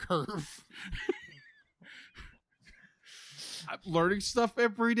power curve. I'm learning stuff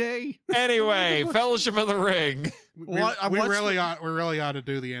every day. Anyway, Fellowship of the Ring. We really ought to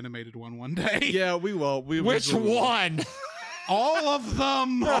do the animated one day. Yeah, we will. Which one? All of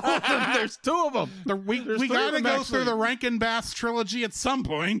them. There's 2 of them. We gotta go through the Rankin Bass trilogy at some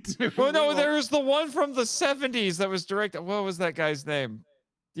point. Well, no, there's the one from the 70s that was directed. What was that guy's name?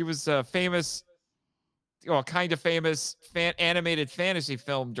 He was famous. kind of famous animated fantasy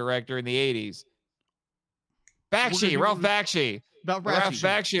film director in the 80s. Bakshi, Ralph Bakshi. About Ralph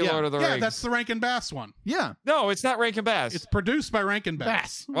Bakshi, Yeah. Lord of the Yeah, Rings. that's the Rankin Bass one. Yeah. No, it's not Rankin Bass. It's produced by Rankin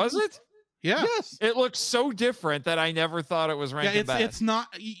Bass. Was it? Yeah. Yes. It looks so different that I never thought it was Rankin Yeah, Bass. it's not.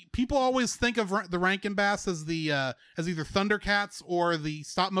 People always think of the Rankin Bass as the as either Thundercats or the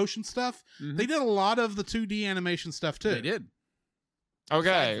stop motion stuff. Mhm. They did a lot of the 2D animation stuff too. They did.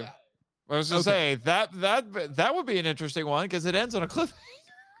 Okay. I was gonna say that would be an interesting one because it ends on a cliffhanger.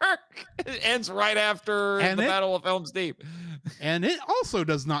 It ends right after the Battle of Helm's Deep. And it also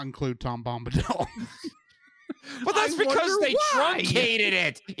does not include Tom Bombadil. But that's I because wonder they why. truncated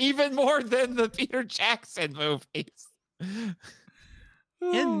it even more than the Peter Jackson movies.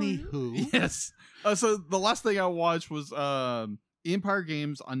 Anywho. Yes. So the last thing I watched was Empire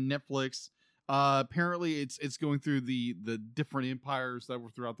Games on Netflix. Apparently it's going through the different empires that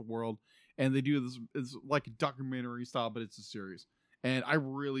were throughout the world, and they do this. It's like a documentary style, but it's a series, and I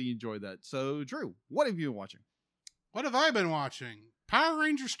really enjoyed that. So Drew, what have you been watching? What have I been watching? Power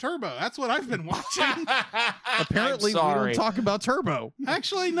Rangers Turbo. That's what I've been watching. Apparently, we don't talk about Turbo.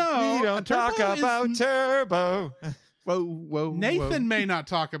 Actually, no. We don't Turbo talk about is- Turbo. Whoa. Nathan may not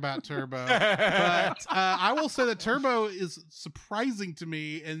talk about Turbo, but I will say that Turbo is surprising to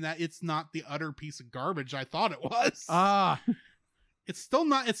me in that it's not the utter piece of garbage I thought it was. It's still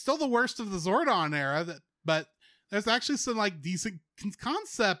not. It's still the worst of the Zordon era. But there's actually some like decent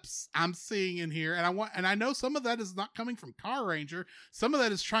concepts I'm seeing in here, and I know some of that is not coming from Car Ranger. Some of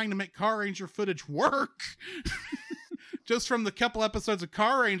that is trying to make Car Ranger footage work. Just from the couple episodes of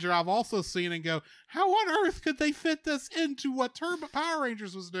Car Ranger I've also seen and go, how on earth could they fit this into what Turbo Power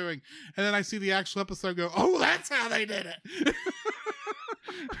Rangers was doing? And then I see the actual episode and go, oh, that's how they did it.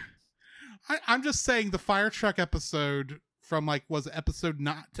 I'm just saying the fire truck episode from was it episode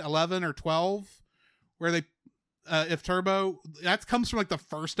 11 or 12 where they if Turbo, that comes from the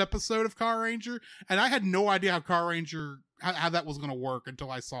first episode of Car Ranger, and I had no idea how Car Ranger how that was going to work until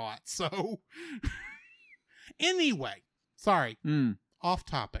I saw it. So anyway, sorry, off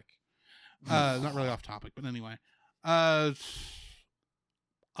topic. Not really off topic, but anyway. Other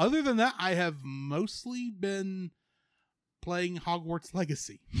than that, I have mostly been playing Hogwarts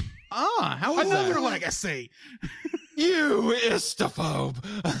Legacy. How is Another that? Legacy. You istophobe.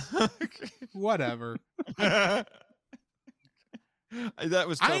 Whatever. That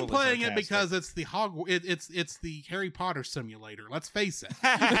was. Totally I'm playing sarcastic. it because it's the it's the Harry Potter simulator. Let's face it.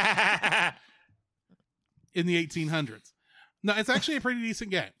 In the 1800s. No, it's actually a pretty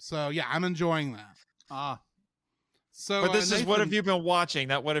decent game. So yeah, I'm enjoying that. So, but this is what Nathan, have you been watching?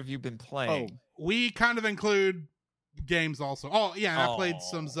 Not what have you been playing? we kind of include games also. Oh yeah, and I played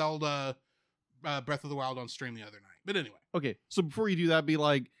some Zelda Breath of the Wild on stream the other night. But anyway. Okay, so before you do that, be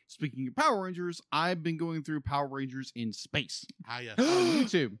like, speaking of Power Rangers, I've been going through Power Rangers in Space Yes. on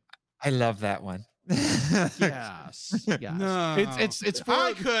YouTube. I love that one. Yes. No. It's for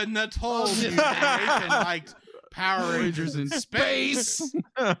I couldn't have told you that Nathan liked Power Rangers in space.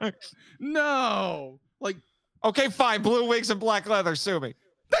 No. Okay, fine. Blue wigs and black leather. Sue me.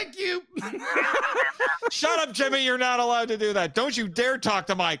 Thank you. Shut up, Jimmy. You're not allowed to do that. Don't you dare talk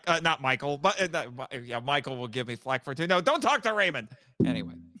to Mike. Not Michael, but yeah, Michael will give me flack for it too. No, don't talk to Raymond.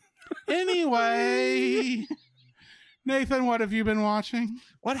 Anyway, Nathan, what have you been watching?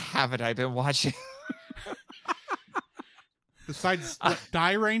 what haven't I been watching? Besides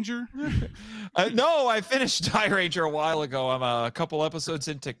Die Ranger? No, I finished Die Ranger a while ago. I'm a couple episodes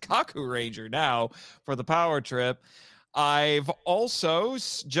into Kaku Ranger now for the power trip. I've also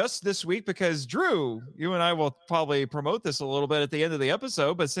just this week, because Drew, you and I will probably promote this a little bit at the end of the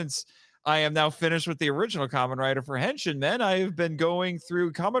episode, but since I am now finished with the original Kamen Rider for Henshin Men, I've been going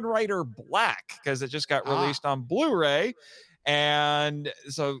through Kamen Rider Black because it just got released on Blu-ray. And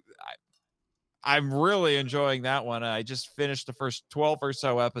so I'm really enjoying that one. I just finished the first 12 or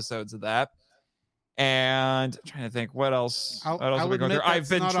so episodes of that. And I'm trying to think what else. I've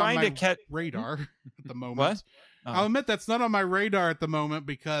been trying to catch radar at the moment. What? Oh. I'll admit that's not on my radar at the moment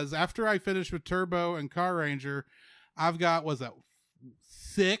because after I finish with Turbo and Car Ranger, I've got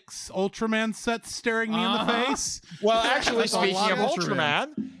 6 Ultraman sets staring me in the face. Well, actually, That's a speaking lot of of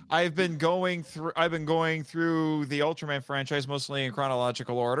Ultraman, I've been going through the Ultraman franchise mostly in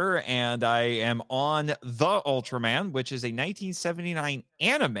chronological order, and I am on The Ultraman, which is a 1979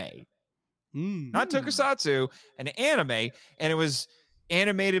 anime, not tokusatsu, an anime, and it was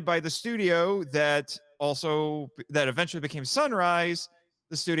animated by the studio that eventually became Sunrise,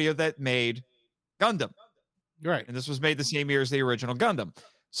 the studio that made Gundam. Right. And this was made the same year as the original Gundam.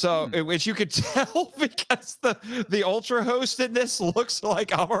 So, which you could tell because the Ultra host in this looks like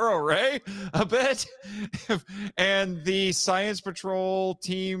Amuro Ray a bit, and the Science Patrol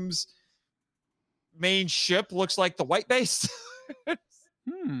team's main ship looks like the White Base.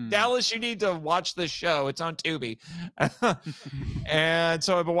 Dallas, you need to watch this show. It's on Tubi. And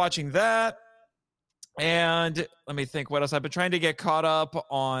so I've been watching that. And let me think what else. I've been trying to get caught up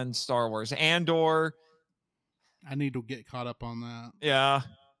on Star Wars Andor. I need to get caught up on that. Yeah.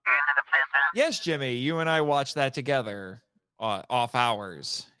 Yes, Jimmy, you and I watched that together off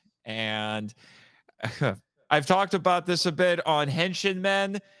hours. And I've talked about this a bit on Henshin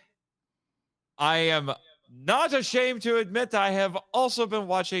Men. I am not ashamed to admit I have also been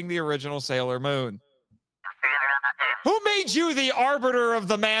watching the original Sailor Moon. Who made you the arbiter of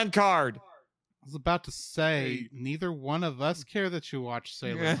the man card? I was about to say, neither one of us care that you watch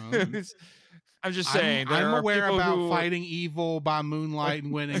Sailor Moon. I'm just saying. I'm aware about fighting evil by moonlight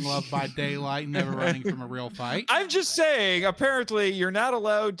and winning love by daylight and never running from a real fight. I'm just saying, apparently, you're not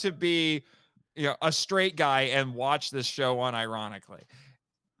allowed to be a straight guy and watch this show unironically.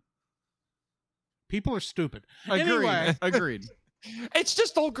 People are stupid. Agreed. It's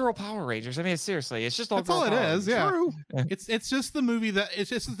just old girl Power Rangers. I mean, seriously, it's just old girl That's all Power it is, Rangers. yeah. It's just the movie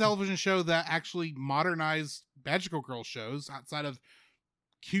it's just a television show that actually modernized magical girl shows outside of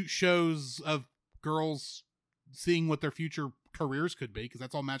cute shows of girls seeing what their future careers could be, because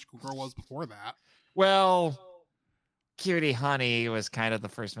that's all Magical Girl was before that. Well, Cutie Honey was kind of the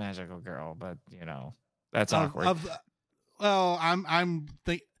first Magical Girl, but that's awkward.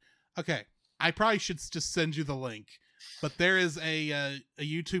 Okay, I probably should just send you the link, but there is a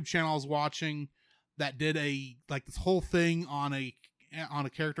YouTube channel I was watching that did this whole thing on a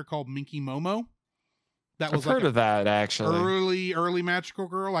character called Minky Momo. That was I've heard of that, actually. Early Magical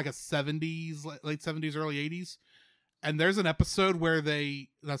Girl, like a 70s, late 70s, early 80s. And there's an episode where because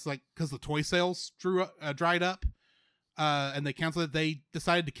the toy sales dried up, and they canceled it. They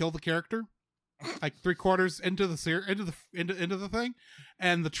decided to kill the character, like 3/4 into the thing,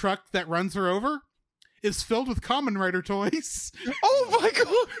 and the truck that runs her over is filled with Kamen Rider toys. Oh my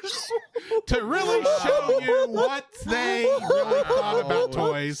gosh! To really show you what they really thought about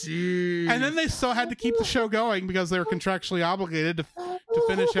toys. Geez. And then they still had to keep the show going because they were contractually obligated to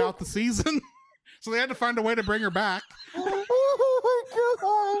finish out the season. So they had to find a way to bring her back. Oh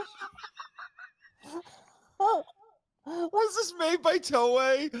my gosh! Was this made by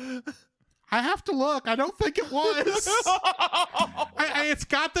Toei? I have to look. I don't think it was. It's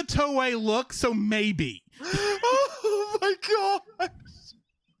got the Toei look, so maybe. Oh my gosh.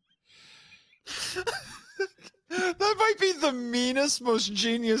 That might be the meanest, most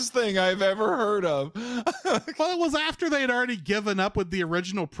genius thing I've ever heard of. Well, it was after they had already given up with the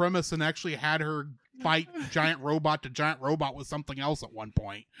original premise and actually had her fight giant robot to giant robot with something else at one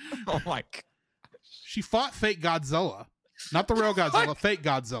point. Oh my God. She fought fake Godzilla. Not the real Godzilla, fake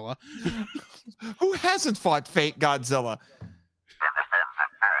Godzilla. Who hasn't fought fake Godzilla?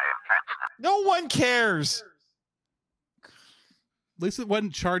 No one cares. At least it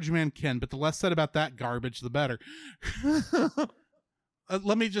wasn't Chargeman Ken, but the less said about that garbage, the better.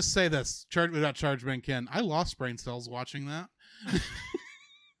 Let me just say this about Chargeman Ken. I lost brain cells watching that.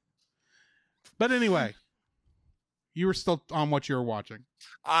 But anyway, you were still on what you were watching.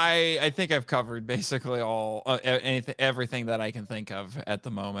 I think I've covered basically everything that I can think of at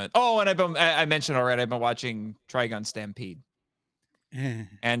the moment. Oh, and I mentioned already, I've been watching Trigun Stampede.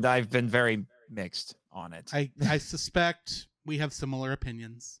 And I've been very mixed on it. I suspect we have similar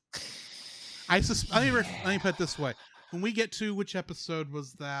opinions. Let me put it this way. When we get to which episode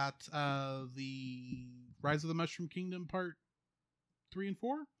was that? The Rise of the Mushroom Kingdom part 3 and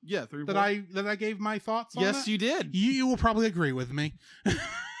 4? Yeah, 3 and 4. That I gave my thoughts on. Yes, you did. You will probably agree with me.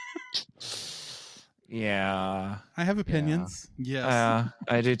 Yeah. I have opinions. Yes.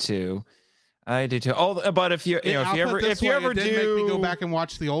 I do too. Oh, but if you ever do make me go back and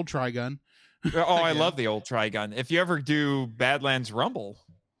watch the old Trigun. I love the old Trigun. If you ever do Badlands Rumble,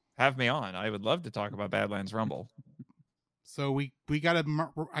 have me on. I would love to talk about Badlands Rumble. So I gotta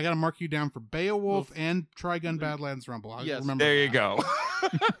mark you down for Beowulf and Trigun Badlands Rumble. I remember there that. You go.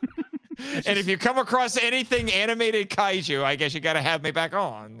 And if you come across anything animated kaiju, I guess you got to have me back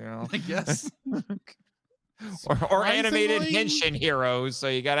on. I guess. or animated Henshin heroes, so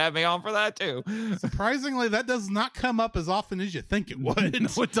you got to have me on for that too. Surprisingly, that does not come up as often as you think it would.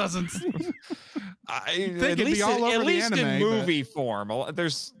 No, it doesn't. At least in movie form.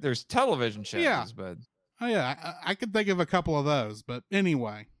 There's television shows, but I could think of a couple of those. But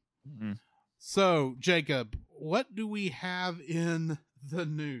anyway, So Jacob, what do we have in the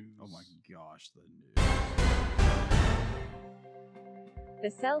news? Oh my gosh, the news. The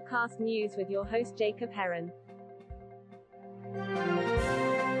Cellcast News with your host Jacob Heron.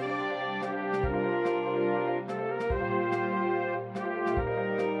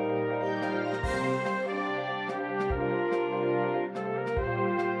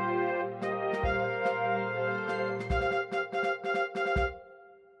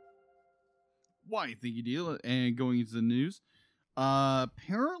 Why, thank you, deal. And going into the news,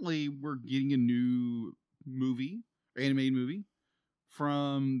 apparently we're getting a new animated movie,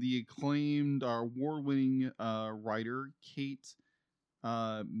 from the acclaimed award-winning writer Kate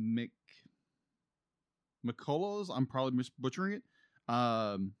McCullough. I'm probably butchering it.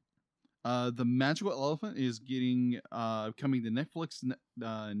 The Magical Elephant is coming to Netflix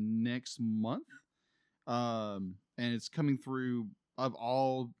next month, and it's coming through, of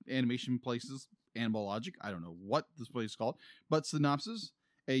all animation places, Animal Logic. I don't know what this place is called, but synopsis: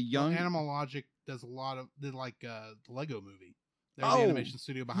 a young Animal Logic does the Lego movie. They're the animation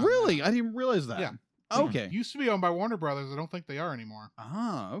studio behind. Really? that. I didn't realize that. Yeah. Okay. Used to be owned by Warner Brothers. I don't think they are anymore.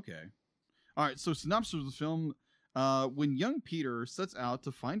 Ah, okay. All right, so synopsis of the film: when young Peter sets out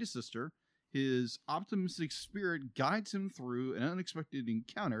to find his sister, his optimistic spirit guides him through an unexpected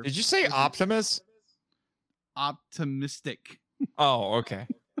encounter. Did you say Optimus? Optimistic. Oh, okay.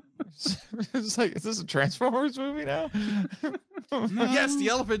 It's like, is this a Transformers movie now? Yes, the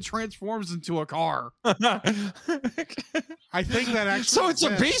elephant transforms into a car. I think that actually. So it's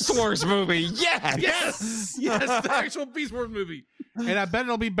a Beast Wars movie. Yes. Yes, the actual Beast Wars movie. And I bet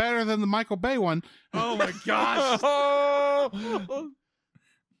it'll be better than the Michael Bay one. Oh my gosh.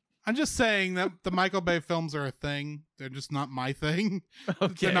 I'm just saying that the Michael Bay films are a thing. They're just not my thing.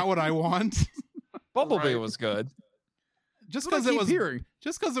 Okay. They're not what I want. Bumblebee was good. Just That's what I because keep hearing.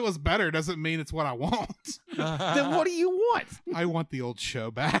 it was better doesn't mean it's what I want. Then what do you want? I want the old show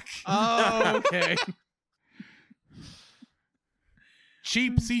back. Oh, okay.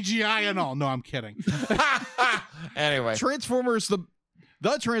 Cheap CGI and all. No, I'm kidding. Anyway, Transformers, the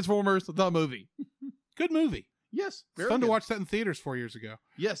Transformers, the movie. Good movie. Yes, It's fun to watch that in theaters 4 years ago.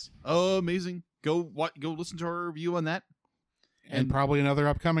 Yes, oh, amazing. Go listen to our review on that, And probably another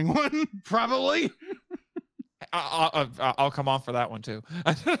upcoming one. probably. I'll come on for that one too.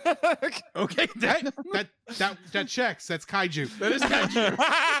 Okay, that checks. That's kaiju. that is kaiju.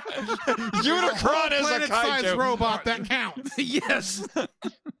 Unicron is a Planet-sized kaiju robot that counts. Yes. I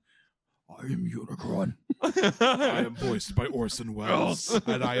am Unicron. I am voiced by Orson Welles,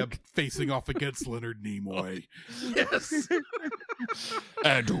 and I am facing off against Leonard Nimoy. Yes.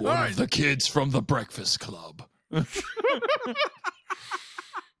 And one of the kids from the Breakfast Club.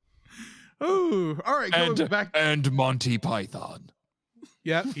 Oh, all right. Going back. And Monty Python.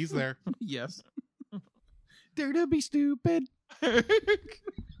 Yeah, he's there. Yes. Dare to be stupid. That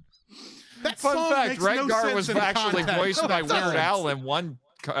Fun song fact: makes no Rengar sense was in actually context. voiced by That's all Weird right. Al in one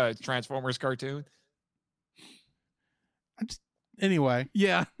Transformers cartoon. Anyway,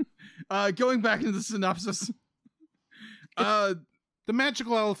 Yeah. Going back into the synopsis. the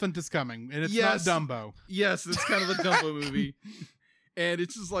magical elephant is coming, and it's Yes. not Dumbo. Yes, it's kind of a Dumbo movie. And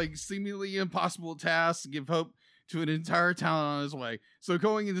it's just like seemingly impossible task to give hope to an entire town on his way. So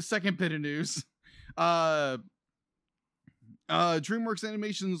going into the second bit of news, DreamWorks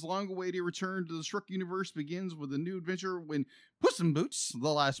Animation's long-awaited return to the Shrek universe begins with a new adventure when Puss in Boots: The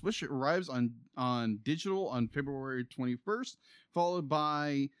Last Wish arrives on digital on February 21st, followed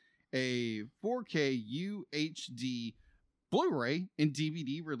by a 4K UHD Blu-ray and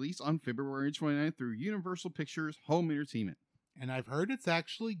DVD release on February 29th through Universal Pictures Home Entertainment. And I've heard it's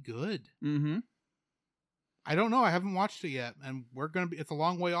actually good. Mm-hmm. I don't know. I haven't watched it yet, and it's a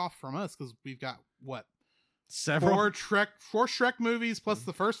long way off from us because we've got what? Several. Four Shrek movies plus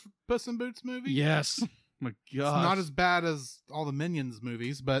the first Puss in Boots movie. Yes. My God. It's not as bad as all the Minions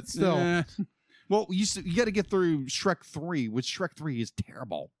movies, but still. Well, you got to get through Shrek 3, which Shrek 3 is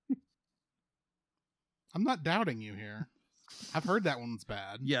terrible. I'm not doubting you here. I've heard that one's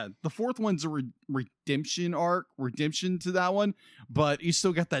bad. Yeah, the fourth one's a redemption to that one, but you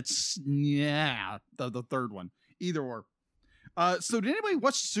still got that the third one. Either or. So did anybody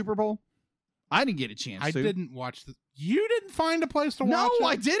watch the Super Bowl? I didn't get a chance. I didn't watch the. You didn't find a place to watch it? No,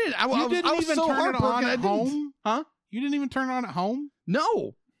 I didn't. I was even so turn it on heartbroken I at didn't. home? Huh? You didn't even turn it on at home?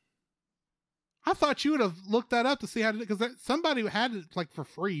 No. I thought you would have looked that up to see how to, because somebody had it like for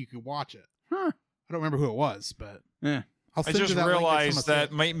free. You could watch it. Huh. I don't remember who it was, but Yeah. I'll I send you just that link next realized time I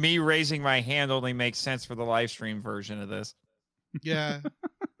that see it. me raising my hand only makes sense for the live stream version of this. Yeah.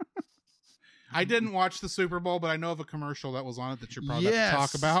 I didn't watch the Super Bowl, but I know of a commercial that was on it that you're probably about to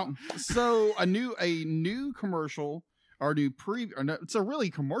talk about. So a new commercial or new it's a really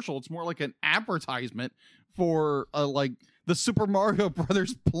commercial. It's more like an advertisement for the Super Mario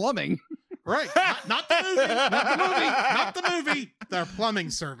Brothers plumbing. Right. Not the movie. Not the movie. Not the movie. Their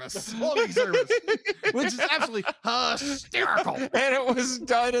plumbing service. Plumbing service, which is absolutely hysterical. And it was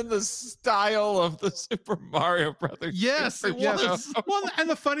done in the style of the Super Mario Brothers. Yes, it was. Well, and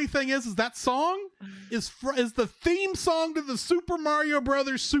the funny thing is that song is the theme song to the Super Mario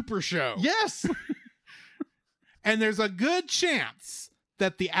Brothers Super Show. Yes. And there's a good chance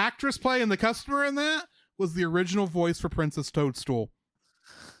that the actress playing the customer in that was the original voice for Princess Toadstool.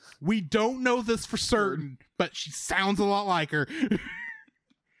 We don't know this for certain, but she sounds a lot like her.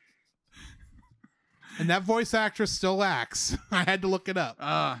 And that voice actress still acts. I had to look it up.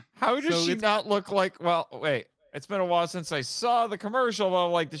 How does she not look like, well, wait, it's been a while since I saw the commercial, but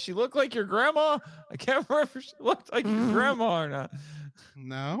I'm like, does she look like your grandma? I can't remember if she looked like your grandma or not.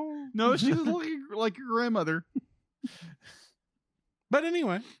 No, she was looking like your grandmother. But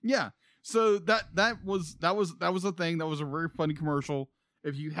anyway. Yeah. So that was a thing. That was a very funny commercial.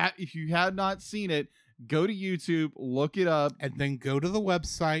 If you had not seen it, go to YouTube, look it up, and then go to the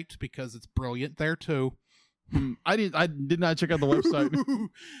website because it's brilliant there too. I did not check out the website.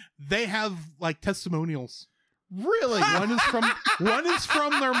 They have like testimonials. Really? One is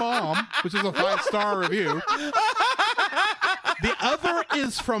from their mom, which is a 5-star review. The other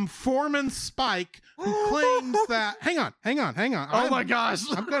is from Foreman Spike, who claims that. Hang on. Oh my gosh!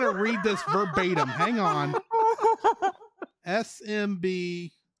 I'm gonna read this verbatim. Hang on. SMB.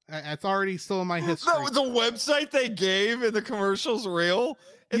 It's already still in my history. The website they gave in the commercial's real?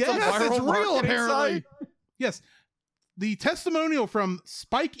 It's a viral it's real, apparently. Site? Yes. The testimonial from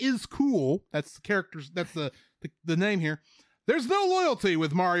Spike is Cool. That's the characters. That's the name here. There's no loyalty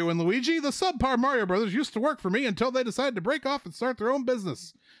with Mario and Luigi. The subpar Mario Brothers used to work for me until they decided to break off and start their own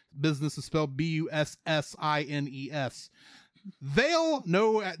business. Business is spelled Bussines. They'll,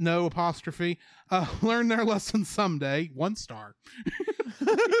 no apostrophe, learn their lesson someday. 1 star.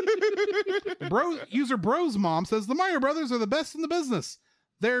 User Bros Mom says, the Mario Brothers are the best in the business.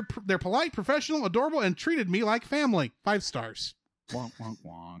 They're polite, professional, adorable, and treated me like family. 5 stars. Wonk, wonk,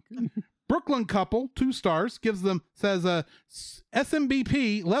 wonk. Brooklyn couple, 2 stars, says,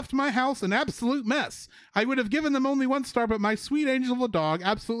 SMBP left my house an absolute mess. I would have given them only 1 star, but my sweet angel of a dog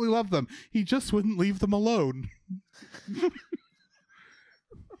absolutely loved them. He just wouldn't leave them alone.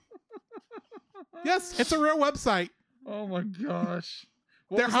 Yes, it's a real website. Oh my gosh.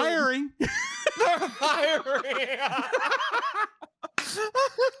 They're hiring. They're hiring.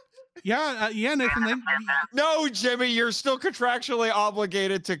 Yeah, Nathan. No, Jimmy, you're still contractually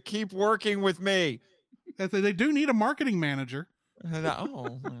obligated to keep working with me. They do need a marketing manager.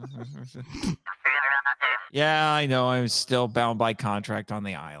 Oh. Yeah, I know. I'm still bound by contract on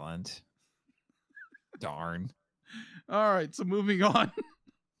the island. Darn. All right, so moving on.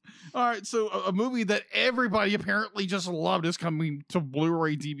 All right, so a movie that everybody apparently just loved is coming to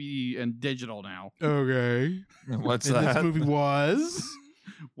Blu-ray, DVD, and digital now. Okay. What's and that? This movie was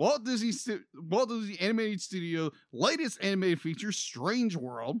Walt Disney Animated Studio latest animated feature, Strange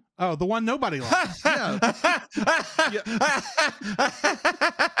World. Oh, the one nobody likes. Yeah. I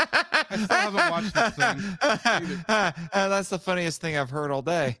still haven't watched this thing either. That's the funniest thing I've heard all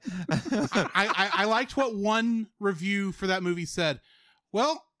day. I liked what one review for that movie said.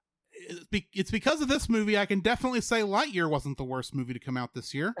 Well, it's because of this movie I can definitely say Lightyear wasn't the worst movie to come out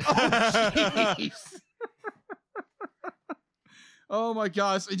this year. Oh, oh my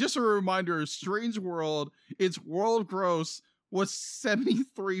gosh. And just a reminder, Strange World, its world gross was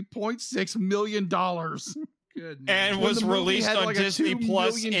 $73.6 million. Good. And was released on like Disney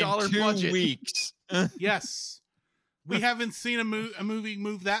Plus in 2 weeks. Yes. We haven't seen a movie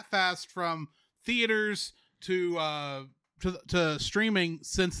move that fast from theaters to streaming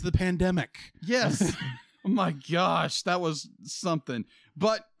since the pandemic. Yes. Oh my gosh, that was something.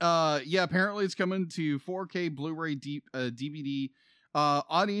 But yeah, apparently it's coming to 4K Blu-ray DVD.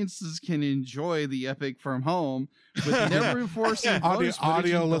 Audiences can enjoy the epic from home, but never enforcing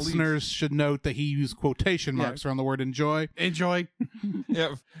audio listeners should note that he used quotation marks around the word enjoy. Enjoy.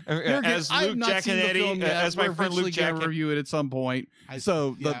 Yeah, as Luke Giaconetti, as my friend Luke Giaconetti, review it at some point. As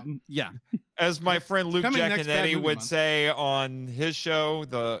my friend Luke Giaconetti would say on his show,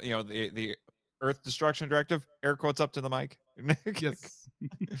 the Earth Destruction Directive, air quotes up to the mic. Yes.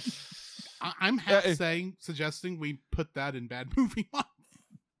 I'm suggesting we put that in Bad Movie Month.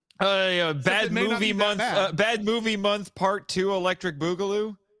 Bad Movie Month. Bad Movie Month Part 2, Electric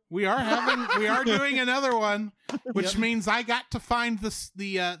Boogaloo. We are doing another one, which means I got to find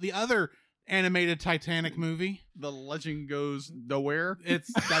the other animated Titanic movie. The Legend Goes Nowhere.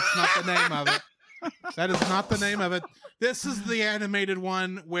 That's not the name of it. That is not the name of it. This is the animated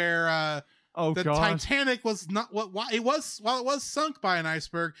one where Oh, the gosh. Titanic was not why it was. While it was sunk by an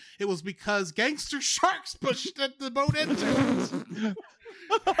iceberg, it was because gangster sharks pushed the boat into it.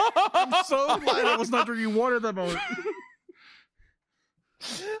 I'm so glad I was not drinking water that moment.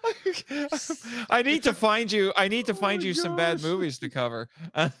 I need to find you. I need to find you some bad gosh. movies to cover.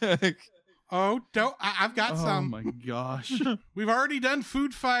 Oh, don't! I've got Oh some. my gosh. We've already done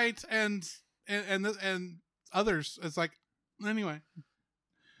Food Fight and others. It's like, anyway.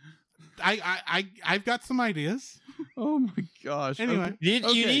 I've got some ideas. Oh my gosh. Anyway. Okay.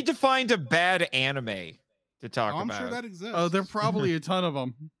 You need to find a bad anime to talk I'm about. sure that exists. Oh, there are probably a ton of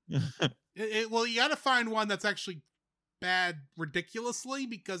them. Well, you got to find one that's actually bad ridiculously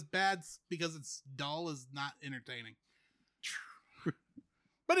because it's dull is not entertaining.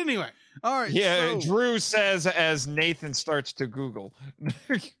 But anyway. All right. Yeah, so- Drew says as Nathan starts to Google.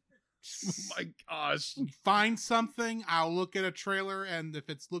 Oh my gosh. Find something. I'll look at a trailer, and if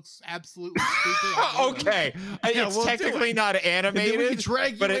it looks absolutely stupid, I'll do it. Okay, Yeah, it's we'll do technically it. not And then we can animated.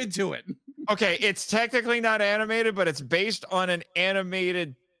 drag you but it- into it. Okay, it's technically not animated, but it's based on an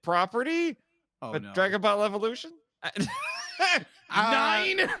animated property. Oh But no. Dragon Ball Evolution.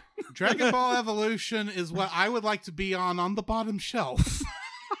 9. Dragon Ball Evolution is what I would like to be on the bottom shelf,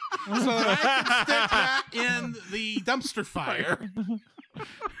 so that I can stick that in the dumpster fire.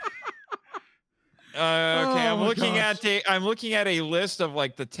 Okay, I'm Oh, looking gosh. I'm looking at a list of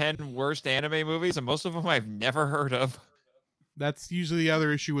like the 10 worst anime movies, and most of them I've never heard of. That's usually the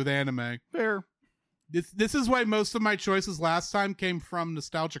other issue with anime. Fair. This is why most of my choices last time came from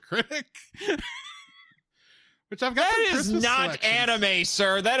Nostalgia Critic. Which I've got some That is Christmas not selections. anime,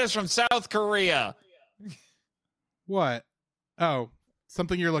 sir. That is from South Korea. What? Oh,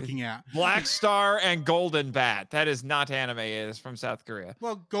 something you're looking at. Black Star and Golden Bat. That is not anime. It is from South Korea.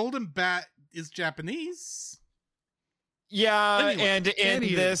 Well, Golden Bat is Japanese. Yeah, Anyway, and in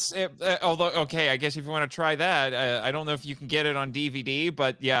anywho. this, although okay, I guess if you want to try that, I don't know if you can get it on DVD,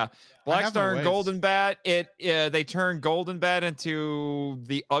 but yeah, Black have Star a and ways. Golden Bat. They turned Golden Bat into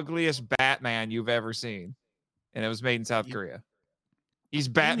the ugliest Batman you've ever seen, and it was made in South Korea. He's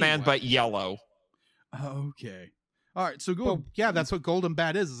Batman Anyway. but yellow. Okay. All right. So go. Well, yeah, that's what Golden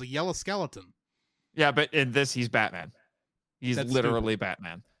Bat is a yellow skeleton. Yeah, but in this, he's Batman. He's That's literally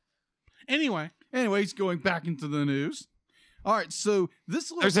Batman. Anyway, Anyways, going back into the news. All right. So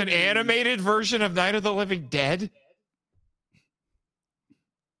this looks There's an like a- animated version of Night of the Living Dead.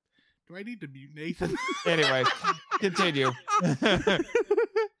 do I need to mute Nathan? Anyway, continue.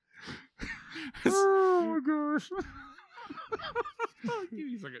 Oh my gosh. Give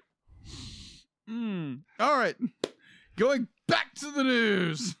me a second. All right. Going back to the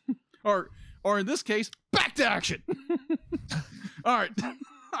news. or in this case, back to action. All right.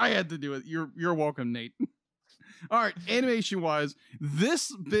 I had to do it. You're welcome, Nate. All right, animation wise,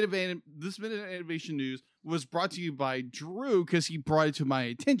 this bit of animation news was brought to you by Drew because he brought it to my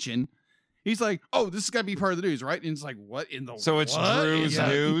attention. He's like, "Oh, this has got to be part of the news, right?" And it's like, "What in the?" So it's what? Drew's Yeah.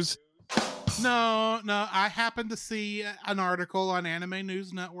 news. No. I happened to see an article on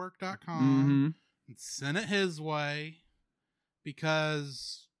AnimeNewsNetwork.com Mhm. and sent it his way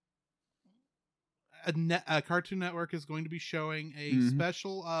because a Cartoon Network is going to be showing a Mhm.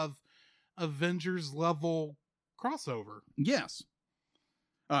 special of Avengers level crossover. Yes.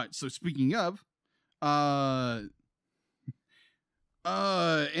 All right. So speaking of,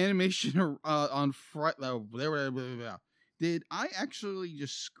 animation on Friday. Did I actually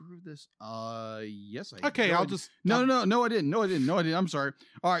just screw this? Yes, I. Okay, no, I'll I just No, I didn't. No, I didn't. I'm sorry.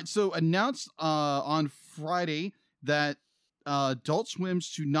 All right. So announced on Friday that Adult Swim's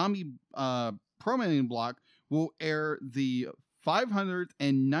Tsunami programming block will air the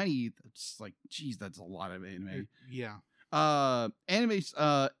 590th. It's like, geez, that's a lot of anime. Yeah. Anime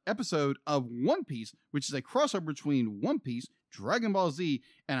episode of One Piece, which is a crossover between One Piece, Dragon Ball Z,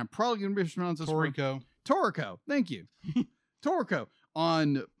 and I'm probably going to mispronounce this word. Toriko. Thank you. Toriko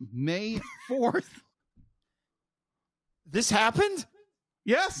on May 4th. This happened?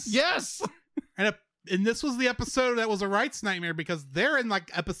 Yes. Yes. And this was the episode that was a rights nightmare because they're in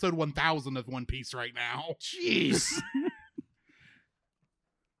like episode 1000 of One Piece right now. Jeez.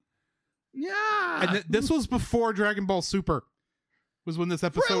 Yeah. And this was before Dragon Ball Super was when this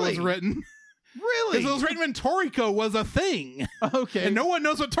episode was Really? written. Really? Because it was written when Toriko was a thing. Okay. And no one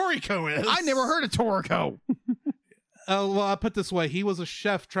knows what Toriko is. I never heard of Toriko. Well, I put it this way. He was a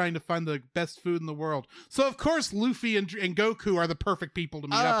chef trying to find the best food in the world. So, of course, Luffy and Goku are the perfect people to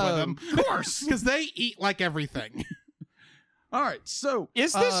meet up with him. Of course. Because they eat like everything. All right. So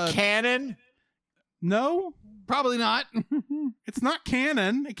Is this canon? No, probably not. it's not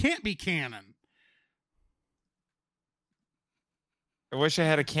canon. It can't be canon. I wish I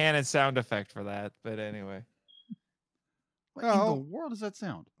had a cannon sound effect for that, but anyway. What in the world does that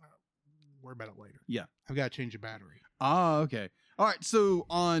sound? Worry about it later. Yeah. I've got to change the battery. Ah, okay. All right. So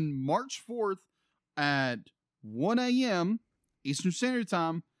on March 4th at 1 a.m. Eastern Standard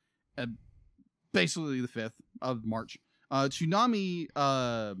Time, basically the 5th of March, Toonami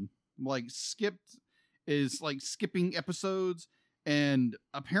skipping episodes, and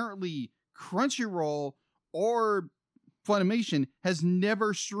apparently Crunchyroll or Funimation has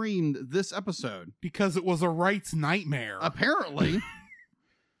never streamed this episode Because it was a rights nightmare. apparently.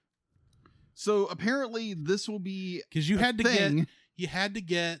 So apparently this will be Because you a had to thing.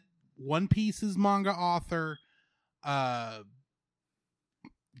 get One Piece's manga author, Akira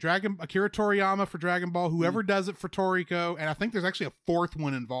Toriyama for Dragon Ball, whoever does it for Toriko, and I think there's actually a fourth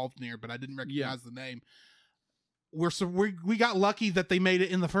one involved in here, but I didn't recognize the name. We got lucky that they made it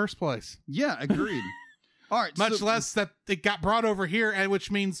in the first place. Yeah, agreed. All right, Much less that it got brought over here, and which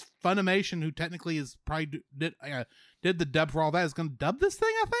means Funimation, who technically is probably did the dub for all that, is going to dub this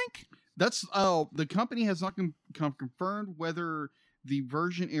thing. I think that's the company has not confirmed whether the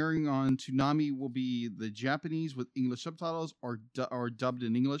version airing on Toonami will be the Japanese with English subtitles or dubbed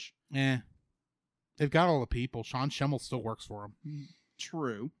in English. Yeah, they've got all the people. Sean Schemmel still works for them.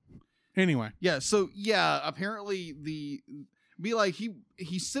 True. Anyway, yeah. So yeah, apparently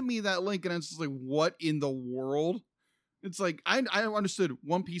he sent me that link and I was just like, what in the world? It's like I understood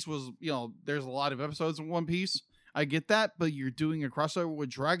One Piece was, there's a lot of episodes in One Piece. I get that, but you're doing a crossover with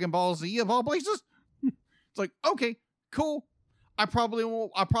Dragon Ball Z of all places. It's like, okay, cool. I'll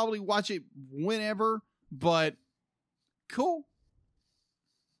probably watch it whenever, but cool.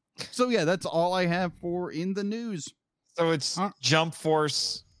 So yeah, that's all I have for in the news. So it's Jump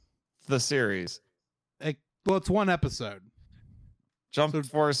Force, the series. Well, it's one episode. Jump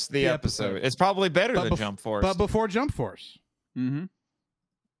Force, the episode. It's probably better than Jump Force. But before Jump Force. Mm-hmm.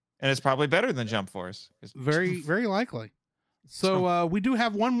 And it's probably better than Jump Force. Very, very likely. So we do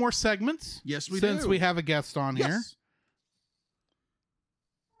have one more segment. Yes, we do. Since we have a guest on here.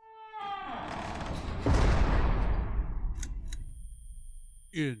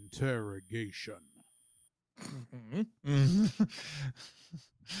 Interrogation.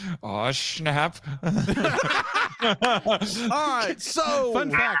 Oh, snap. All right, so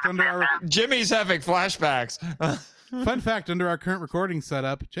fun fact under our Jimmy's having flashbacks. Fun fact under our current recording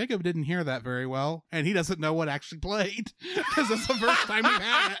setup, Jacob didn't hear that very well, and he doesn't know what actually played because it's the first time we've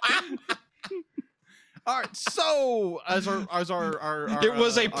had it. All right, so as our it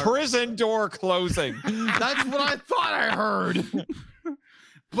was a prison door closing. That's what I thought I heard.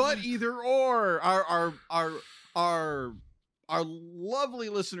 But either or, our lovely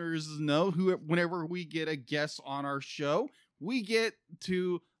listeners know whenever we get a guest on our show, we get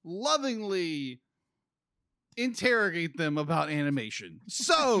to lovingly interrogate them about animation.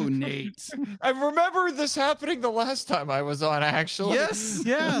 So, Nate, I remember this happening the last time I was on, actually. Yes.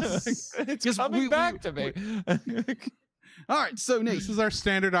 It's coming back to me. All right, so Nate, this is our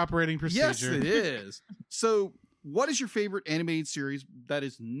standard operating procedure. Yes, it is. So, what is your favorite animated series that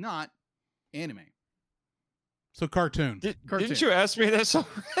is not anime? So cartoon. Didn't you ask me this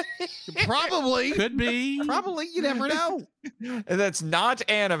already? Probably. Could be. Probably. You never know. And that's not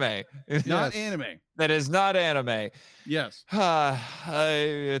anime. Not anime. That is not anime. Yes.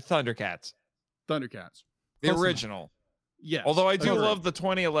 Thundercats. Thundercats. The original. Yes. Although I do love the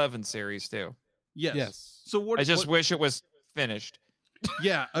 2011 series too. Yes. So what? I just wish it was finished.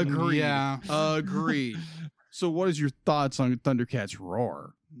 Yeah. Agreed. Yeah. Agreed. So what is your thoughts on Thundercats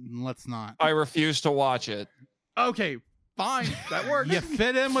Roar? Let's not. I refuse to watch it. Okay, fine. That works. You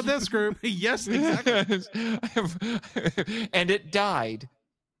fit in with this group. Yes, exactly. And it died.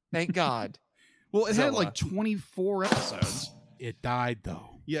 Thank God. Well, it had like 24 episodes. It died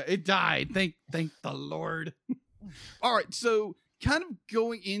though. Yeah, it died. Thank the Lord. All right, so kind of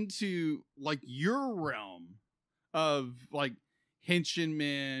going into like your realm of like Henshin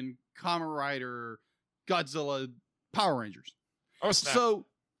Man, Kamen Rider, Godzilla, Power Rangers. Oh, snap.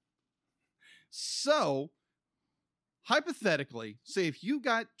 So hypothetically, say if you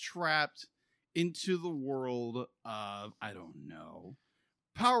got trapped into the world of, I don't know,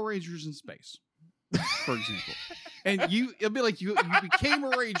 Power Rangers in space, for example, and it'll be like you became a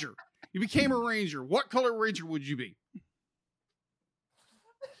ranger. You became a ranger. What color ranger would you be?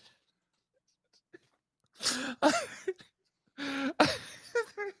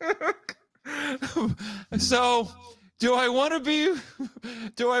 So, do I want to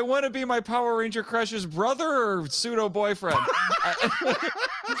be my Power Ranger crush's brother or pseudo boyfriend?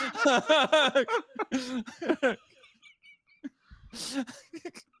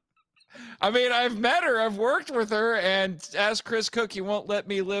 I mean, I've met her, I've worked with her, and as Chris Cook, he won't let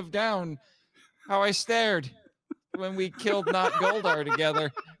me live down how I stared when we killed Not Goldar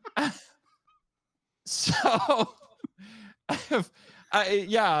together. So,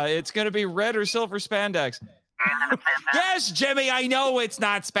 yeah, it's going to be red or silver spandex. Yes, Jimmy, I know it's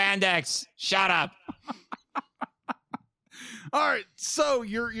not spandex. Shut up. All right, so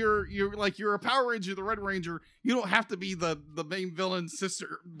you're like you're a Power Ranger, the Red Ranger. You don't have to be the main villain,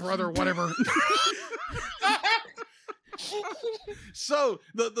 sister, brother, whatever. So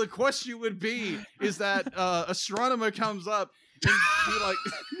the question would be is that Astronema comes up and be like,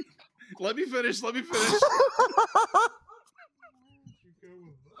 let me finish.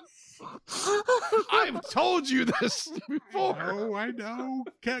 I've told you this before. Oh, I know.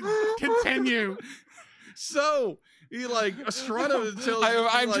 Continue. So he like Astronema tells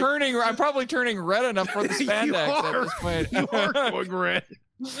I'm probably turning red enough for the spandex at this point. You are going red.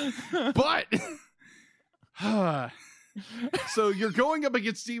 But so you're going up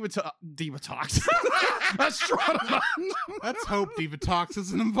against Divatox. Astronema. Let's hope Divatox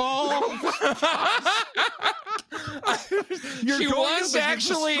isn't involved. She was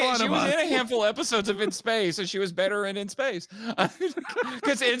in a handful of episodes of In Space, and she was better in Space.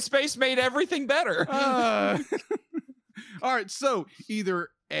 Because In Space made everything better. All right, so either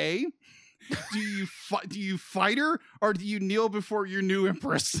A, do you fight her, or do you kneel before your new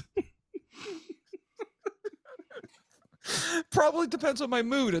empress? Probably depends on my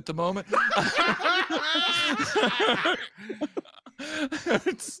mood at the moment.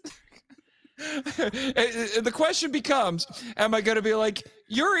 The question becomes, am I going to be like,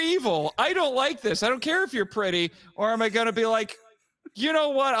 you're evil, I don't like this, I don't care if you're pretty, or am I going to be like, you know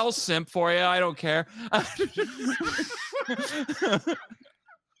what, I'll simp for you, I don't care.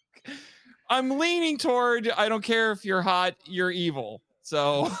 I'm leaning toward, I don't care if you're hot, you're evil.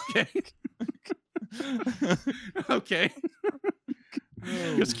 So Okay.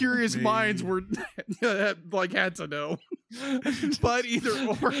 Because curious minds were like had to know. But either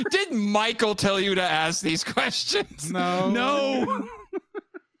or. Did Michael tell you to ask these questions? No.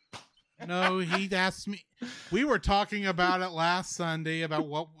 No, he asked me. We were talking about it last Sunday about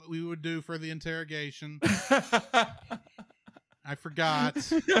what we would do for the interrogation. I forgot.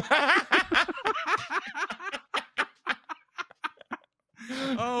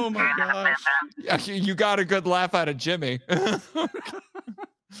 Oh my gosh. You got a good laugh out of Jimmy.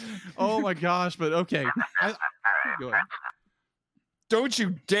 Oh my gosh, but okay. Go ahead. Don't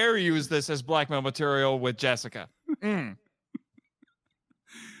you dare use this as blackmail material with Jessica.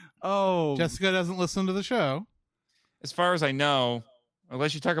 Oh. Jessica doesn't listen to the show. As far as I know,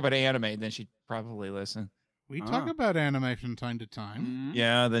 unless you talk about anime, then she'd probably listen. We talk about anime from time to time.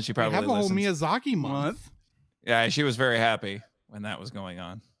 Yeah, then she probably We have a whole listens. Miyazaki month. Yeah, she was very happy when that was going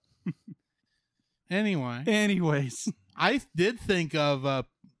on. Anyways, I did think of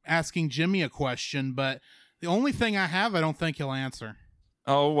asking Jimmy a question, but the only thing I have, I don't think he'll answer.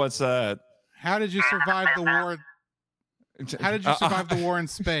 Oh, what's that? How did you survive the war? How did you survive the war in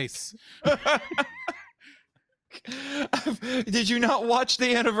space? Did you not watch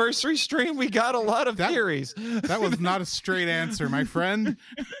the anniversary stream? We got a lot of theories. That was not a straight answer, my friend.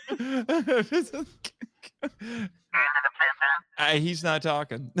 He's not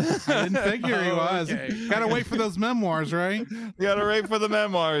talking. I didn't figure he was. Okay. Gotta wait for those memoirs, right? You gotta wait for the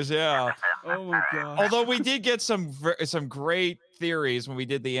memoirs, yeah. oh my god. Although we did get some great theories when we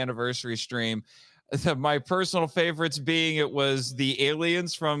did the anniversary stream. My personal favorites being it was the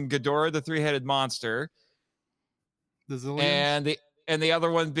aliens from Ghidorah, the three-headed monster, The Zillions? and the other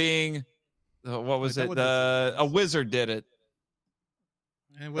one being what was it? A wizard did it.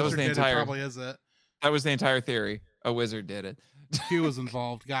 And that was Wizard the did entire. it, probably is it. That was the entire theory. A wizard did it. Q was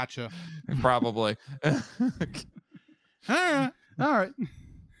involved. Gotcha. Probably. All right.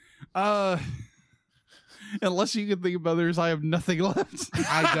 Unless you can think of others, I have nothing left.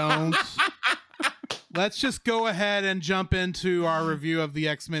 I don't. Let's just go ahead and jump into our review of the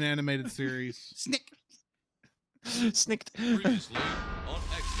X-Men animated series. Snicked. Previously on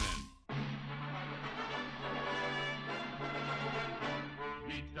X-Men.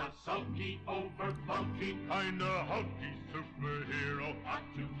 Meet the sulky, over-bulky, kinda hulky superhero. A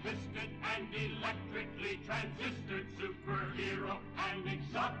two-fisted and electrically transistored superhero. An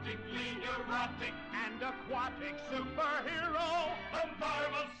exotically erotic and aquatic superhero. The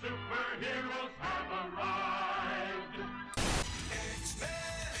Marvel superheroes have arrived. X-Men,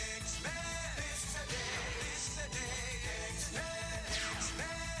 X-Men, it's the day, X-Men, X-Men,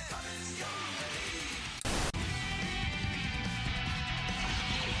 come and join me.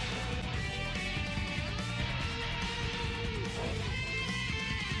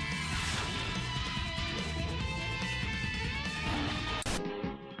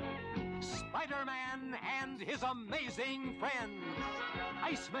 Tron and his amazing friends,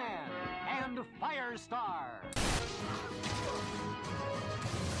 Iceman and Firestar.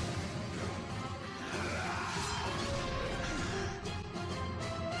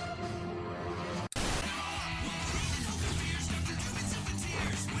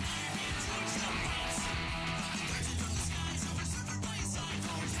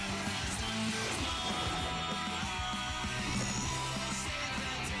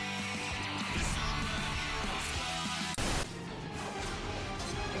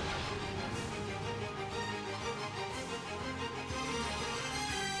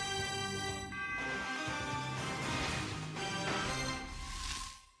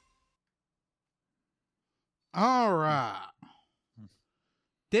 All right.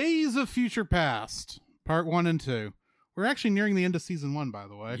 Days of Future Past, Part 1 and 2. We're actually nearing the end of Season 1, by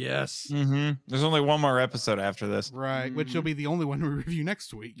the way. Yes. Mm-hmm. There's only one more episode after this. Right, which will be the only one we review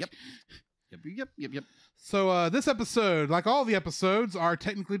next week. Yep. Yep. So this episode, like all the episodes, are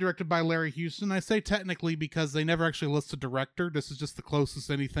technically directed by Larry Houston. I say technically because they never actually list a director. This is just the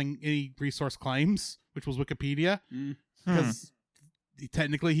closest any resource claims, which was Wikipedia. Because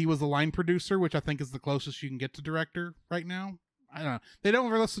technically he was the line producer, which I think is the closest you can get to director right now. I don't know. They don't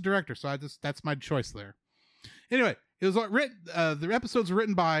ever list the director, so that's my choice there. Anyway, it was written. The episodes were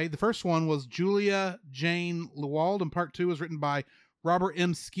written by, the first one was Julia Jane Lewald, and part 2 was written by Robert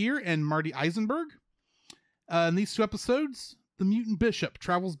M. Skier and Marty Eisenberg. In these 2 episodes, the mutant bishop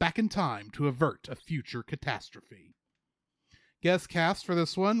travels back in time to avert a future catastrophe. Guest cast for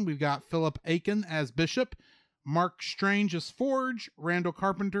this one, we've got Philip Aiken as Bishop, Mark Strange as Forge, Randall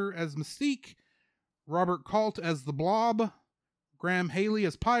Carpenter as Mystique, Robert Kalt as the Blob, Graham Haley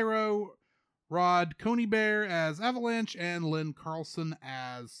as Pyro, Rod Coneybear as Avalanche, and Lynn Carlson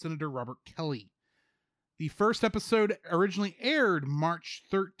as Senator Robert Kelly. The first episode originally aired March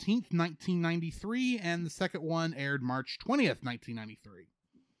 13th, 1993, and the second one aired March 20th, 1993.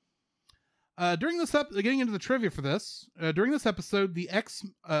 During this getting into the trivia for this, during this episode, the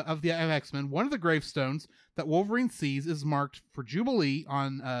X-Men, one of the gravestones that Wolverine sees is marked for Jubilee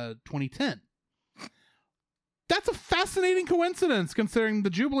on 2010. That's a fascinating coincidence, considering the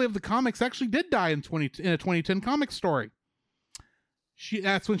Jubilee of the comics actually did die in a 2010 comic story.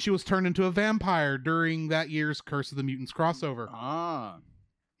 That's when she was turned into a vampire during that year's Curse of the Mutants crossover.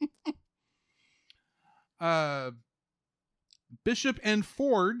 Bishop and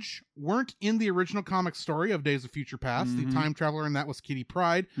Forge weren't in the original comic story of Days of Future Past. The time traveler in that was Kitty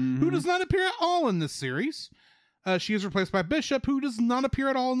Pryde, who does not appear at all in this series. She is replaced by Bishop, who does not appear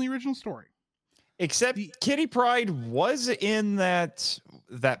at all in the original story. Except Kitty Pryde was in that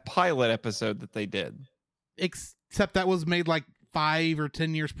pilot episode that they did. Except that was made like 5 or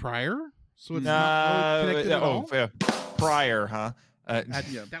 10 years prior, so it's not really connected at all. Prior, huh?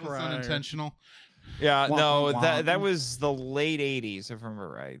 That was unintentional. Yeah, no, that was the late 80s, if I remember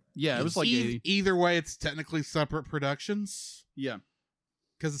right. Yeah, it was like 80. Either way, it's technically separate productions. Yeah.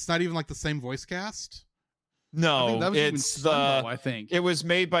 Because it's not even like the same voice cast. No, I think it was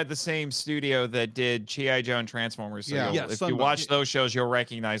made by the same studio that did G.I. Joe and Transformers. So if you watch those shows, you'll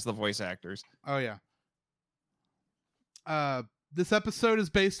recognize the voice actors. Oh, yeah. This episode is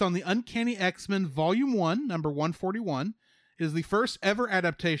based on the Uncanny X-Men Volume 1, number 141. It is the first ever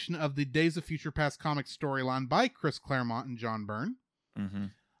adaptation of the Days of Future Past comic storyline by Chris Claremont and John Byrne.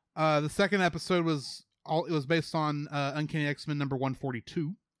 The second episode was based on Uncanny X-Men number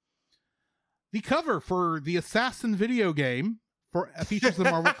 142. The cover for the Assassin video game features the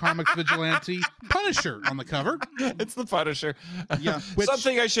Marvel Comics vigilante Punisher on the cover. It's the Punisher. Yeah.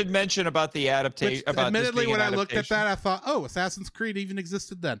 Something I should mention about the adaptation. Admittedly, when I looked at that, I thought, "Oh, Assassin's Creed even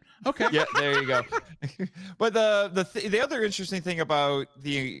existed then." Okay. Yeah, there you go. But the other interesting thing about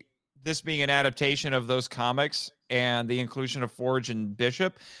this being an adaptation of those comics and the inclusion of Forge and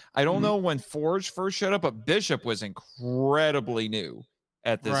Bishop, I don't know when Forge first showed up, but Bishop was incredibly new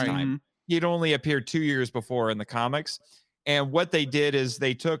at this time. He'd only appeared 2 years before in the comics. And what they did is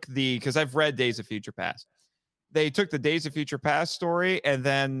they took because I've read Days of Future Past. They took the Days of Future Past story and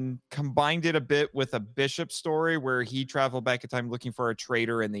then combined it a bit with a Bishop story where he traveled back in time looking for a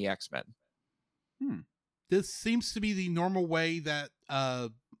traitor in the X-Men. This seems to be the normal way that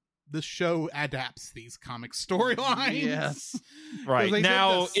this show adapts these comic storylines. Yes. Right.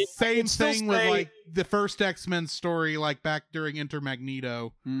 Now, same thing with like the first X-Men story, like back during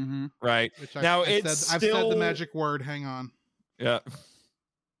Intermagneto. Right. Now, I've said the magic word. Hang on. Yeah.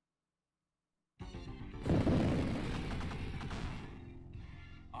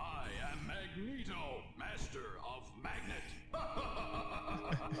 I am Magneto, master of magnet.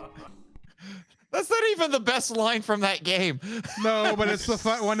 That's not even the best line from that game. No, but it's the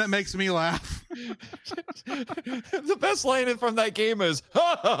one that makes me laugh. The best line from that game is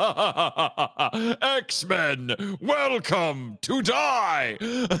X-Men, welcome to die.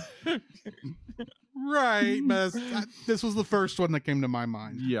 Right, but this was the first one that came to my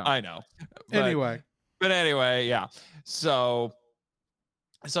mind. Yeah. I know. Anyway. But anyway, yeah. So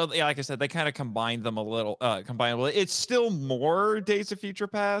yeah, like I said, they kind of combined them a little. It's still more Days of Future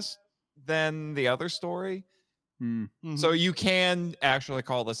Past than the other story. Mm-hmm. So you can actually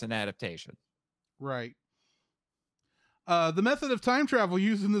call this an adaptation. Right. The method of time travel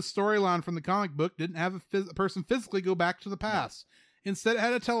used in this storyline from the comic book didn't have a person physically go back to the past. Instead, it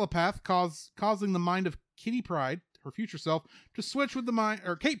had a telepath causing the mind of Kitty Pryde, her future self, to switch with the mind,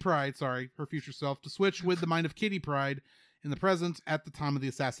 or Kate Pryde, sorry, her future self, to switch with the mind of Kitty Pryde in the present at the time of the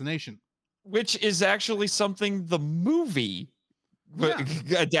assassination. Which is actually something the movie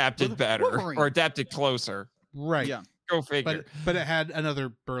adapted better Wolverine. or adapted closer. Right. Yeah. Go figure. But it had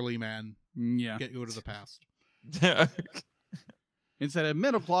another burly man go to the past. Instead of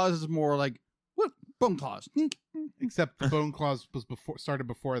Metal Claws is more like what Bone Claws. Except the Bone Claws was started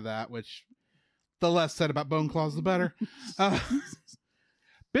before that, which the less said about Bone Claws, the better.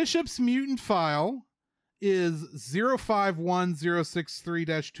 Bishop's mutant file is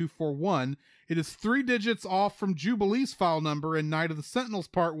 051063-241. It is 3 digits off from Jubilee's file number in Night of the Sentinels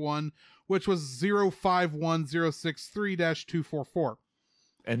Part 1, which was 051063-244.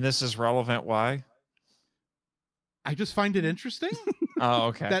 And this is relevant. Why? I just find it interesting. Oh,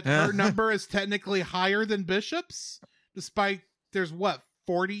 okay. That her number is technically higher than Bishop's, despite there's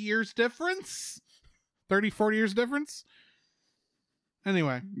 40 years difference? 40 years difference?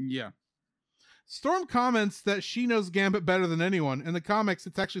 Anyway. Yeah. Storm comments that she knows Gambit better than anyone. In the comics,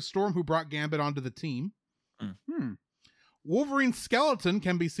 it's actually Storm who brought Gambit onto the team. Wolverine's skeleton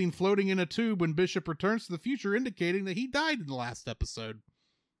can be seen floating in a tube when Bishop returns to the future, indicating that he died in the last episode.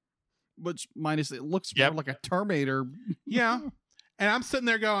 Which minus it looks more like a Terminator. Yeah. And I'm sitting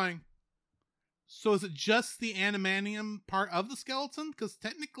there going, so is it just the animanium part of the skeleton? Because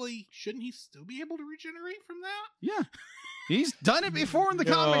technically, shouldn't he still be able to regenerate from that? Yeah. He's done it before in the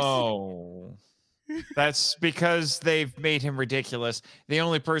comics. Oh. That's because they've made him ridiculous. The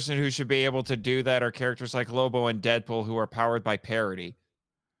only person who should be able to do that are characters like Lobo and Deadpool, who are powered by parody.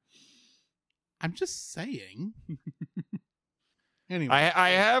 I'm just saying. Anyway. I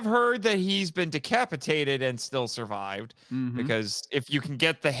have heard that he's been decapitated and still survived, because if you can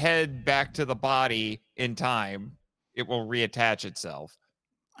get the head back to the body in time, it will reattach itself.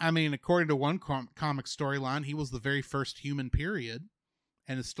 I mean, according to one comic storyline, he was the very first human, period,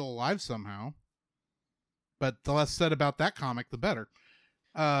 and is still alive somehow. But the less said about that comic, the better.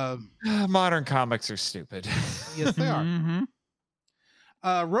 Modern comics are stupid. Yes, they are.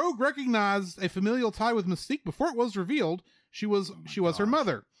 Rogue recognized a familial tie with Mystique before it was revealed she was her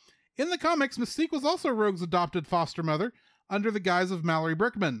mother. In the comics, Mystique was also Rogue's adopted foster mother under the guise of Mallory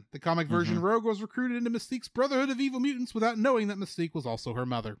Brickman. The comic version Rogue was recruited into Mystique's Brotherhood of Evil Mutants without knowing that Mystique was also her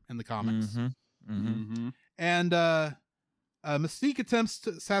mother in the comics. And Mystique attempts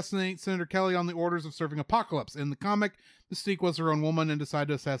to assassinate Senator Kelly on the orders of serving Apocalypse. In the comic, Mystique was her own woman and decided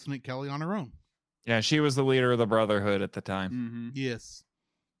to assassinate Kelly on her own. Yeah, she was the leader of the Brotherhood at the time. Yes,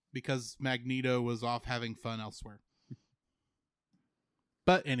 because Magneto was off having fun elsewhere.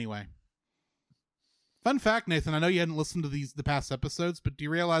 But anyway. Fun fact, Nathan, I know you hadn't listened to the past episodes, but do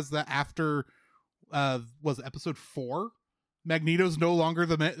you realize that after, was it episode 4? Magneto's no longer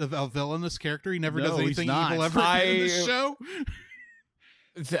the villainous character. He never does anything evil ever in this show.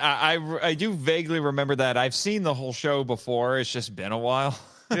 I do vaguely remember that. I've seen the whole show before. It's just been a while.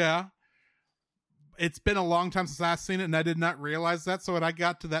 Yeah. It's been a long time since I've seen it, and I did not realize that. So when I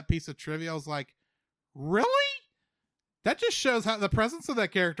got to that piece of trivia, I was like, really? That just shows how the presence of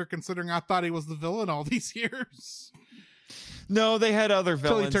that character, considering I thought he was the villain all these years. No, they had other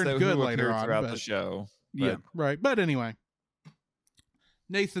villains turned good who later appeared on, throughout but- the show. Yeah, right. But anyway,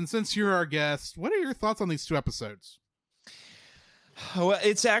 Nathan, since you're our guest, what are your thoughts on these 2 episodes? Well,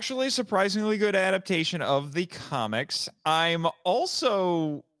 it's actually a surprisingly good adaptation of the comics. I'm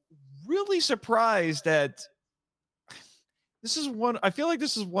also really surprised that I feel like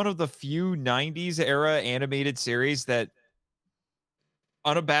this is one of the few 90s era animated series that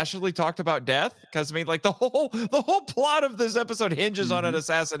unabashedly talked about death. Because I mean, like the whole plot of this episode hinges on an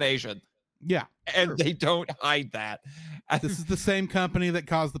assassination. Yeah. And they don't hide that. This is the same company that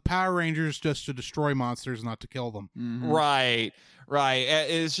caused the Power Rangers just to destroy monsters, not to kill them. Right.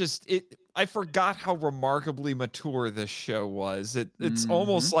 It's just I forgot how remarkably mature this show was. It's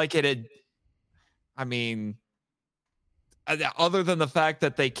almost like it had. I mean, other than the fact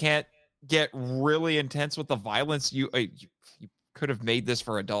that they can't get really intense with the violence, you could have made this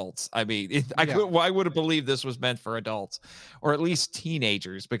for adults. I mean, I would have believed this was meant for adults, or at least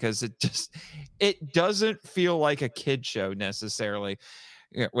teenagers, because it doesn't feel like a kid show necessarily,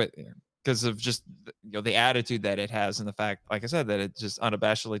 because of just the attitude that it has, and the fact, like I said, that it just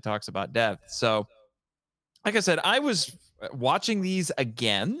unabashedly talks about death. So, like I said, I was watching these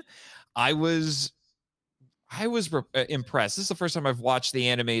again. I was impressed. This is the first time I've watched the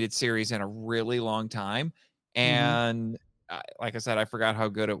animated series in a really long time, and like I said, I forgot how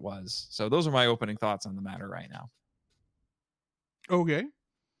good it was. So those are my opening thoughts on the matter right now. Okay,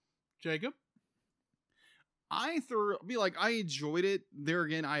 Jacob. I enjoyed it. There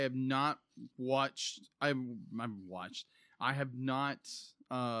again, I have not watched. I have not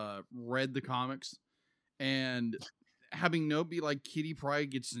read the comics, and having Kitty Pryde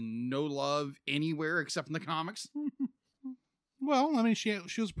gets no love anywhere except in the comics. Well, I mean, she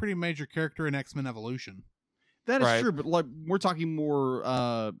was a pretty major character in X-Men Evolution. That is true, but we're talking more.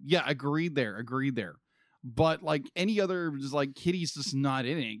 Agreed there. But any other, just Kitty's just not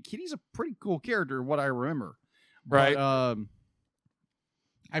in it. Kitty's a pretty cool character, what I remember. Right. But,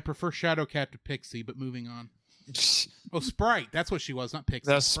 I prefer Shadowcat to Pixie, but moving on. Oh, Sprite. That's what she was, not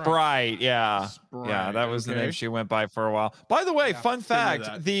Pixie. The Sprite, yeah. Yeah, that was the name she went by for a while. By the way, fun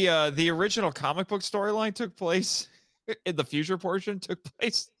fact, the original comic book storyline took place in the future portion, took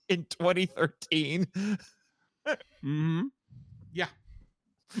place in 2013. Mm-hmm. Yeah.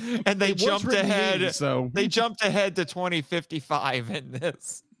 And they jumped ahead. They jumped ahead to 2055 in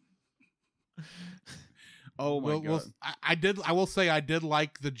this. Oh my god! I will say I did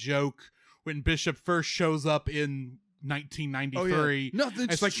like the joke when Bishop first shows up in 1993.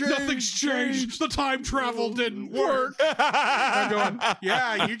 Nothing's changed. The time travel didn't work. I'm going,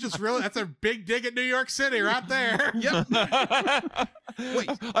 yeah, you just really, that's a big dig at New York City right there. Yep.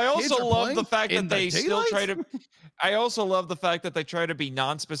 Wait, I also love the fact that they still try to. I also love the fact that they try to be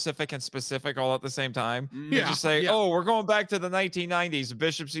non-specific and specific all at the same time. They just say, "Oh, we're going back to the 1990s."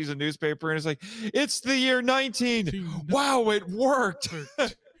 Bishop sees a newspaper and is like, "It's the year 19. Wow, it worked."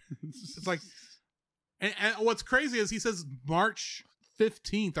 It's like, and what's crazy is he says March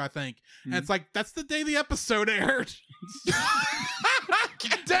 15th, I think, and it's like that's the day the episode aired.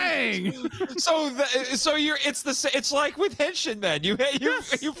 Dang! So it's like with Henshin Men. You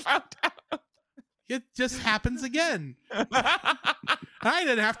found out. It just happens again. I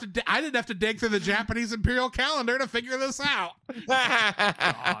didn't have to dig through the Japanese imperial calendar to figure this out.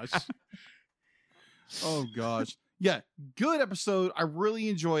 Gosh. Oh gosh. Yeah, good episode. I really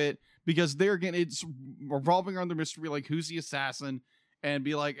enjoy it because there again, it's revolving around the mystery, like who's the assassin, and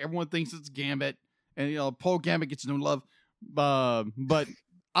be like everyone thinks it's Gambit, and Paul Gambit gets no love, but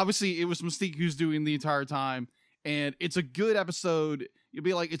obviously it was Mystique who's doing the entire time, and it's a good episode. You'll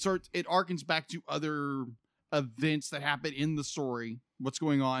be like, it harkens back to other events that happen in the story. What's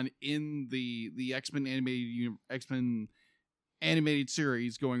going on in the X-Men animated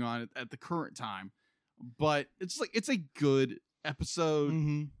series going on at the current time, but it's a good episode,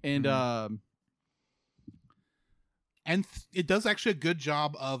 and it does actually a good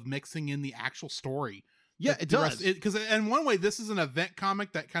job of mixing in the actual story. Yeah, it does. Because in one way, this is an event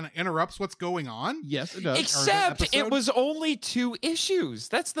comic that kind of interrupts what's going on. Yes, it does. Except it was only 2 issues.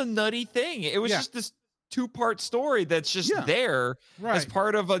 That's the nutty thing. It was just this 2-part story that's just there as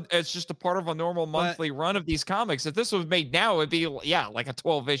part of it's just a part of a normal monthly run of these comics. If this was made now, it'd be like a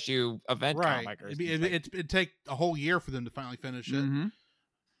 12-issue event comic. It'd take a whole year for them to finally finish it. Mm-hmm.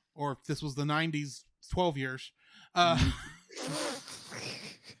 Or if this was the 90s, 12 years.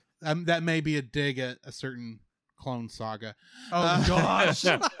 That may be a dig at a certain Clone Saga. Oh gosh.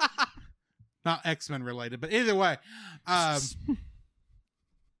 Not X-Men related, but either way, that'll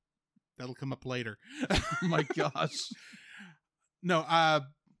come up later. Oh my gosh. No,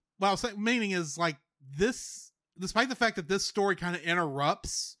 meaning is like this, despite the fact that this story kind of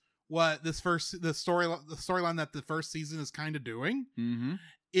interrupts what the storyline that the first season is kind of doing,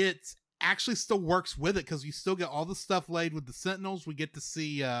 it's actually still works with it because you still get all the stuff laid with the Sentinels. We get to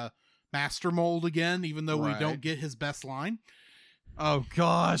see Master Mold again, even though we don't get his best line. Oh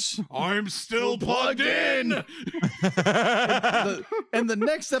gosh, I'm still plugged in. And the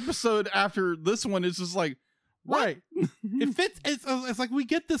next episode after this one is just like, what? It fits. It's like we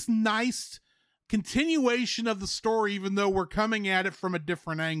get this nice continuation of the story, even though we're coming at it from a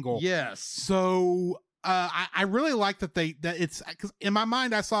different angle. Yes. So I really like that it's because in my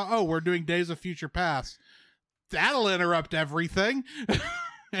mind I saw, we're doing Days of Future Past. That'll interrupt everything.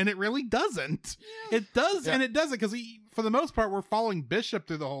 And it really doesn't. It does, and it doesn't, because for the most part, we're following Bishop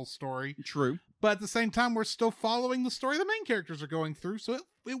through the whole story. True. But at the same time, we're still following the story the main characters are going through, so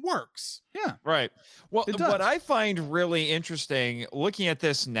it works. Yeah. Right. Well, It does. what I find really interesting looking at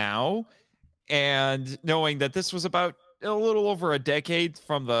this now and knowing that this was about a little over a decade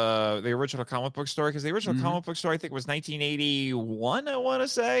from the original comic book story, because the original comic book story, I think, was 1981, I want to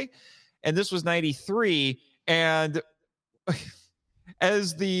say, and this was 93. And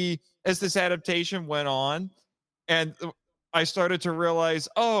as this adaptation went on, and I started to realize,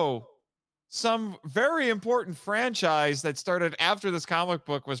 some very important franchise that started after this comic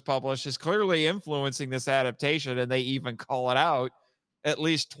book was published is clearly influencing this adaptation, and they even call it out at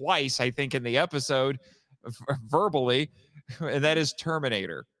least twice, I think, in the episode verbally, and that is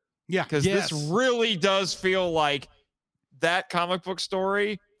Terminator. Yeah. Because this really does feel like that comic book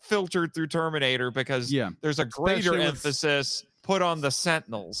story filtered through Terminator, because there's a greater emphasis put on the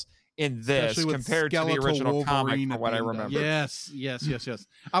Sentinels in this compared to the original comic, for what I remember. Yes.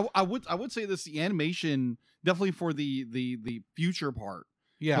 I would say this, the animation definitely for the future part.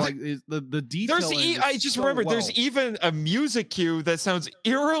 Yeah, like the detail. I just remembered there's even a music cue that sounds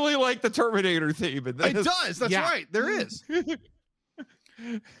eerily like the Terminator theme. It does. That's right. There is.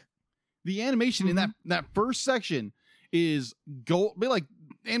 The animation in that first section is gold. Like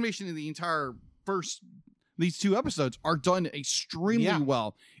animation in the entire these 2 episodes are done extremely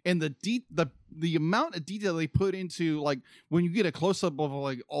well, and the amount of detail they put into, like, when you get a close up of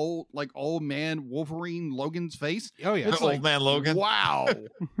old man Wolverine Logan's face. Oh yeah, it's old man Logan. Wow.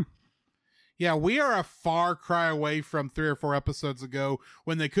 Yeah, we are a far cry away from 3 or 4 episodes ago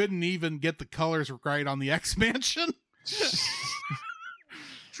when they couldn't even get the colors right on the X-Mansion.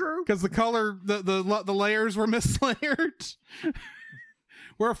 True, because the color, the layers were mislayered.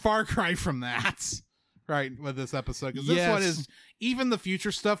 We're a far cry from that, right? With this episode, because this one is even the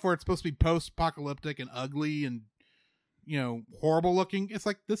future stuff where it's supposed to be post-apocalyptic and ugly and horrible looking. It's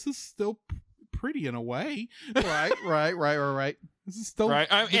like, this is still pretty in a way. Right. This is still right,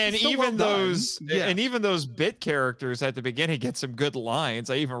 and still even well those, and even those bit characters at the beginning get some good lines.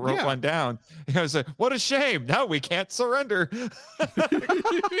 I even wrote one down. I was like, "What a shame! Now we can't surrender."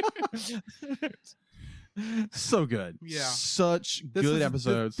 So good, such good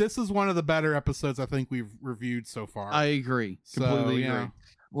episodes. This is one of the better episodes I think we've reviewed so far. I agree, completely agree.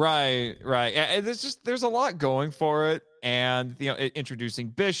 Right. And there's a lot going for it, and introducing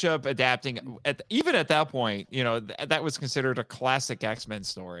Bishop, adapting even at that point, that was considered a classic X-Men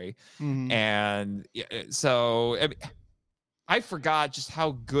story, and so I forgot just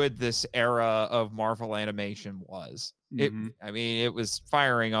how good this era of Marvel animation was. It was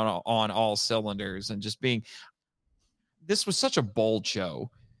firing on all cylinders, and just this was such a bold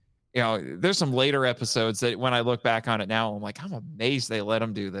show. There's some later episodes that when I look back on it now, I'm like, I'm amazed they let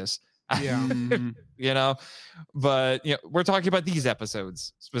them do this. Yeah. But we're talking about these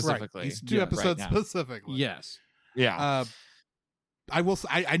episodes specifically. Right. These 2 episodes specifically. Yes. Yeah. I will.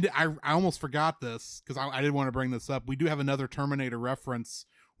 I almost forgot this because I didn't want to bring this up. We do have another Terminator reference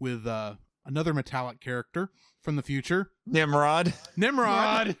with another metallic character from the future, Nimrod.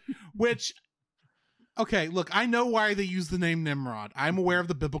 Which. Okay, look, I know why they use the name Nimrod. I'm aware of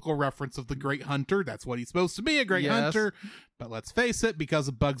the biblical reference of the great hunter. That's what he's supposed to be, a great hunter. But let's face it, because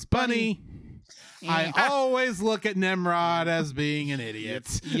of Bugs Bunny, I always look at Nimrod as being an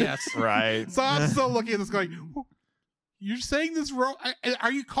idiot. Yes. Right. So I'm still looking at this going, you're saying this wrong?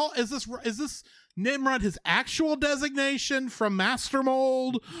 Is this Nimrod his actual designation from Master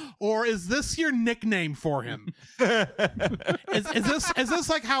Mold, or is this your nickname for him? is this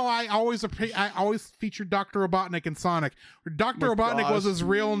like how I always featured Dr. Robotnik in Sonic, where Dr. Robotnik was his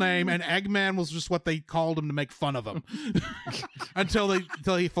real name and Eggman was just what they called him to make fun of him until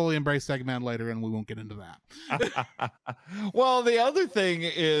he fully embraced Eggman later, and we won't get into that. Well, the other thing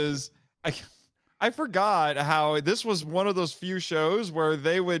is I forgot how this was one of those few shows where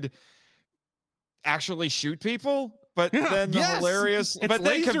they would actually shoot people, but then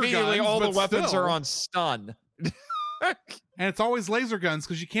then conveniently all the weapons are on stun. And it's always laser guns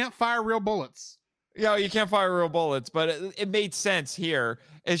because you can't fire real bullets. Yeah, you can't fire real bullets, but it made sense here.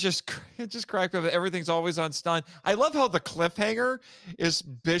 It just cracked up. Everything's always on stun. I love how the cliffhanger is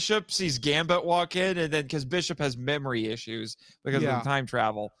Bishop sees Gambit walk in, and then because Bishop has memory issues because of the time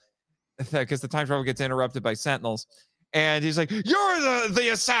travel, because the time travel gets interrupted by Sentinels, and he's like, "You're the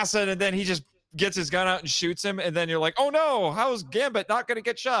assassin," and then he just gets his gun out and shoots him, and then you're like, oh no, how's Gambit not going to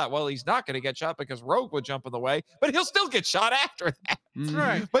get shot? Well, he's not going to get shot because Rogue would jump in the way, but he'll still get shot after that.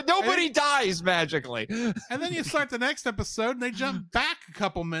 Right. But nobody dies magically. And then you start the next episode, and they jump back a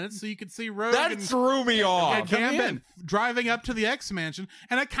couple minutes so you can see Rogue That threw me and off. Gambit driving up to the X-Mansion.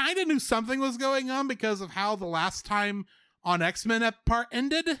 And I kind of knew something was going on because of how the last time on X-Men that part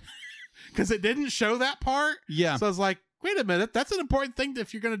ended, because it didn't show that part. Yeah. So I was like, wait a minute, that's an important thing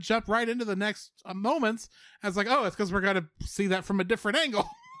if you're going to jump right into the next moments. I was like, oh, it's because we're going to see that from a different angle.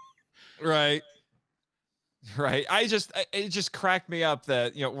 Right. It just cracked me up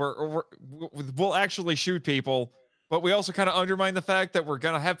that, you know, we'll actually shoot people, but we also kind of undermine the fact that we're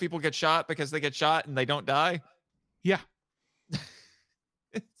going to have people get shot because they get shot and they don't die. Yeah.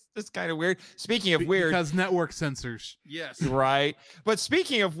 It's just kind of weird. Speaking of weird. Because network censors. Yes. Right. But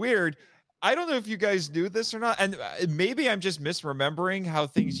speaking of weird, I don't know if you guys knew this or not, and maybe I'm just misremembering how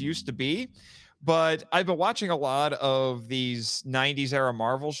things used to be, but I've been watching a lot of these 90s era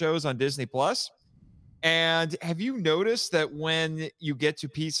Marvel shows on Disney Plus. And have you noticed that when you get to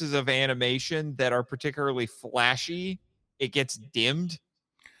pieces of animation that are particularly flashy, it gets dimmed?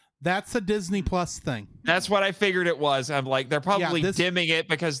 That's a Disney Plus thing. That's what I figured it was. I'm like, they're probably dimming it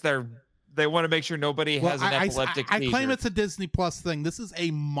because they want to make sure nobody has an epileptic seizure. I claim it's a Disney Plus thing. This is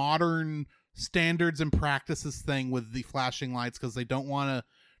a modern standards and practices thing with the flashing lights because they don't want to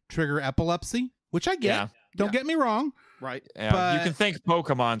trigger epilepsy, which I get. Yeah. Don't get me wrong. Right. Yeah, but you can thank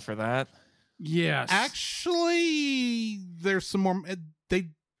Pokemon for that. Yes. Actually, there's some more.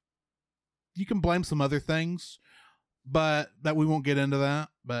 You can blame some other things, but that we won't get into that.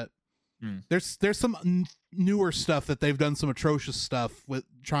 But there's some newer stuff that they've done some atrocious stuff with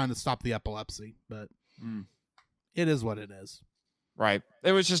trying to stop the epilepsy. But it is what it is. Right.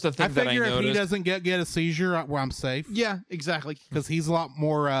 It was just a thing that I noticed. If he doesn't get a seizure, I'm safe. Yeah, exactly. Because he's a lot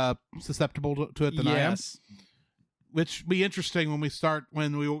more susceptible to it than I am. Which be interesting when we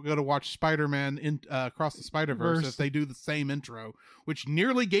go to watch Spider-Man in Across the Spider-Verse if they do the same intro, which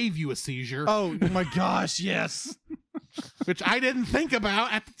nearly gave you a seizure. Oh my gosh, yes. Which I didn't think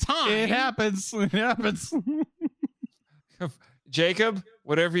about at the time. It happens. It happens. Jacob,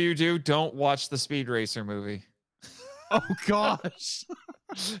 whatever you do, don't watch the Speed Racer movie. Oh gosh.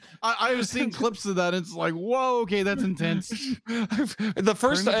 I was seeing clips of that and it's like, whoa, okay, that's intense. The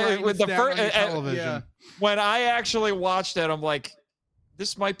first television. When I actually watched it, I'm like,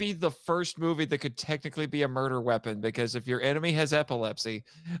 this might be the first movie that could technically be a murder weapon because if your enemy has epilepsy.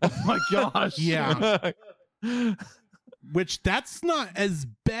 Oh my gosh. Yeah. Which that's not as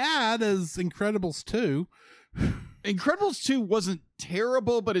bad as Incredibles 2. Incredibles 2 wasn't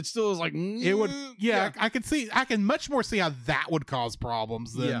terrible, but it still was like it would. Yeah, I can much more see how that would cause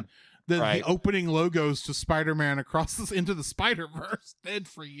problems than the opening logos to Spider-Man into the Spider-Verse did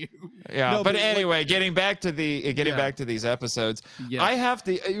for you. Yeah, no, but anyway, getting back to these episodes, I have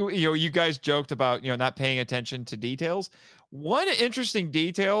to. You guys joked about not paying attention to details. One interesting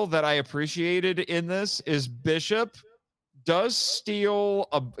detail that I appreciated in this is Bishop does steal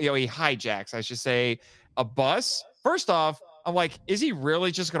he hijacks, I should say, a bus. First off, I'm like, is he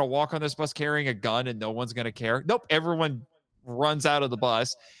really just going to walk on this bus carrying a gun and no one's going to care? Nope. Everyone runs out of the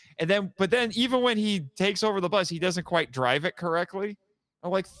bus. But then even when he takes over the bus, he doesn't quite drive it correctly.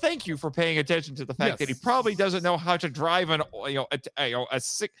 I'm like, thank you for paying attention to the fact that he probably doesn't know how to drive a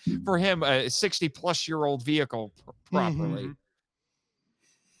 60-plus-year-old vehicle properly. Mm-hmm.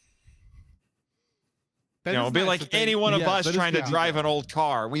 It'd be like any one of us trying to drive an old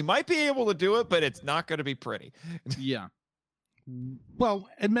car. We might be able to do it, but it's not going to be pretty. Yeah. Well,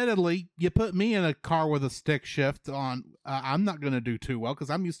 admittedly, you put me in a car with a stick shift on, I'm not going to do too well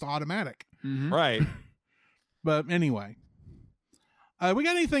because I'm used to automatic. Mm-hmm. Right. But anyway, we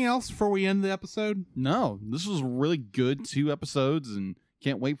got anything else before we end the episode? No, this was really good 2 episodes and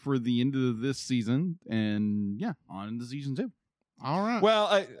can't wait for the end of this season. And on into season 2. All right.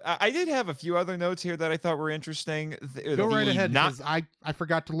 Well, I did have a few other notes here that I thought were interesting. Go right ahead, because I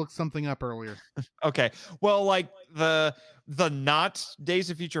forgot to look something up earlier. Okay. Well, like the not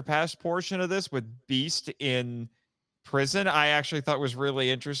Days of Future Past portion of this with Beast in prison, I actually thought was really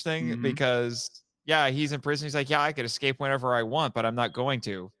interesting because, he's in prison. He's like, I could escape whenever I want, but I'm not going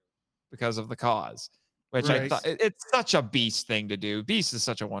to because of the cause. Which I thought it's such a Beast thing to do. Beast is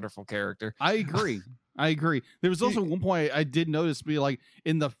such a wonderful character. I agree. There was also one point I did notice, be like,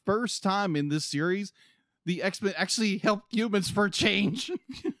 in the first time in this series, the X-Men actually helped humans for a change.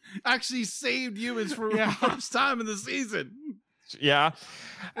 Actually saved humans for the first time in the season. Yeah.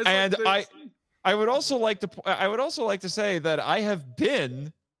 And I would also like to say that I have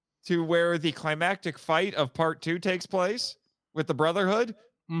been to where the climactic fight of part 2 takes place with the Brotherhood.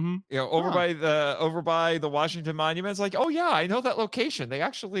 Mm-hmm. You know, over by the Washington Monument. It's like, oh yeah, I know that location. They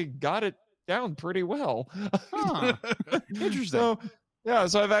actually got it down pretty well. Huh. Interesting. So yeah,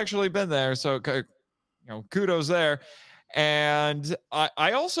 so I've actually been there. So kudos there. And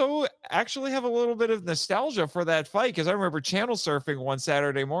I also actually have a little bit of nostalgia for that fight because I remember channel surfing one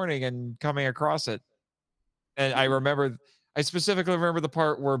Saturday morning and coming across it. And I specifically remember the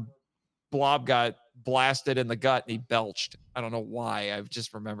part where Blob got blasted in the gut and he belched. I don't know why. I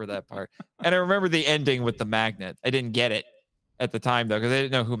just remember that part. And I remember the ending with the magnet. I didn't get it at the time, though, because I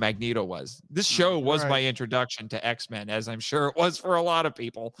didn't know who Magneto was. This show was my introduction to X-Men, as I'm sure it was for a lot of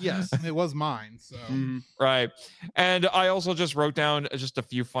people. Yes, it was mine. So Right. And I also just wrote down just a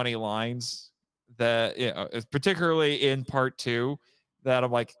few funny lines that, particularly in part 2, that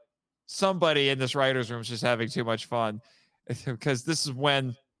I'm like, somebody in this writer's room is just having too much fun. Because this is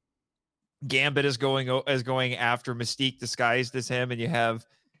when Gambit is going after Mystique disguised as him, and you have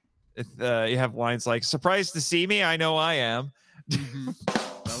lines like, "Surprised to see me? I know I am."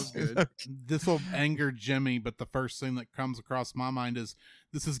 That was good. This will anger Jimmy, but the first thing that comes across my mind is,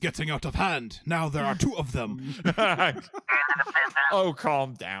 "This is getting out of hand. Now there are 2 of them." Oh,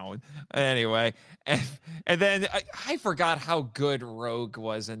 calm down. Anyway, and then I forgot how good Rogue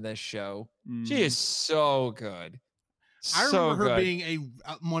was in this show. She is so good. I remember her being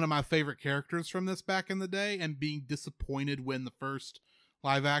one of my favorite characters from this back in the day, and being disappointed when the first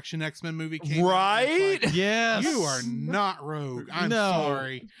live action X-Men movie came out. Right? Like, yes. You are not Rogue. I'm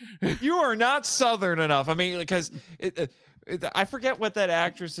sorry. You are not Southern enough. I mean, because I forget what that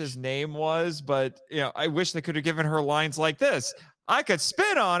actress's name was, but I wish they could have given her lines like this. I could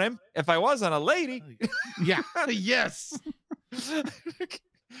spit on him if I wasn't a lady. Yeah. Yes.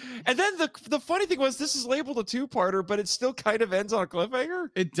 And then the funny thing was, this is labeled a 2-parter, but it still kind of ends on a cliffhanger.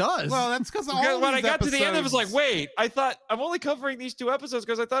 It does. Well, that's because when I got to the end, it was like, wait, I thought I'm only covering these 2 episodes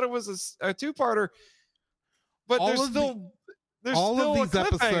because I thought it was a 2-parter. But there's still a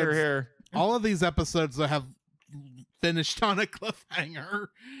cliffhanger here. All of these episodes that have finished on a cliffhanger.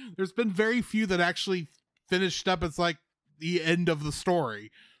 There's been very few that actually finished up. It's like the end of the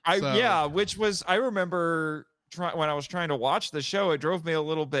story. Which was, I remember when I was trying to watch the show, it drove me a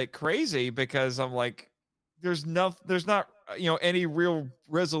little bit crazy because I'm like, there's not any real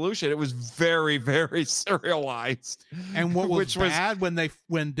resolution. It was very, very serialized. And what was bad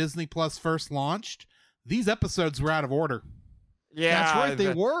when Disney Plus first launched, these episodes were out of order. Yeah, that's right.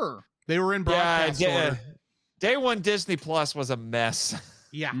 They were in broadcast order. Day one Disney Plus was a mess.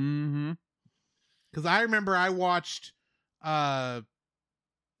 Yeah. Because I remember I watched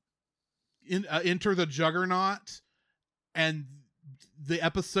Enter the Juggernaut, and the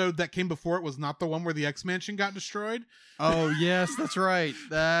episode that came before it was not the one where the X-Mansion got destroyed. Oh, yes, that's right.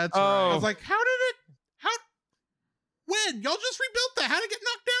 That's right. I was like, when? Y'all just rebuilt that. How'd it get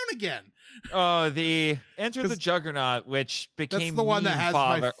knocked down again? Oh, the Enter the Juggernaut, which became that's the one that has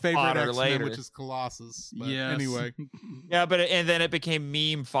my favorite X-Men, later, which is Colossus. Yes. Anyway. Yeah, and then it became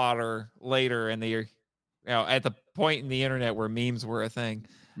meme fodder later in the at the point in the internet where memes were a thing.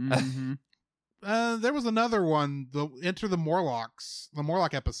 There was another one, the Enter the Morlocks. The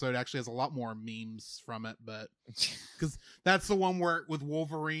Morlock episode actually has a lot more memes from it, but because that's the one where with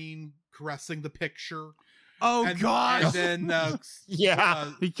Wolverine caressing the picture. Oh, God. And then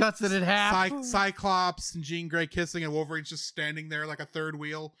he cuts it in half. Cyclops and Jean Grey kissing, and Wolverine's just standing there like a third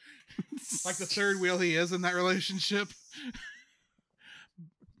wheel, like the third wheel he is in that relationship.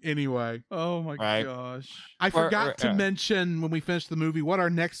 Anyway. Oh my gosh. I forgot to mention when we finished the movie what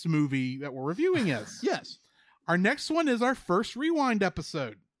our next movie that we're reviewing is. Yes. Our next one is our first Rewind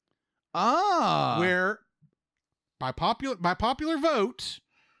episode. Where by popular vote,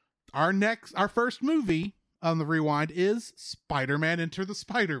 our first movie on the Rewind is Spider-Man Enter the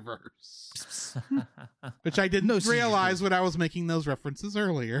Spider-Verse. Which I didn't realize when I was making those references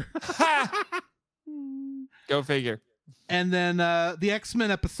earlier. Go figure. And then the X-Men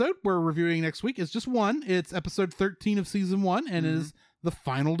episode we're reviewing next week is just one. It's episode 13 of season 1, and it is The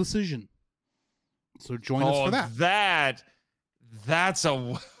Final Decision. So join us for that. That's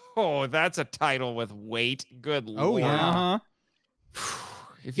a title with weight. Good Lord. Yeah.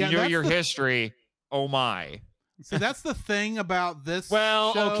 If you know your history, oh my. See, that's the thing about this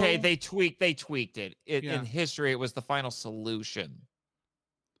show. Okay, they tweaked it. In history, it was the final solution.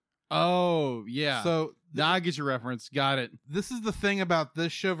 Oh, yeah. So now I get your reference. Got it. This is the thing about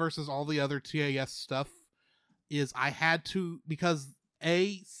this show versus all the other TAS stuff is I had to, because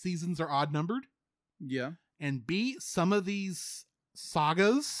A, seasons are odd numbered. Yeah. And B, some of these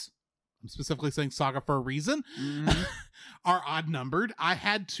sagas, I'm specifically saying saga for a reason, are odd numbered. I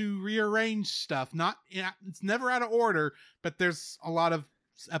had to rearrange stuff. It's never out of order, but there's a lot of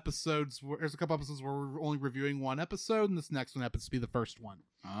episodes. There's a couple episodes where we're only reviewing one episode, and this next one happens to be the first one.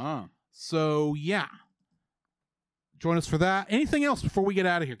 Ah. So yeah, join us for that. Anything else before we get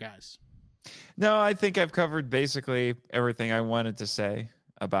out of here, guys? No, I think I've covered basically everything I wanted to say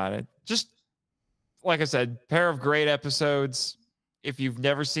about it. Just like I said, pair of great episodes. If you've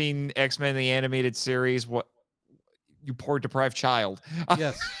never seen X-Men the animated series, what you poor deprived child.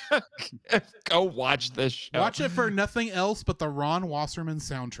 Yes. Go watch this show. Watch it for nothing else but the Ron Wasserman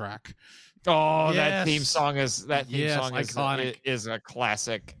soundtrack. Oh, Yes. that theme song is iconic. is a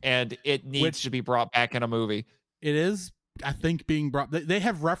classic, and it needs to be brought back in a movie. It is, I think, being brought. They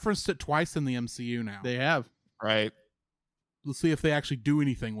have referenced it twice in the MCU now. They have. Right. Let's see if they actually do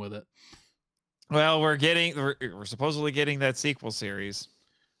anything with it. Well, we're supposedly getting that sequel series.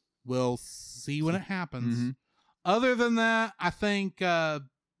 We'll see when it happens. Mhm. Other than that, I think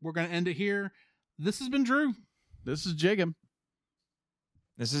we're going to end it here. This has been Drew. This is Jacob.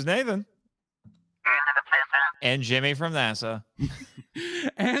 This is Nathan. And Jimmy from NASA.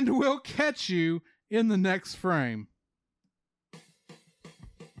 And we'll catch you in the next frame.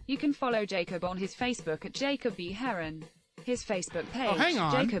 You can follow Jacob on his Facebook at Jacob B. Heron. His Facebook page, hang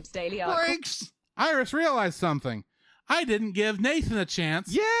on. Jacob's Daily Art. Breaks. Iris realized something. I didn't give Nathan a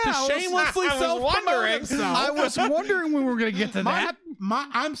chance Yeah, to I was- selflessly I was self-promote wondering. himself. I was wondering when we were going to get to that.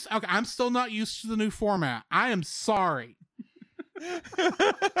 I'm still not used to the new format. I am sorry.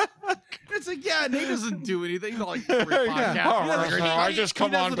 It's like, yeah, Nate doesn't do anything. He's not like every podcast. I just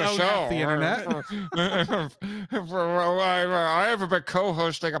come on the doesn't own show. half the internet. I haven't been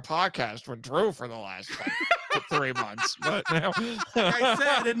co-hosting a podcast with Drew for the last 3 months. But Like I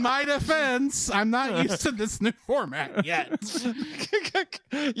said, in my defense, I'm not used to this new format yet.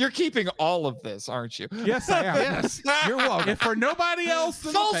 You're keeping all of this, aren't you? Yes, I am. Yes, you're welcome. If for nobody else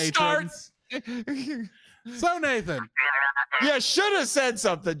than Full the patrons. So Nathan. Yeah, should have said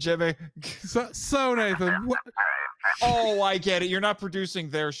something, Jimmy. So Nathan. Oh, I get it. You're not producing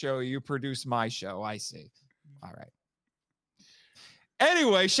their show. You produce my show. I see. All right.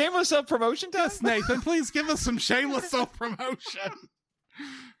 Anyway, shameless self-promotion time? Yes, Nathan, please give us some shameless self-promotion.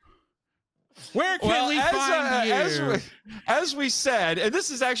 Where can we find you? As we said, and this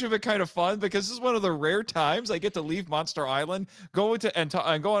has actually been kind of fun because this is one of the rare times I get to leave Monster Island, go on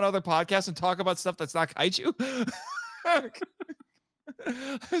other podcasts and talk about stuff that's not kaiju.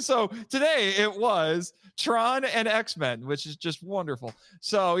 So today it was Tron and X-Men, which is just wonderful.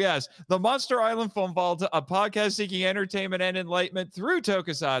 So yes, the Monster Island Film Vault, a podcast seeking entertainment and enlightenment through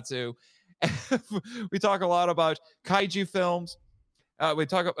tokusatsu. We talk a lot about kaiju films. We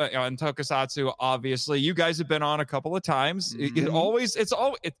talk about on tokusatsu. Obviously, you guys have been on a couple of times. I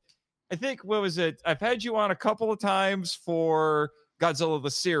think, what was it? I've had you on a couple of times for Godzilla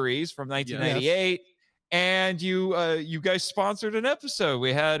the series from 1998. And you guys sponsored an episode.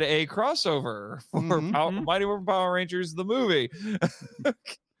 We had a crossover for Mighty Morphin Power Rangers the movie.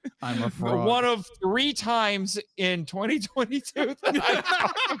 I'm a fraud. One of 3 times in 2022 that I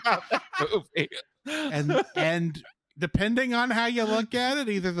talked about that movie. And depending on how you look at it,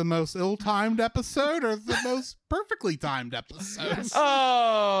 either the most ill-timed episode or the most perfectly timed episode.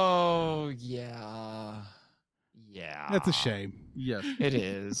 Oh, yeah. Yeah. That's a shame. Yes. It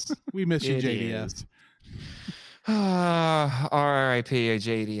is. We miss you, It JDF. is. R.I.P.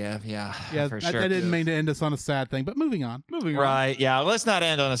 JDF. Yeah, Yeah, for I sure. didn't mean to end us on a sad thing, but moving on. Right. Yeah. Let's not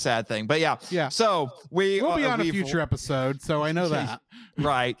end on a sad thing. But yeah. Yeah. So We'll be on a future episode, so I know that.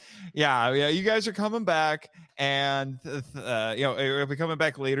 Right. Yeah. Yeah. You guys are coming back, and we'll be coming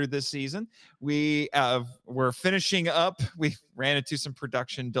back later this season. We're finishing up. We ran into some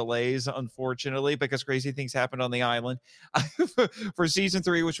production delays, unfortunately, because crazy things happened on the island for season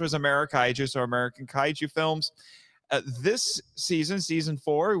 3, which was Amerikaiju, so American Kaiju films. This season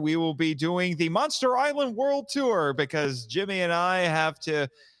 4, we will be doing the Monster Island World Tour because Jimmy and I have to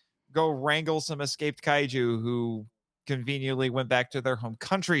go wrangle some escaped kaiju who conveniently went back to their home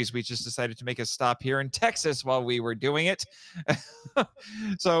countries. We just decided to make a stop here in Texas while we were doing it.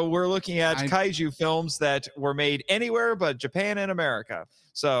 So we're looking at kaiju films that were made anywhere but Japan and America.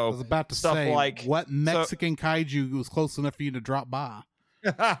 So I was about to stuff say, like what Mexican kaiju was close enough for you to drop by?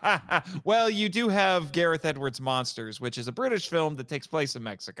 Well, you do have Gareth Edwards' Monsters, which is a British film that takes place in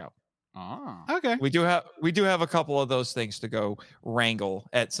Mexico. Ah. Okay. We do have a couple of those things to go wrangle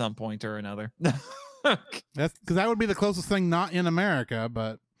at some point or another. That's because that would be the closest thing not in America,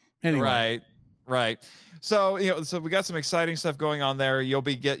 but anyway. Right. So so we got some exciting stuff going on there. You'll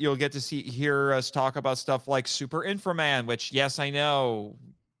get to hear us talk about stuff like Super Inframan, which yes, I know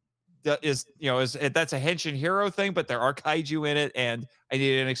is that's a Henshin hero thing, but there are kaiju in it, and I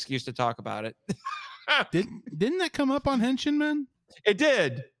needed an excuse to talk about it. Didn't that come up on Henshin Men? It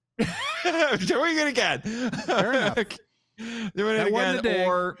did. Doing it again. Fair enough. Doing it That wasn't a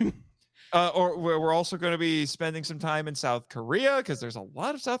again. dig. Or we're also going to be spending some time in South Korea because there's a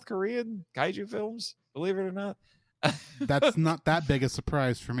lot of South Korean kaiju films, believe it or not. That's not that big a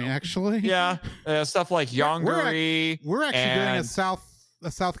surprise for me, actually. Yeah, stuff like Yongari. We're actually doing and-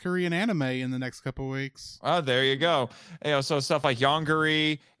 a South Korean anime in the next couple weeks. Oh, there you go. So stuff like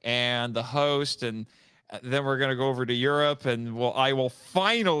Yongari and The Host, and then we're going to go over to Europe, and I will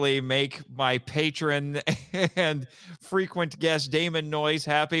finally make my patron and frequent guest Damon Noyes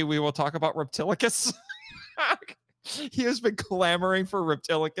happy. We will talk about Reptilicus. He has been clamoring for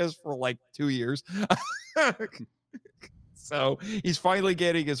Reptilicus for like 2 years. So he's finally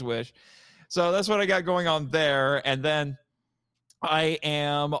getting his wish. So that's what I got going on there. And then I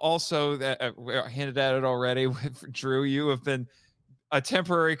am also, I hinted at it already with Drew, you have been a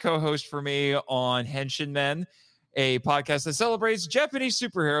temporary co-host for me on Henshin Men, a podcast that celebrates Japanese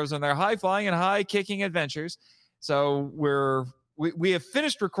superheroes and their high-flying and high-kicking adventures. So we have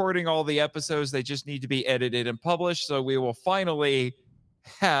finished recording all the episodes. They just need to be edited and published. So we will finally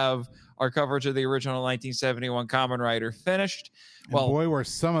have our coverage of the original 1971 Kamen Rider finished. And boy, were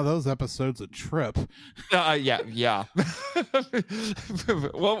some of those episodes a trip. Yeah.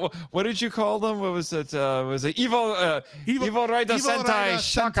 What did you call them? What was it? Was it Evil Rider Sentai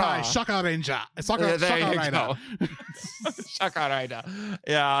Shaka? Shaka Ranger. There Shaka you Rider. go. Shaka Rider.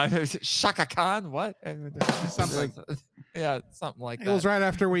 Yeah. Shaka Khan? What? Something. Yeah, something like that. It was right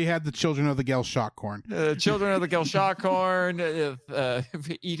after we had the Children of the Gel Shockhorn. Children of the Gel Shockhorn,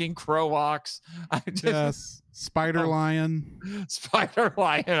 eating Crowox. Yes. Spider Lion. Spider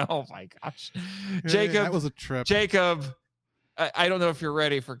Lion. Oh my gosh. Yeah, Jacob. that was a trip. Jacob, I don't know if you're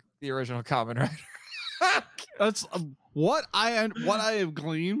ready for the original Kamen Rider. That's what I have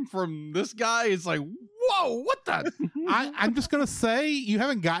gleaned from this guy is like, whoa, what the? I'm just gonna say you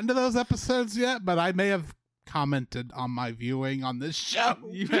haven't gotten to those episodes yet, but I may have commented on my viewing on this show.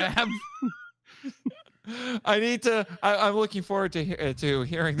 You have. I'm looking forward to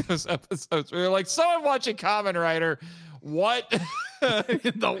hearing those episodes. We were like, so I'm watching Kamen Rider. What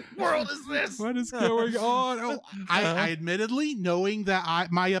in the world is this? What is going on? Oh, I admittedly, knowing that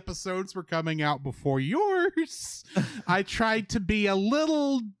my episodes were coming out before yours, I tried to be a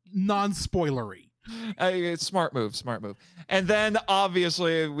little non-spoilery. Smart move. And then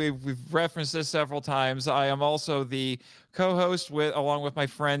obviously we've referenced this several times. I am also the co-host along with my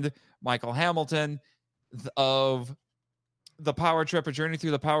friend Michael Hamilton of the Power Trip, a journey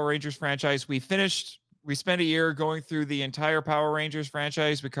through the Power Rangers franchise. We spent a year going through the entire Power Rangers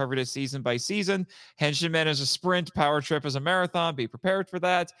franchise. We covered it season by season. Henshin Men is a sprint. Power Trip is a marathon. Be prepared for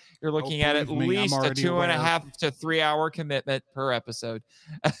that. You're looking at least a 2.5 to 3 hour commitment per episode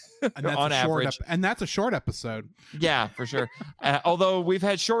on average. And that's a short episode. Yeah, for sure. Although we've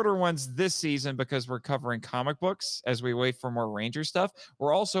had shorter ones this season because we're covering comic books as we wait for more Ranger stuff.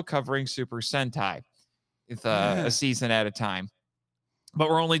 We're also covering Super Sentai with a season at a time. But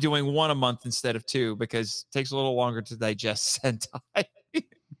we're only doing one a month instead of two because it takes a little longer to digest Sentai.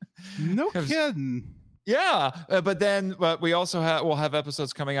 No kidding. Yeah, but we also we'll have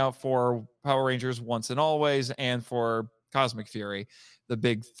episodes coming out for Power Rangers Once and Always and for Cosmic Fury, the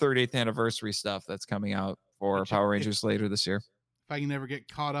big 30th anniversary stuff that's coming out for Power Rangers later this year. If I can never get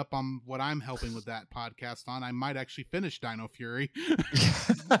caught up on what I'm helping with that podcast on, I might actually finish Dino Fury.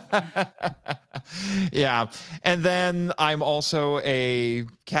 Yeah. And then I'm also a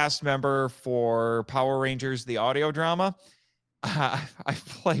cast member for Power Rangers, the audio drama. I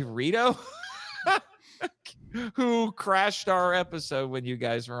play Rito, who crashed our episode when you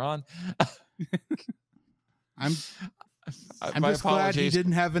guys were on. I'm just glad he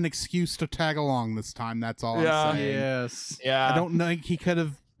didn't have an excuse to tag along this time. That's all I'm saying. Yes. Yeah. I don't think he could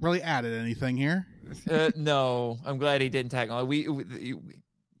have really added anything here. No, I'm glad he didn't tag along. We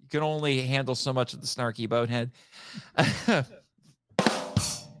can only handle so much of the snarky boathead.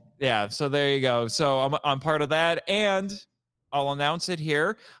 Yeah, so there you go. So I'm part of that, and I'll announce it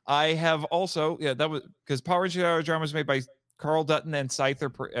here. I have also that was because Power Rangers drama was made by Carl Dutton and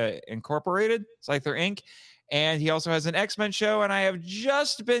Scyther Incorporated, Scyther Inc. And he also has an X-Men show, and I have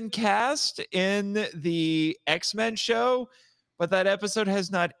just been cast in the X-Men show, but that episode has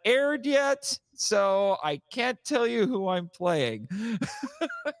not aired yet, so I can't tell you who I'm playing.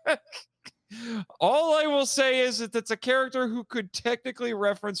 All I will say is that it's a character who could technically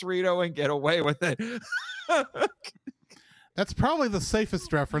reference Rito and get away with it. That's probably the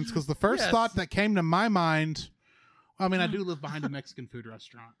safest reference, because the first thought that came to my mind, I mean, I do live behind a Mexican food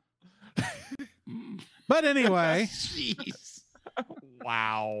restaurant. But anyway, Jeez.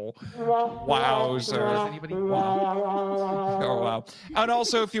 Wow. Wow, sir. Anybody? Wow. Oh wow. And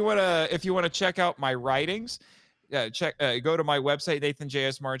also if you wanna check out my writings, go to my website,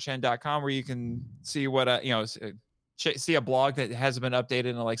 nathanjsmarchand.com, where you can see what see a blog that hasn't been updated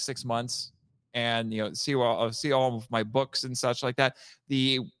in like 6 months, and see all of my books and such like that.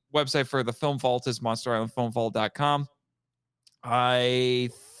 The website for the Film Vault is monsterislandfilmvault.com. I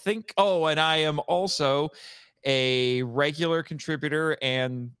think and I am also a regular contributor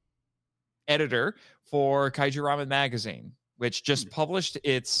and editor for Kaiju Ramen Magazine, which just published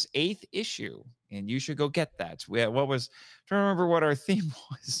its 8th issue, and you should go get that. Trying to remember what our theme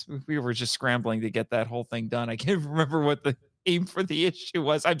was. We were just scrambling to get that whole thing done. I can't remember what the theme for the issue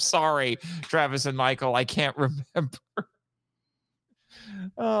was. I'm sorry, Travis and Michael, I can't remember.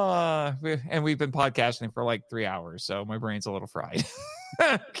 And we've been podcasting for like 3 hours, so my brain's a little fried.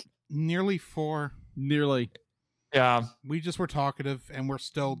 Nearly 4. Nearly. Yeah. We just were talkative, and we're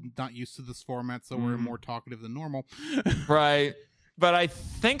still not used to this format, so we're more talkative than normal. Right. But I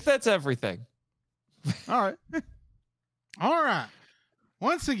think that's everything. All right. All right.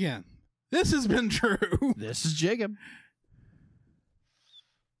 Once again, this has been Drew. This is Jacob.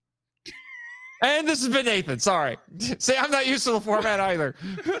 And this has been Nathan. Sorry. See, I'm not used to the format either.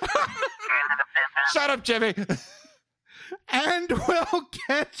 Shut up, Jimmy. And we'll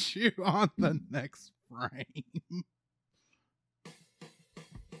catch you on the next frame.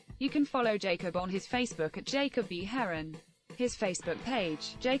 You can follow Jacob on his Facebook at Jacob B. Heron. His Facebook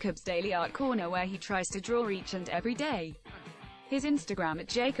page, Jacob's Daily Art Corner, where he tries to draw each and every day. His Instagram at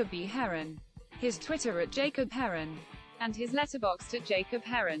Jacob B. Heron. His Twitter at Jacob Heron. And his Letterboxd at Jacob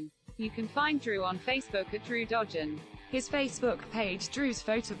Heron. You can find Drew on Facebook at Drew Dodgen. His Facebook page, Drew's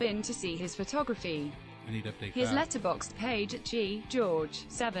Photo Bin, to see his photography. I need to update His that. Letterboxd page at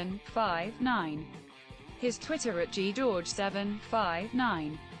ggeorge759. His Twitter at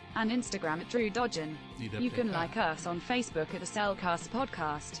ggeorge759. And Instagram at Drew Dodgen. You can like us on Facebook at the Cellcast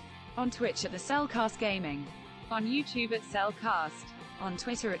Podcast. On Twitch at the Cellcast Gaming. On YouTube at Cellcast. On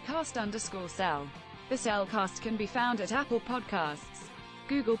Twitter at cast_cell. The Cellcast can be found at Apple Podcasts,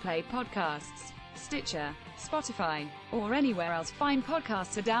 Google Play Podcasts, Stitcher, Spotify, or anywhere else fine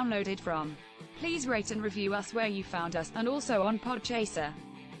podcasts are downloaded from. Please rate and review us where you found us, and also on Podchaser.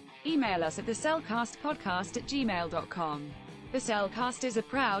 Email us at thecellcastpodcast@gmail.com. The Cellcast is a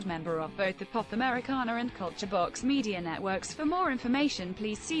proud member of both the Pop Americana and Culture Box media networks. For more information,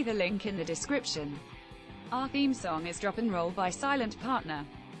 please see the link in the description. Our theme song is Drop and Roll by Silent Partner.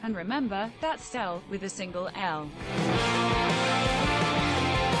 And remember, that's Cell with a single L.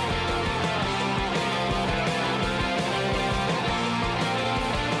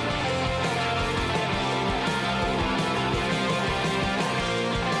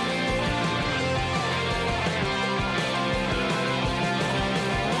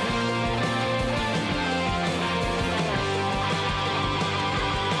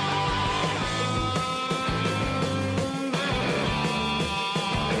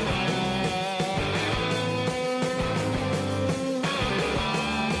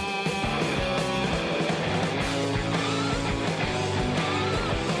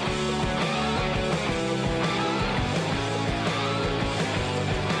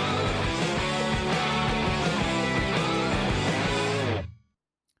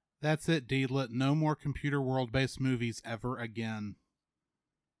 That's it, Deedlet. No more computer world-based movies ever again.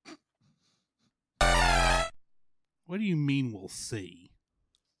 What do you mean we'll see?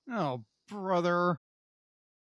 Oh, brother.